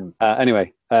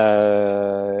 Anyway,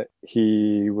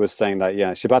 he was saying that,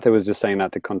 Shibata was just saying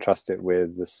that to contrast it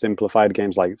with the simplified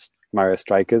games like Mario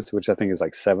Strikers, which I think is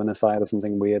like 7-a-side or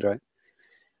something weird, right?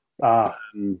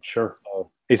 Sure.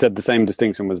 So he said the same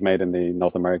distinction was made in the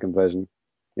North American version,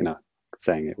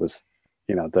 saying it was,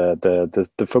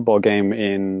 the football game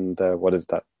in the, what is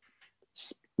that?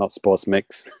 not Sports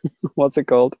Mix. What's it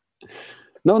called?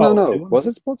 No. Was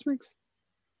it Sports Mix?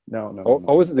 No.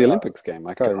 Or was it the Olympics game?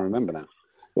 I can't even remember now.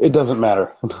 It doesn't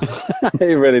matter.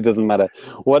 It really doesn't matter.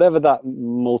 Whatever that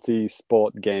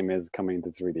multi-sport game is coming to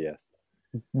 3DS.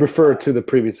 Refer to the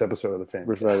previous episode of the Famicast.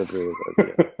 Refer to the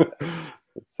previous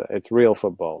episode. It's real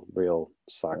football, real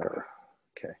soccer.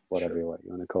 Okay, whatever you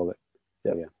want to call it.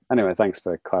 So yeah. Anyway, thanks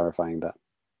for clarifying that,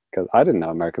 because I didn't know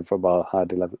American football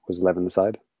was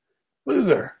 11-a-side.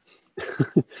 Loser.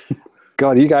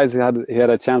 God, you guys had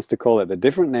a chance to call it a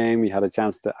different name. You had a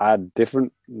chance to add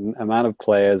different amount of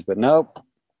players, but nope.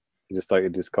 You just thought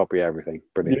you'd just copy everything.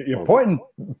 Brilliant. You're pointing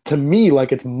to me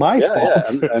like it's my fault.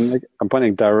 Yeah. I'm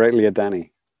pointing directly at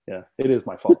Danny. Yeah, it is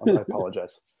my fault. I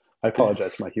apologize. I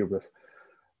apologize for my hubris.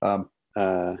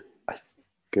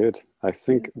 Good. I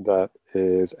think that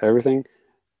is everything.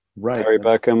 Right. Terry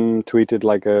Beckham tweeted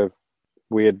like a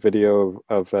weird video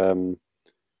of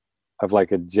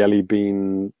like a jelly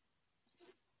bean.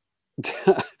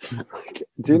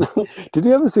 Did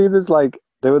you ever see this? Like,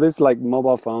 there were this like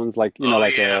mobile phones, like man,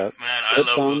 I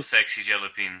love those sexy jelly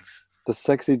beans. The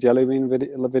sexy jelly bean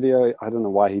video. I don't know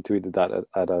why he tweeted that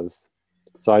at us.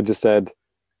 So I just said,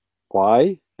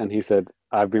 "Why?" And he said,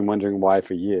 "I've been wondering why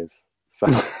for years." So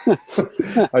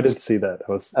I did see that.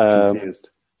 I was confused.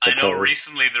 I know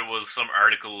recently there was some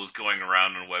articles going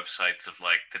around on websites of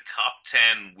like the top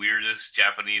 10 weirdest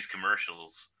Japanese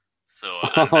commercials. So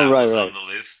that was on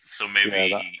the list. So maybe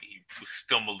he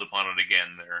stumbled upon it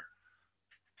again there.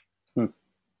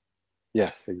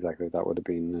 Yes, exactly. That would have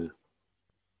been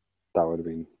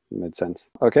made sense.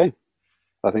 Okay,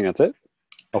 I think that's it.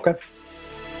 Okay.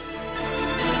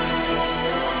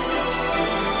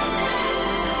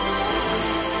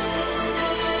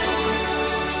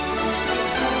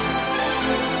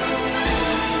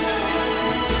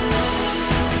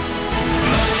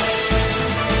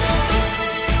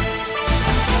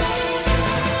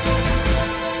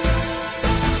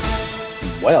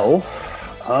 Well,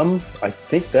 I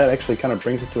think that actually kind of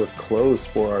brings it to a close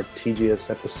for our TGS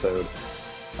episode.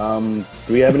 Do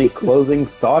we have any closing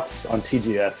thoughts on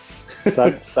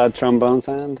TGS? sad trombone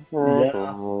sound?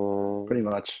 Yeah, pretty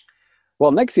much.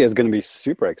 Well, next year is going to be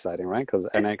super exciting, right? Because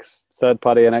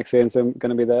third-party NX games are going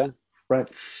to be there. Right.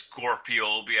 Scorpio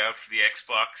will be out for the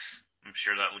Xbox. I'm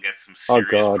sure that will get some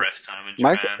serious press time in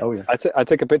Japan. I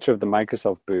took a picture of the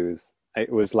Microsoft booth. It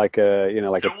was like there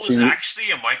was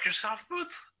actually a Microsoft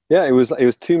booth? Yeah, it was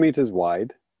 2 meters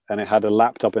wide, and it had a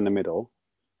laptop in the middle.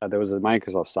 There was a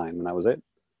Microsoft sign, and that was it.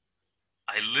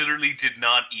 I literally did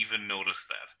not even notice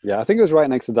that. Yeah, I think it was right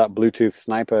next to that Bluetooth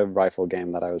sniper rifle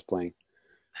game that I was playing.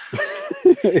 Was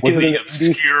it in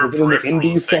the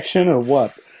indies section or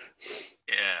what?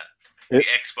 Yeah. The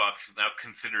Xbox is now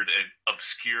considered an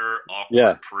obscure,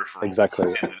 awkward peripheral.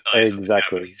 Exactly.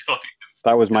 Exactly.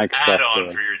 That was Microsoft.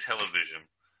 Add-on for your television.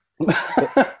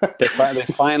 They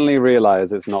finally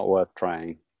realized it's not worth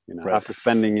trying. Right. After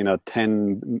spending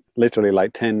literally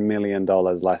like $10 million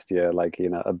last year, like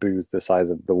a booth the size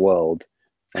of the world,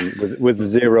 and with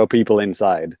 0 people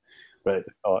inside. Right.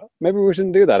 Maybe we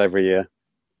shouldn't do that every year.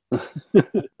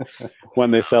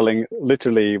 When they're selling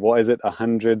literally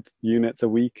 100 units a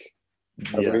week,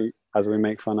 as we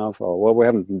make fun of. We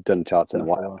haven't done charts in a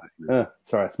while.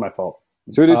 Sorry, it's my fault.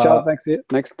 Should we do charts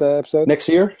next episode? Next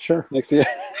year? Sure. Next year.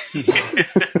 It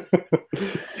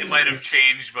might have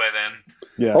changed by then.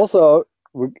 Yeah. Also,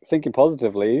 we're thinking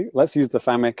positively. Let's use the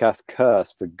Famicast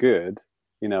curse for good.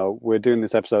 We're doing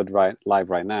this episode live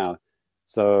right now.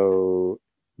 So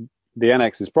the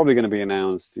NX is probably going to be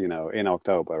announced, in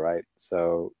October, right?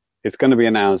 So it's going to be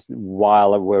announced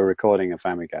while we're recording a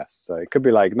Famicast. So it could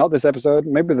be like, not this episode,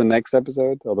 maybe the next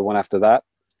episode or the one after that,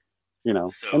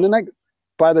 and the next,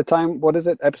 by the time, what is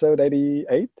it, episode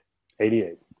 88?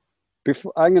 88.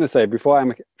 I'm going to say,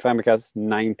 before Famicast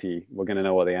 90, we're going to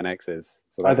know what the NX is.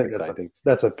 So that's exciting.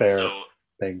 That's a fair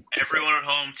thing. Everyone at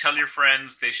home, tell your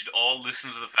friends they should all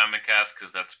listen to the Famicast,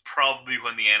 because that's probably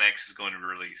when the NX is going to be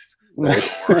released.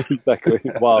 Exactly.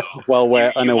 While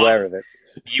we're unaware of it.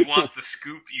 You want the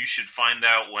scoop, you should find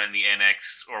out when the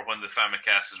NX or when the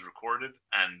Famicast is recorded,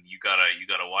 and you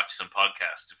gotta watch some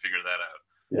podcasts to figure that out.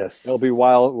 Yes. It'll be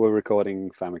while we're recording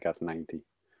Famicast 90.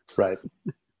 Right.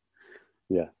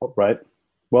 Yeah. Right.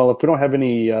 Well, if we don't have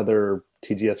any other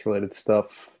TGS related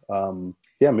stuff,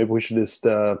 maybe we should just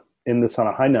end this on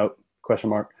a high note, ?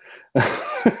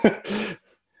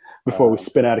 Before we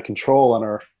spin out of control on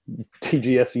our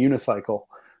TGS unicycle.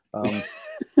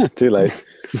 Too late.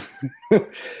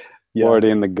 Already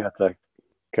in the gutter,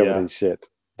 covered in shit.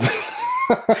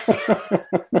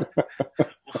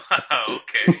 Wow,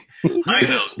 okay. High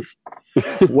notes.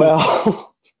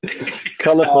 Well,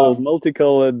 Colorful,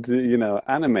 multicolored,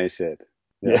 anime shit.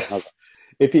 Yeah, Yes.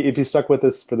 If you stuck with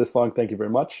us for this long, thank you very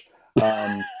much.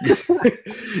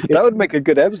 that would make a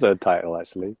good episode title,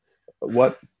 actually.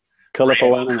 What?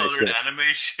 Colorful Rainbow anime colored shit.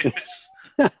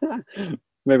 anime shit.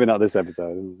 Maybe not this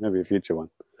episode. Maybe a future one.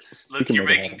 Look, can you're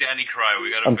make it making happen. Danny cry.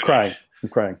 We gotta I'm finish. crying. I'm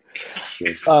crying.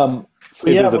 So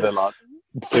He yeah, does it a lot.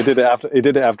 He did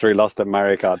it after he lost at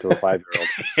Mario Kart to a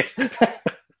 5-year-old.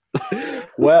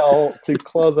 well, to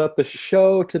close out the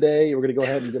show today, we're going to go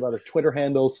ahead and give out our Twitter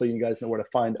handles so you guys know where to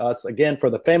find us. Again, for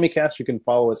the Famicast, you can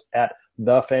follow us at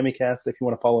the Famicast. If you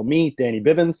want to follow me, Danny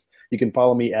Bivens, you can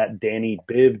follow me at Danny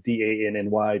Biv,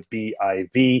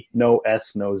 DANNYBIV, no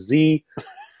S, no Z,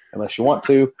 unless you want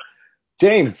to.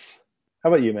 James, how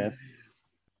about you, man?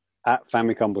 At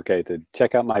Famicomplicated.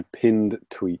 Check out my pinned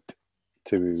tweet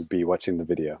to be watching the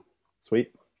video.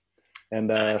 Sweet. And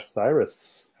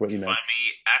Cyrus, what do you know? Find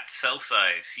me at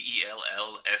Cellsai,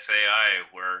 CELLSAI,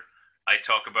 where I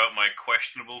talk about my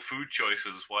questionable food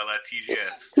choices while at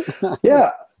TGS.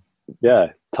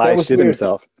 Yeah. Ty was shit weird.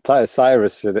 himself.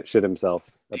 Cyrus shit himself,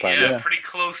 apparently. Yeah, pretty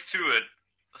close to it.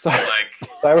 So, Like,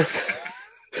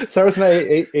 Cyrus and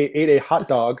I ate a hot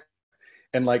dog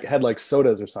and had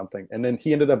sodas or something, and then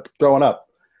he ended up throwing up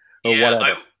or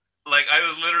whatever. I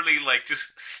was literally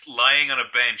just lying on a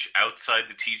bench outside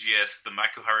the TGS, the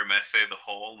Makuhari Messe, the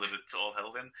hall that it's all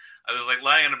held in. I was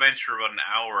lying on a bench for about an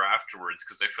hour afterwards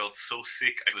because I felt so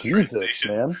sick. I was Jesus, train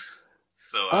station. man.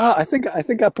 So I think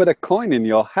I put a coin in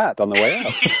your hat on the way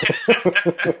out.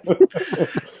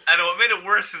 And what made it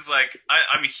worse is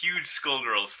I'm a huge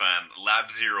Skullgirls fan,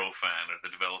 Lab Zero fan, are the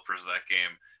developers of that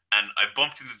game. And I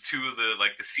bumped into two of the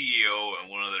CEO and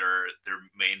one of their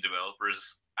main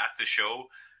developers at the show.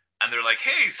 And they're like,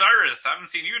 "Hey, Cyrus, I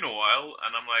haven't seen you in a while."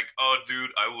 And I'm like, "Oh,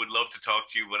 dude, I would love to talk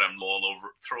to you, but I'm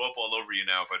throw up all over you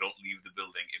now if I don't leave the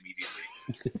building immediately."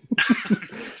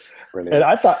 Brilliant. And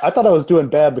I thought I was doing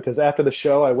bad because after the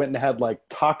show, I went and had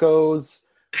tacos,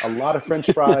 a lot of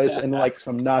French fries, and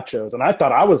some nachos. And I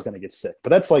thought I was going to get sick, but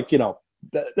that's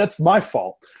that's my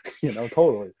fault,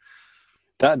 totally.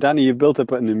 Danny, you've built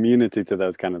up an immunity to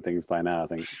those kind of things by now, I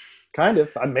think. Kind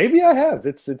of. Maybe I have.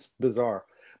 It's bizarre.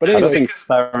 But I anyway, don't think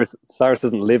Cyrus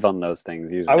doesn't live on those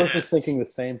things usually. I was just thinking the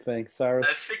same thing, Cyrus.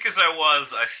 As sick as I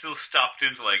was, I still stopped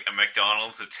into a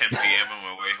McDonald's at 10 p.m. on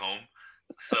my way home.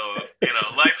 So,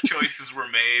 life choices were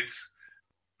made.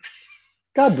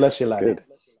 God bless you, laddie.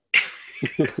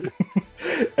 Good.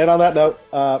 And on that note,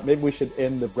 maybe we should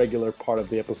end the regular part of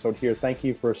the episode here. Thank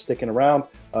you for sticking around.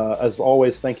 As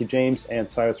always, thank you, James and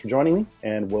Cyrus, for joining me,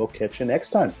 and we'll catch you next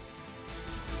time.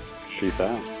 Peace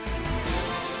out.